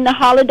during the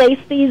holiday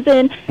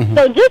season,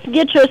 so just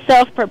get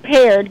yourself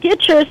prepared.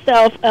 Get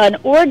yourself an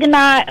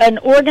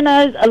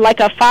organized like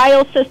a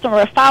file system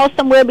or a file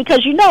somewhere,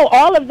 because you know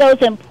all of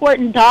those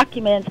important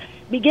documents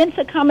begin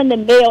to come in the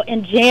mail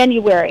in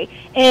January.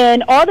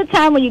 And all the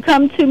time when you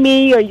come to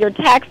me or your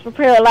tax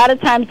preparer, a lot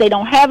of times they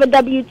don't have a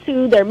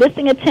W-2, they're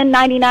missing a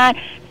 1099.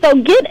 So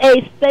get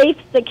a safe,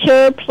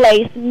 secure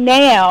place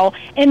now,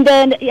 and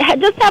then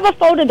just have a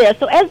folder there.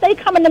 So as they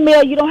come in the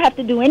mail, you don't have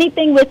to do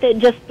anything with it,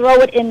 just throw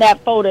it in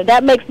that folder.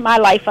 That makes my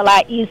life a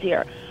lot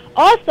easier.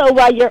 Also,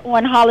 while you're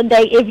on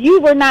holiday, if you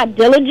were not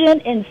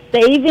diligent in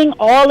saving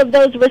all of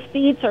those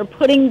receipts or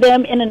putting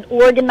them in an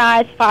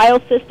organized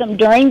file system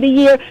during the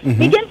year,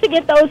 begin to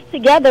get those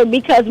together,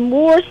 because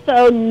more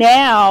so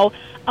now,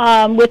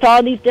 with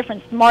all these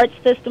different smart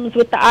systems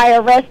with the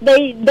IRS,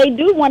 they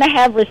do want to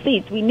have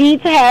receipts. We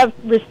need to have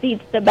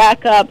receipts to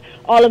back up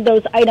all of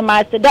those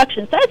itemized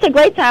deductions. So it's a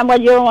great time while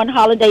you're on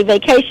holiday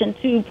vacation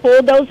to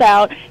pull those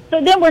out.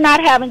 So then we're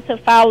not having to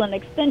file an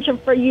extension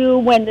for you.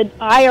 When the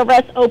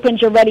IRS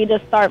opens, you're ready to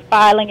start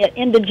filing at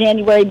end of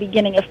January,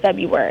 beginning of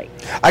February.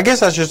 I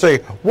guess I should say,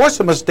 what's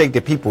a mistake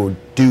that people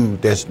do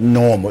that's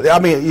normal? I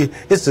mean,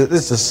 it's the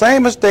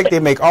same mistake they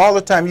make all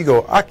the time. You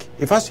go,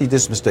 if I see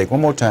this mistake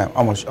one more time,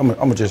 I'm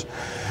gonna just.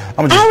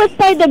 I would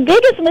say the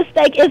biggest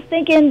mistake is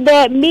thinking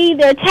that me,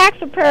 their tax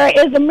preparer,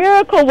 is a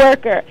miracle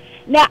worker.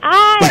 Now,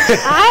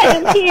 I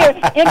am here,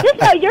 and just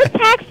know your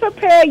tax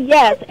preparer,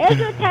 yes. As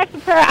your tax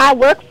preparer, I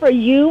work for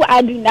you.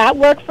 I do not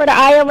work for the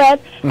IRS.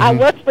 I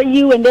work for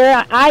you, and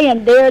I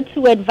am there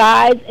to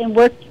advise and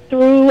work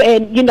through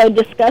and,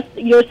 discuss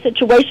your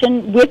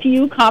situation with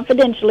you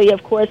confidentially,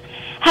 of course.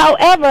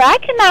 However, I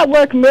cannot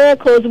work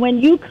miracles when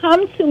you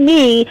come to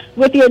me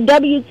with your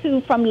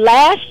W-2 from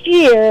last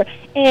year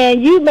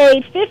and you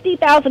made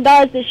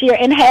 $50,000 this year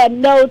and had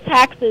no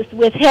taxes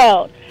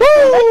withheld.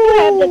 Unless you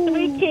have the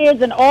 3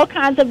 kids and all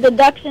kinds of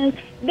deductions,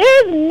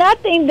 there's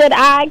nothing that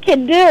I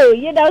can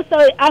do.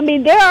 So, I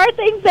mean, there are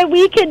things that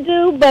we can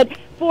do, but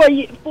for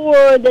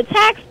the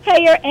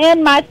taxpayer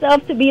and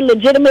myself to be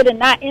legitimate and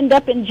not end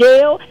up in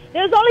jail,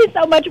 there's only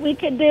so much we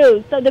can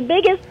do. So the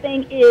biggest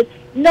thing is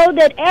know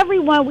that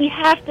everyone, we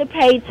have to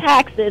pay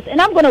taxes. And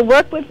I'm going to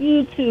work with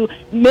you to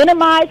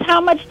minimize how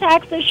much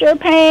taxes you're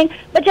paying,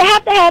 but you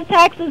have to have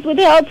taxes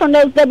withheld from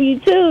those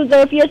W-2s.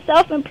 Or if you're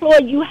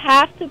self-employed, you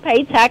have to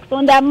pay tax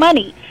on that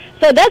money.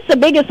 So that's the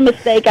biggest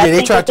mistake, I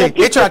think.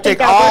 They try to take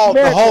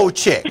the whole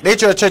check. They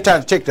try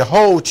to take the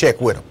whole check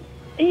with them.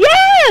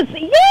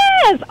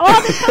 Yes,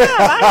 all the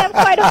time. I have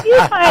quite a few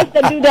clients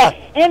that do that.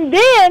 And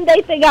then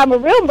they think I'm a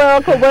real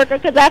miracle worker,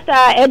 because after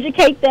I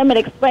educate them and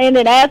explain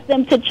and ask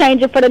them to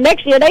change it for the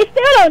next year, they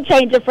still don't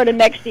change it for the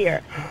next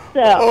year.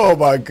 So, oh,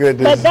 my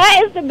goodness. But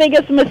that is the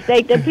biggest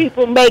mistake that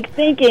people make,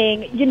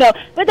 thinking,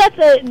 but that's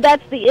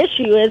the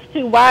issue as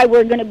to why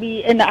we're going to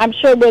be, and I'm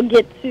sure we'll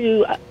get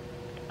to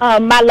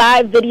my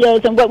live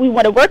videos and what we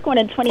want to work on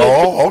in 2018.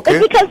 Oh, okay.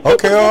 It's because people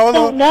just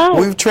don't know.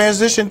 We've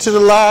transitioned to the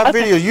live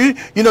video.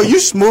 You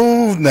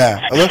smooth now.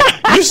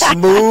 You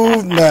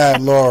smooth now,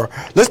 Laura.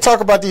 Let's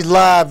talk about these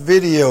live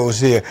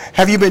videos here.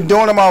 Have you been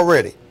doing them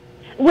already?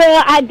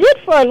 Well, I did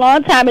for a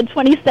long time. In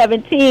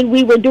 2017,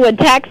 we were doing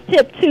Tax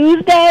Tip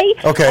Tuesday.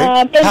 Okay.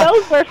 And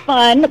those were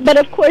fun. But,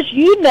 of course,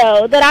 you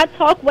know that I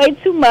talk way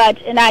too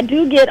much, and I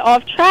do get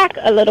off track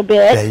a little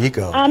bit. There you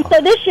go.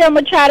 So this year I'm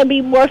going to try to be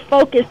more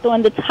focused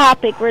on the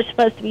topic we're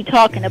supposed to be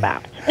talking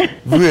about.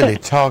 Really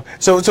talk.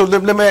 So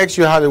let me ask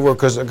you how they work,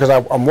 because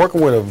I'm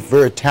working with a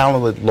very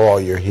talented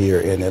lawyer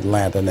here in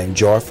Atlanta named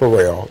Joy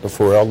Farrell, the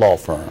Farrell Law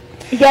Firm.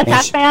 Yes,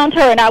 I found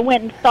her, and I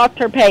went and stalked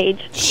her page.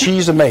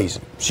 She's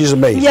amazing. She's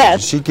amazing.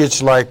 Yes. She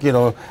gets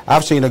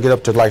I've seen her get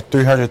up to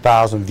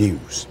 300,000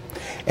 views.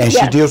 And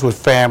she deals with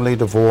family,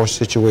 divorce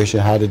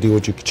situation, how to deal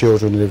with your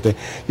children and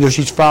everything.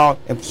 She's found,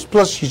 and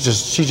plus she's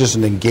just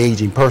an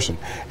engaging person.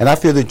 And I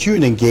feel that you're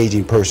an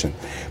engaging person.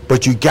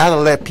 But you got to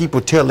let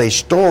people tell their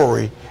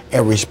story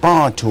and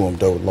respond to them,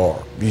 though,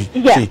 Laura.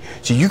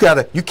 See,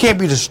 you can't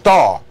be the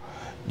star.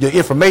 Your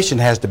information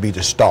has to be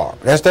the star.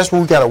 That's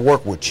where we got to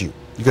work with you,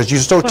 because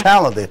you're so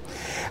talented.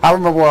 I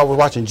remember when I was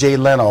watching Jay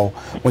Leno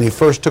when he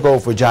first took over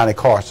for Johnny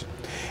Carson.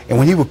 And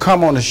when he would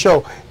come on the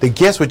show, the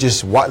guests were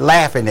just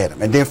laughing at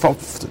him. And then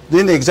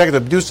the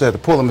executive producer had to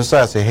pull him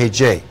aside and say, "Hey,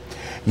 Jay,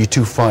 you're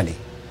too funny."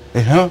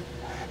 And,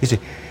 he said,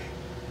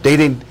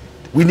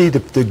 we need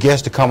the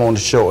guests to come on the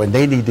show, and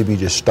they need to be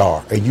the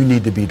star, and you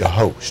need to be the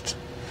host.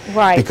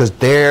 Right. Because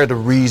they're the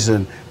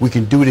reason we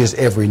can do this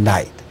every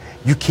night.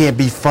 You can't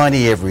be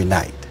funny every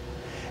night.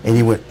 And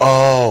he went,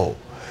 oh.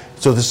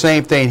 So the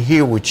same thing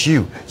here with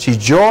you. See,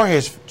 Joy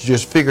has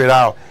just figured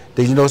out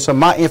that,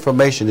 my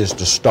information is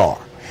the star.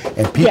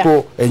 And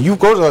people, and you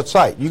go to her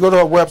site, you go to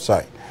her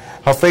website,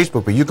 her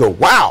Facebook page, you go,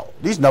 wow,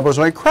 these numbers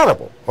are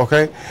incredible,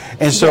 okay?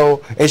 And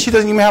so, and she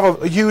doesn't even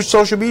have a huge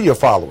social media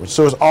following.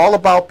 So it's all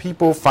about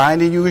people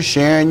finding you,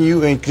 sharing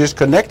you, and just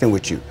connecting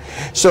with you.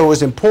 So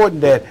it's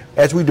important that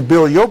as we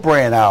build your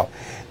brand out,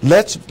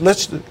 let's,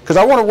 because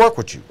I want to work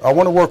with you. I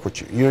want to work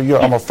with you.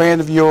 I'm a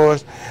fan of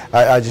yours.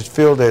 I just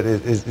feel that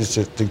it's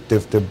just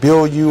to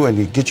build you and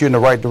to get you in the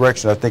right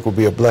direction, I think will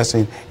be a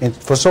blessing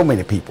for so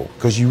many people,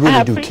 because you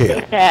really do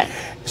care. That.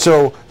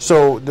 So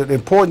the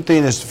important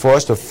thing is for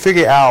us to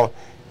figure out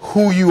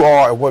who you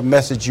are and what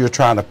message you're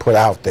trying to put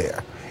out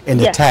there in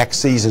the tax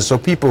season. So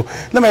people,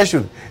 let me ask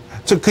you,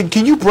 so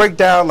can you break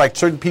down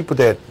certain people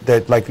that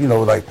they're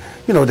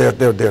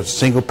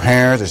single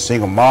parents, they're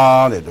single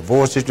mom, they're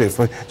divorced history.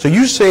 So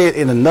you say it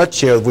in a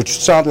nutshell, which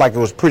sounds like it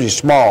was pretty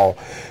small,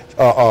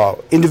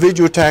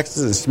 individual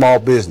taxes and small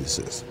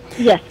businesses.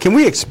 Yes. Can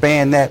we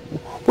expand that?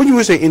 When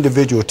you say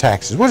individual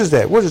taxes, what is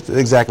that?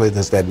 Exactly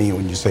does that mean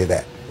when you say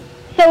that?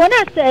 So when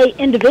I say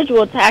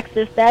individual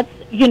taxes, that's,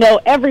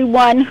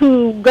 everyone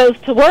who goes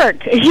to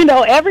work.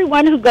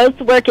 Everyone who goes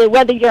to work,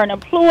 whether you're an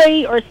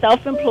employee or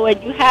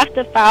self-employed, you have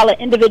to file an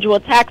individual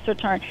tax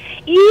return.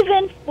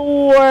 Even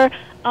for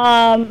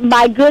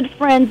my good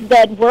friends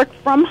that work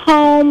from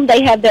home,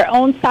 they have their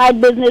own side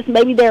business,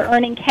 maybe they're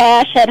earning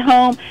cash at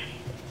home.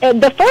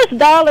 The first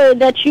dollar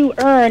that you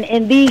earn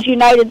in these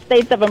United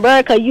States of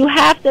America, you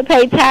have to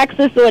pay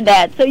taxes on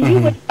that. So you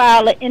would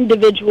file an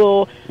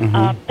individual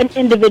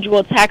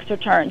tax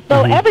return.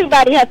 So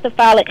everybody has to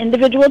file an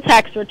individual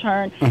tax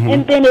return.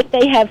 And then if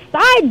they have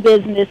side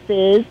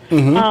businesses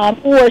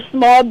or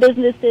small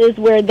businesses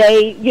where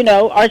they,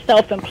 are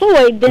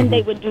self-employed, then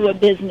they would do a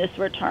business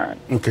return.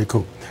 Okay,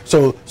 cool.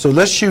 So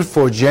let's shoot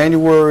for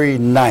January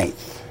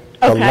 9th.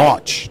 The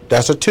launch.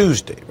 That's a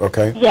Tuesday,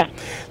 okay? Yeah.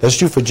 Let's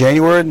shoot for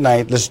January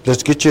 9th. Let's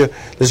get your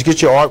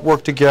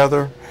artwork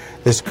together.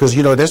 Because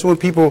that's when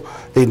people,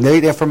 they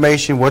need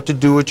information, what to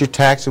do with your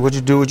taxes, what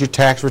to do with your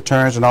tax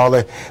returns and all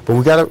that. But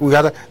we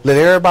gotta let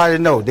everybody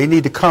know they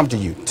need to come to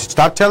you.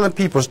 Stop telling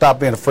people stop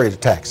being afraid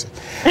of taxes.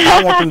 I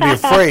don't want them to be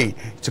afraid,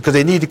 because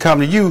they need to come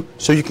to you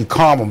so you can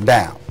calm them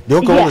down.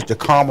 Your goal is to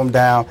calm them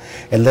down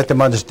and let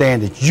them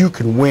understand that you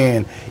can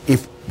win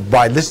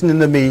by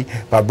listening to me,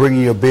 by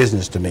bringing your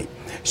business to me.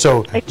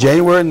 So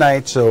January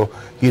 9th,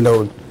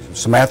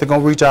 Samantha going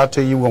to reach out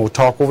to you. We're going to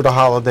talk over the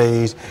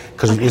holidays,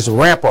 because it's a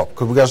ramp up,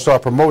 because we got to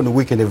start promoting the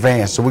week in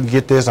advance. So we can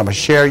get this. I'm going to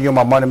share you on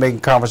my Money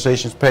Making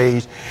Conversations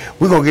page.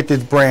 We're going to get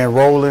this brand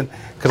rolling,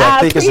 because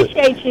I think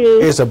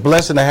it's a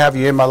blessing to have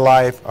you in my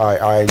life.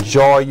 I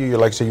enjoy you. You're,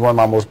 like I said, you're one of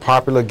my most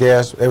popular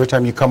guests. Every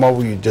time you come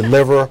over, you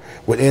deliver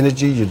with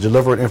energy, you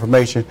deliver with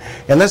information.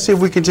 And let's see if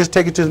we can just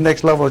take it to the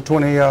next level of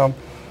 2018.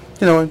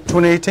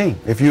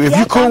 If you're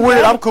cool with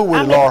it, I'm cool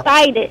with it, Laura.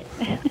 I'm excited.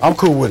 I'm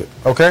cool with it,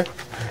 okay?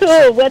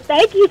 Cool. Well,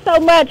 thank you so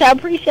much. I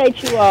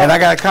appreciate you all. And I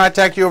got to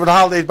contact you over the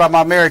holidays by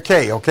my Mary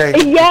Kay, okay?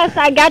 Yes,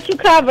 I got you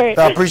covered.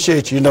 I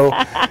appreciate you,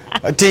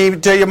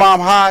 Team, tell your mom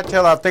hi.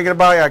 Tell her I'm thinking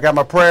about you. I got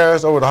my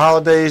prayers over the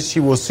holidays. She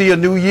will see a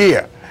new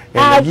year.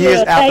 And the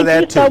years after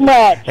that, too. Thank you so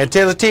much. And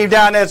tell the team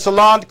down there at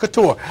Salon de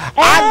Couture,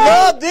 I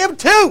love them,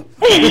 too.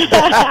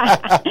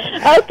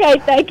 Okay,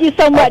 thank you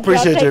so much. I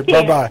appreciate you.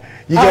 Bye-bye.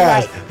 You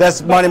guys,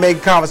 that's Money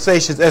Making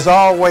Conversations. As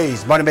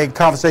always, Money Making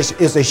Conversation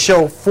is a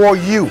show for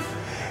you.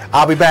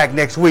 I'll be back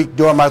next week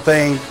doing my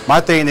thing. My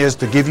thing is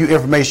to give you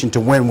information to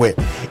win with.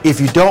 If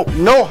you don't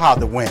know how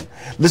to win,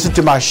 listen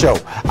to my show.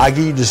 I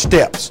give you the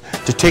steps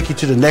to take you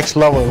to the next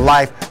level of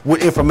life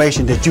with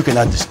information that you can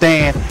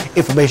understand,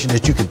 information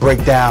that you can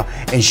break down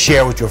and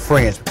share with your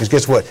friends. Because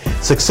guess what?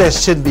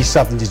 Success shouldn't be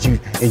something that you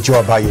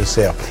enjoy by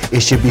yourself.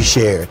 It should be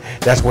shared.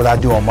 That's what I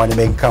do on Money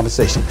Making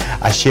Conversation.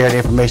 I share the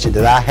information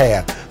that I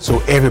have so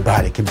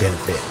everybody can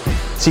benefit.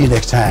 See you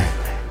next time.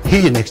 Hear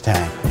you next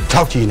time.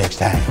 Talk to you next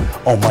time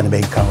on Money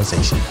Making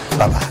Conversation.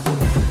 Bye-bye.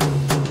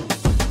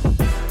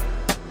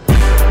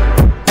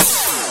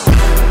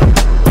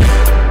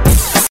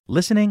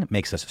 Listening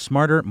makes us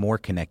smarter, more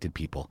connected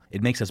people.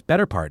 It makes us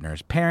better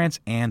partners, parents,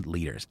 and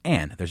leaders.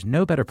 And there's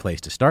no better place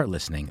to start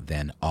listening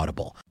than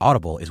Audible.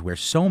 Audible is where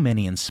so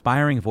many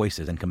inspiring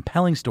voices and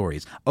compelling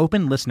stories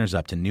open listeners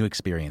up to new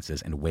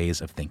experiences and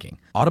ways of thinking.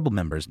 Audible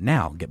members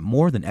now get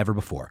more than ever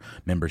before.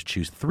 Members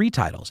choose 3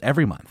 titles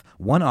every month,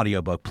 1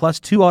 audiobook plus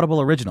 2 Audible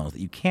originals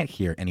that you can't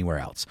hear anywhere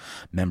else.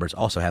 Members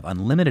also have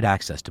unlimited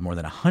access to more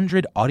than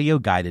 100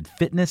 audio-guided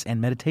fitness and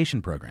meditation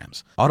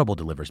programs. Audible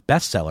delivers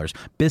bestsellers,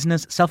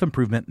 business,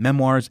 self-improvement,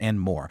 memoirs, and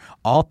more,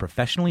 all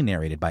professionally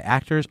narrated by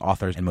actors,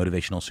 authors, and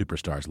motivational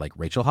superstars like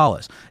Rachel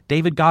Hollis,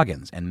 David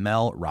Goggins, and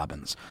Mel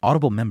Robbins.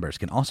 Audible members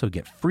can also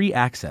get free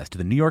access to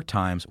the New York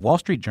Times, Wall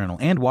Street Journal,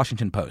 and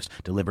Washington Post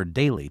delivered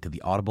daily to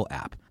the Audible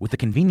app. With the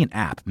convenient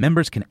app,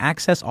 members can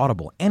access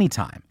Audible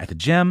anytime, at the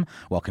gym,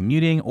 while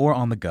commuting, or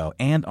on the go,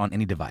 and on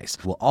any device.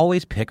 We'll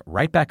always pick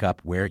right back up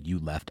where you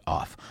left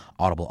off.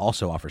 Audible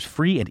also offers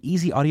free and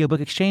easy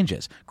audiobook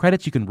exchanges,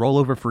 credits you can roll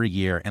over for a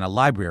year, and a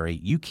library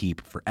you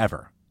keep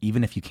forever,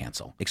 even if you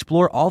cancel.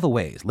 Explore all the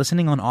ways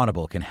listening on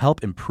Audible can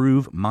help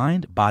improve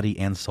mind, body,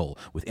 and soul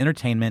with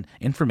entertainment,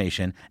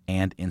 information,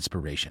 and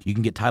inspiration. You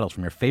can get titles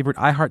from your favorite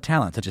iHeart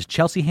talent such as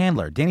Chelsea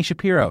Handler, Danny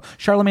Shapiro,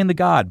 Charlemagne the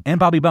God, and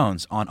Bobby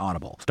Bones on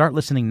Audible. Start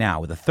listening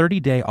now with a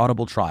 30-day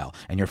Audible trial,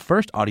 and your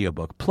first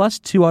audiobook plus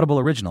 2 Audible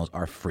originals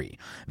are free.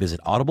 Visit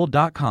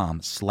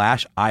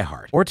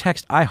audible.com/iHeart or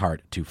text iHeart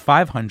to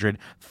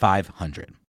 500-500.